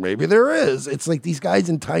you're like, maybe there is. It's like these guys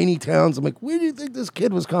in tiny towns. I'm like, where do you think this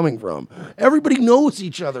kid was coming from? Everybody knows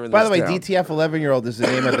each other in By this the way, town. DTF 11-year-old is the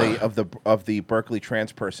name of the Berkeley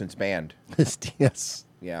trans person's band. Yes.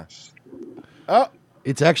 Yeah. Oh,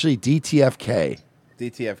 it's actually DTFK.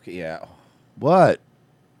 DTFK. Yeah. What?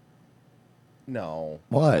 No.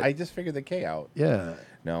 What? I just figured the K out. Yeah.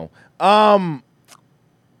 No. I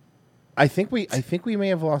think we may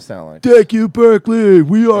have lost Alex. Thank you, Berkeley.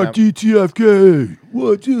 We are Yep. DTFK.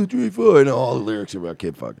 1, 2, 3, 4. And all the lyrics are about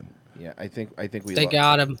kid fucking. Yeah, I think we. They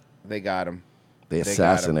got him. They got him. They got him.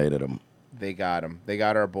 assassinated him. They got him. They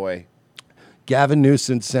got our boy. Gavin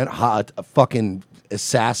Newsom sent fucking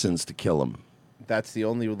assassins to kill him. That's the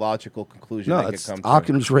only logical conclusion No, I could it's come to.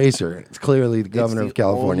 Occam's razor. It's clearly the It's governor the of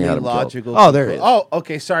California had only him logical killed. Oh, there he is. Oh,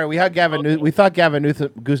 okay. Sorry, we had Gavin. We thought Gavin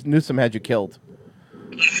Newsom had you killed.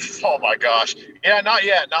 Oh my gosh. Yeah, not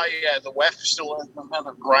yet. The WEF still doesn't have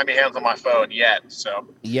their grimy hands on my phone yet. So.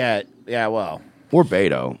 Yeah. Well. Or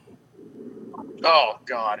Beto. Oh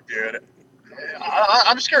God, dude.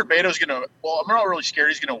 I'm scared Beto's gonna. Well, I'm not really scared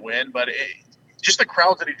he's gonna win, but just the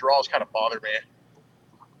crowds that he draws kind of bother me.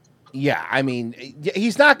 Yeah, I mean,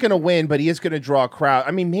 he's not going to win, but he is going to draw a crowd.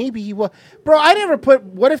 I mean, maybe he will. Bro, I never put.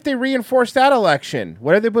 What if they reinforce that election?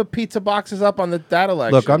 What if they put pizza boxes up on that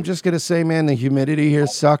election? Look, I'm just going to say, man, the humidity here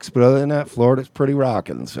sucks, but other than that, Florida's pretty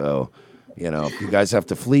rocking. So, you know, if you guys have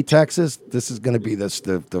to flee Texas, this is going to be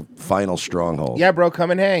the final stronghold. Yeah, bro, come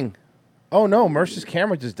and hang. Oh, no, Mercer's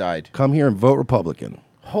camera just died. Come here and vote Republican.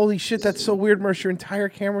 Holy shit, that's so weird, Mercer. Your entire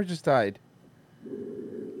camera just died.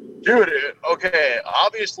 Dude, okay,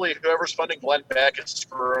 obviously whoever's funding Glenn Beck is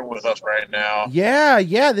screwing with us right now.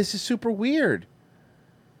 Yeah, this is super weird.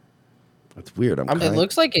 That's weird. It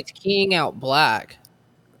looks like it's keying out black.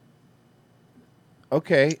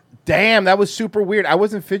 Okay. Damn, that was super weird. I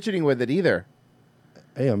wasn't fidgeting with it either.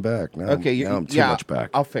 Hey, I'm back. Now Okay, I'm too much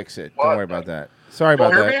back. I'll fix it. Don't worry about that. Sorry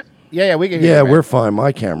about hear that. me? Yeah, we can hear Yeah, you, man. we're fine.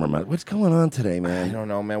 My cameraman. What's going on today, I man? don't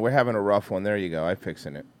know, man. We're having a rough one. There you go. I'm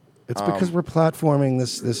fixing it. It's because we're platforming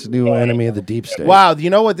this new enemy of the deep state. Wow, you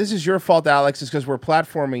know what? This is your fault, Alex. It's because we're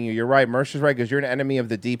platforming you. You're right. Mercer's right because you're an enemy of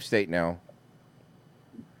the deep state now.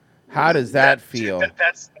 How does that feel?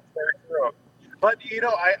 That's very true. But you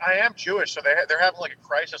know, I am Jewish, so they're having like a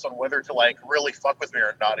crisis on whether to like really fuck with me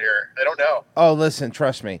or not here. They don't know. Oh, listen,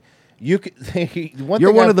 trust me. You could.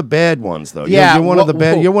 You're one of the bad ones, though. Yeah, you're one of the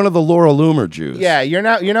bad. You're one of the Laura Loomer Jews. Yeah, you're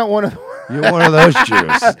not one of. You're one of those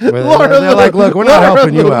Jews. They're Laura like, look, we're not Laura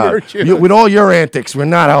helping you Loomer out. Jews. With all your antics, we're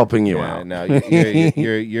not helping you out. No,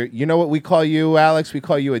 you're you know what we call you, Alex? We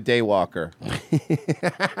call you a daywalker.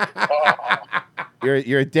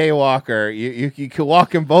 You're a day walker. You can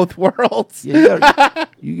walk in both worlds. Yeah,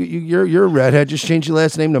 you're a redhead. Just change your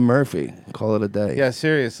last name to Murphy. Call it a day. Yeah,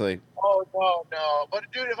 seriously. Oh no! But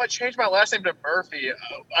dude, if I change my last name to Murphy,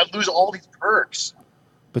 I'd lose all these perks.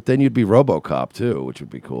 But then you'd be RoboCop too, which would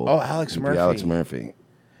be cool. Oh, Alex You'd be Murphy. Alex Murphy.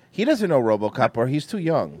 He doesn't know RoboCop, or he's too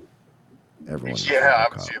young. Everyone. knows Yeah, I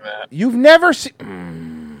haven't RoboCop. seen that. You've never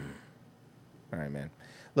seen. All right, man.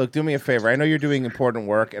 Look, do me a favor. I know you're doing important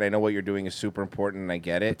work, and I know what you're doing is super important, and I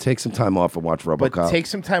get it. Take some time off and watch RoboCop. But take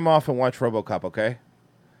some time off and watch RoboCop, okay?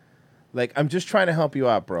 Like, I'm just trying to help you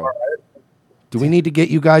out, bro. Do we need to get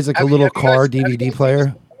you guys like a little car DVD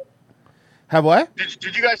player? Have what?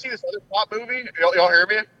 Did you guys see this other cop movie? Y'all hear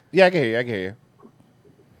me? Yeah, I can hear you. I can hear you.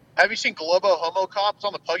 Have you seen Globo Homo Cop? It's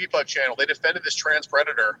on the Puggy Pug channel. They defended this trans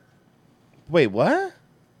predator. Wait, what?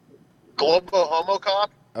 Globo Homo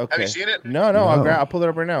Cop? Okay. Have you seen it? No. I'll pull it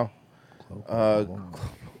up right now. Y'all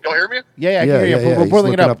hear me? Yeah, I can hear you. We're He's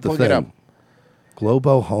pulling it looking up. the Pulling it up. thing.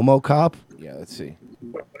 Globo Homo Cop? Yeah, let's see.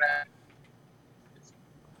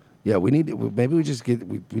 Yeah, maybe we just get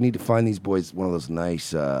we need to find these boys one of those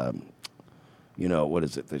nice what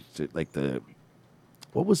is it?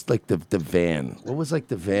 What was like the van? What was like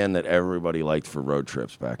the van that everybody liked for road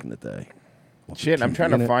trips back in the day? Shit, I'm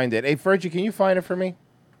trying to find it. Hey, Fergie, can you find it for me?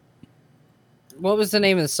 What was the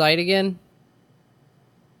name of the site again?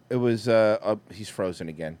 It was he's frozen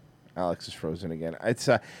again. Alex is frozen again. It's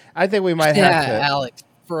I think we might have to. Alex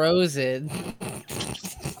frozen.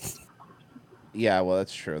 Yeah, well,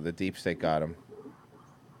 that's true. The deep state got him.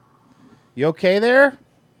 You okay there?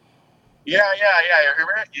 Yeah. You hear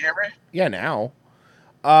me? You hear me? Yeah, now.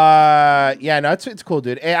 Yeah, no, it's cool,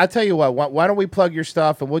 dude. Hey, I'll tell you what. Why don't we plug your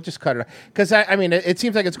stuff and we'll just cut it? Because I mean, it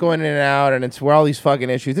seems like it's going in and out, and it's where all these fucking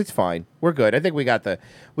issues. It's fine. We're good. I think we got the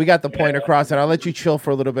point across, and I'll let you chill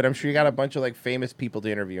for a little bit. I'm sure you got a bunch of like famous people to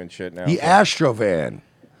interview and shit now. The Astrovan.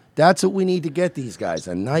 That's what we need to get these guys.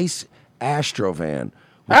 A nice Astrovan.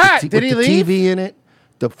 Did he with the leave? TV in it.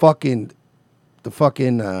 The fucking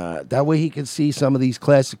that way he can see some of these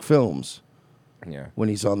classic films. Yeah. When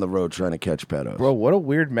he's on the road trying to catch pedos. Bro, what a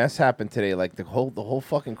weird mess happened today. Like the whole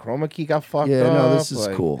fucking chroma key got fucked up. Yeah, no, this is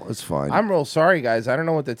like, cool. It's fine. I'm real sorry, guys. I don't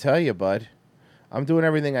know what to tell you, bud. I'm doing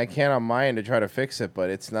everything I can on my end to try to fix it, but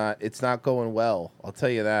it's not going well. I'll tell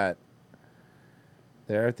you that.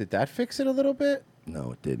 There, did that fix it a little bit?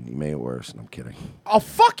 No, it didn't. You made it worse, and I'm kidding. Oh,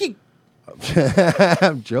 fucking...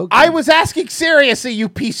 I'm joking. I was asking seriously, you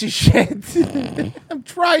piece of shit. I'm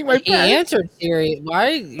trying my best. He answered serious.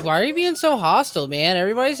 Why are you being so hostile, man?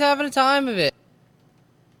 Everybody's having a time of it.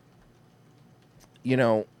 You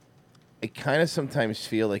know, I kind of sometimes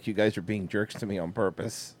feel like you guys are being jerks to me on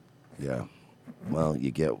purpose. Yeah. Well,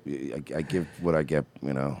 I give what I get,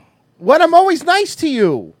 you know. What? I'm always nice to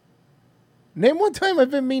you. Name one time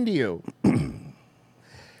I've been mean to you.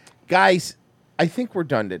 Guys, I think we're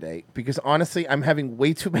done today because honestly, I'm having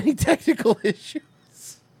way too many technical issues.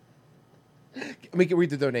 Let me read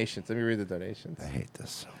the donations. I hate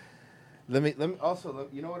this. Let me also,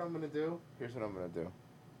 you know what I'm going to do? Here's what I'm going to do.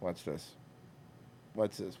 Watch this.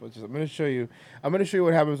 Watch this. I'm going to show you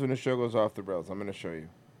what happens when the show goes off the rails. I'm going to show you.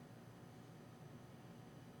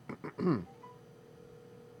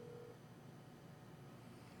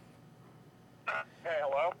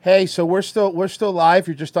 Hey, so we're still live.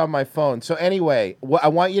 You're just on my phone. So anyway, I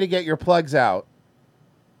want you to get your plugs out.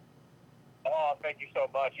 Oh, thank you so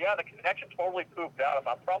much. Yeah, the connection totally pooped out.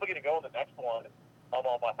 I'm probably going to go on the next one. I'm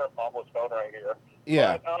on my harmless phone right here.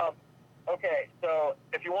 Yeah. But, okay, so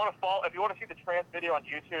if you want to see the trans video on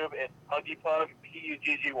YouTube, it's Puggy Pug,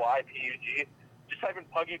 Puggpug. Just type in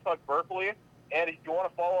Puggy Pug Berkeley. And if you want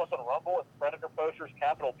to follow us on Rumble, it's Predator Posters,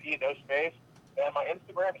 capital P, no space. And my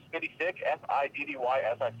Instagram is Fiddy6,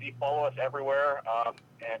 FIDDYSIC. Follow us everywhere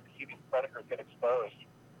and see these predators get exposed.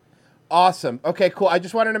 Awesome. Okay, cool. I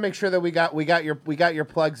just wanted to make sure that we got your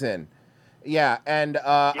plugs in. Yeah, and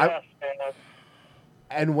Yes,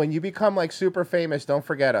 and when you become like super famous, don't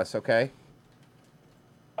forget us, okay?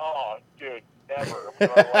 oh, dude, never.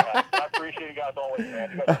 I appreciate you guys always,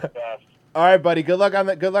 man. You guys are the best. All right, buddy. Good luck on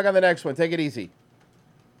the next one. Take it easy.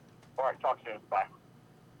 All right, talk soon. Bye.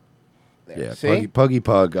 There. Yeah, See? Puggy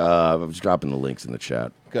Pug. I was dropping the links in the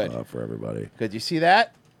chat. Good. For everybody. Good. You see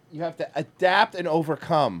that? You have to adapt and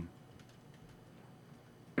overcome.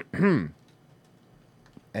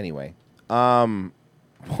 Anyway,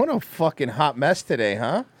 what a fucking hot mess today,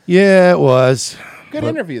 huh? Yeah, it was. Good But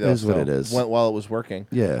interview though. It is what still, it is. While it was working.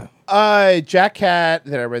 Yeah. Jack Cat.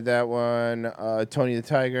 Then I read that one. Tony the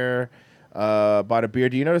Tiger. Bought a beer.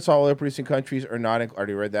 Do you notice all oil-producing countries are not?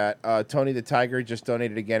 Already read that. Tony the Tiger just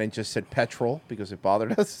donated again and just said petrol because it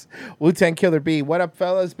bothered us. Wu-Tang Killer B, what up,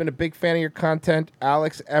 fellas? Been a big fan of your content,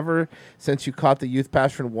 Alex. Ever since you caught the youth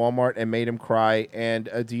pastor in Walmart and made him cry. And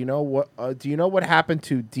do you know what happened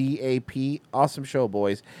to DAP? Awesome show,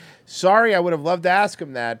 boys. Sorry, I would have loved to ask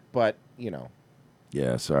him that, but you know.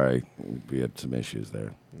 Yeah, sorry, we had some issues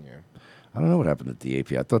there. Yeah. I don't know what happened to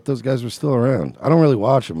DAP. I thought those guys were still around. I don't really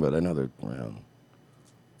watch them, but I know they're around.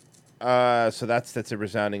 So that's a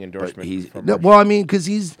resounding endorsement. Well, I mean,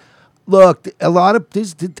 because look, a lot of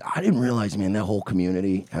this. I didn't realize, man, that whole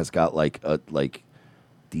community has got like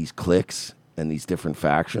these cliques and these different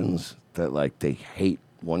factions that like they hate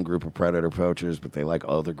one group of predator poachers, but they like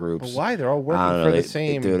other groups. But why? They're all working I don't for know, the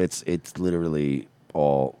same. Dude, it's literally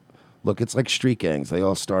all. Look, it's like street gangs. They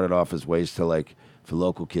all started off as ways to like for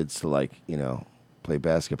local kids to like play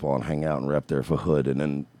basketball and hang out and rep there for hood, and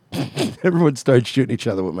then everyone started shooting each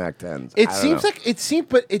other with MAC-10s. It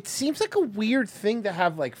seems like a weird thing to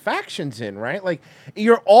have like factions in, right? Like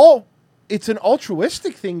it's an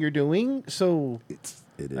altruistic thing you're doing, so it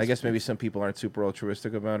is. I guess maybe some people aren't super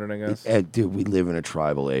altruistic about it. I guess, dude, we live in a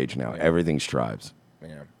tribal age now. Yeah. Everything's tribes.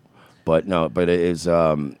 Yeah, but it is.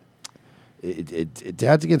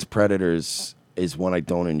 Dads Against Predators is one I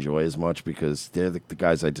don't enjoy as much because they're the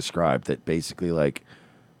guys I described that basically like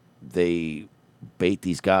they bait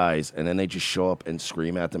these guys and then they just show up and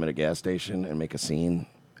scream at them at a gas station and make a scene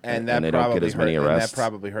and they don't get as many arrests. And that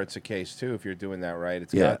probably hurts a case too if you're doing that right.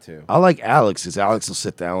 It's Yeah, got to. I like Alex because Alex will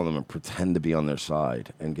sit down with them and pretend to be on their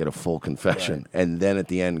side and get a full confession, and then at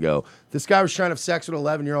the end go, "This guy was trying to have sex with an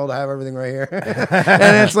 11-year-old. I have everything right here,"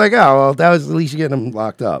 and it's like, oh well, that was at least you getting him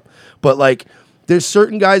locked up. But like, there's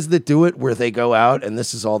certain guys that do it where they go out and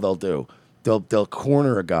this is all they'll do. They'll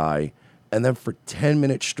corner a guy, and then for 10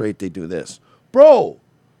 minutes straight they do this, bro.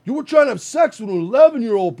 You were trying to have sex with an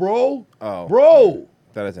 11-year-old, bro. Oh, bro.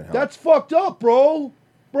 That doesn't help. That's fucked up, bro.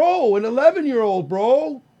 Bro, an 11-year-old,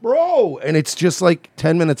 bro. And it's just like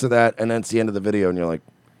 10 minutes of that, and then it's the end of the video, and you're like,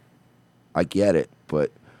 I get it,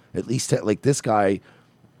 but at least like this guy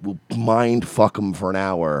will mind fuck him for an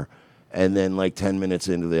hour, and then like 10 minutes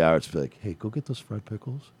into the hour, it's be like, hey, go get those fried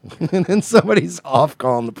pickles. And then somebody's off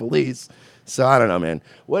calling the police. So I don't know, man.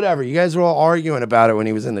 Whatever. You guys were all arguing about it when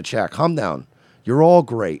he was in the chat. Calm down. You're all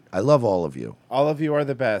great. I love all of you. All of you are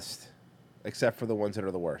the best, except for the ones that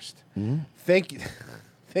are the worst. Mm-hmm. Thank you.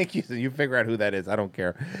 Thank you. You figure out who that is. I don't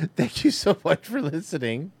care. Thank you so much for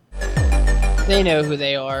listening. They know who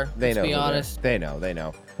they are. They know. Let's be honest. They know. I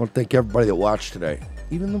want to thank everybody that watched today,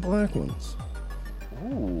 even the black ones.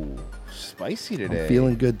 Ooh, spicy today. I'm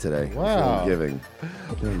feeling good today. Wow. I'm feeling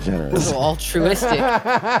giving. Feeling generous. So altruistic.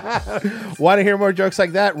 Want to hear more jokes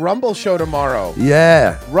like that? Rumble show tomorrow.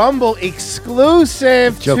 Yeah. Rumble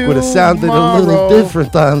exclusive. Joke would have sounded a little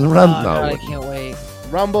different on Rumble. God, I can't wait.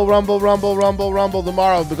 Rumble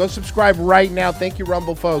tomorrow. But go subscribe right now. Thank you,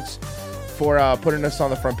 Rumble folks, for putting us on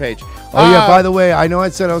the front page. Oh, yeah, by the way, I know I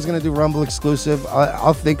said I was going to do Rumble exclusive.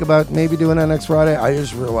 I'll think about maybe doing that next Friday. I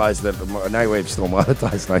just realized that Nightwave's still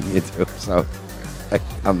monetized on YouTube, so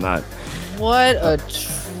I'm not. What a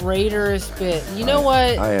traitorous bit. You know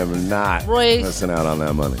what? I am not Royce, missing out on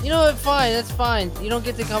that money. You know what? Fine. That's fine. You don't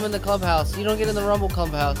get to come in the clubhouse. You don't get in the Rumble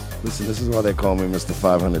clubhouse. Listen, this is why they call me Mr.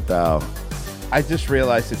 500 Thou. I just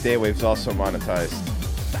realized that Daywave's also monetized.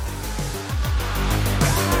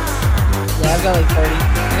 Yeah, I've got like 33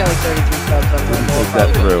 subs on Rumble. Take that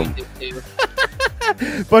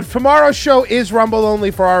through. But tomorrow's show is Rumble only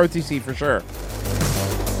for ROTC for sure.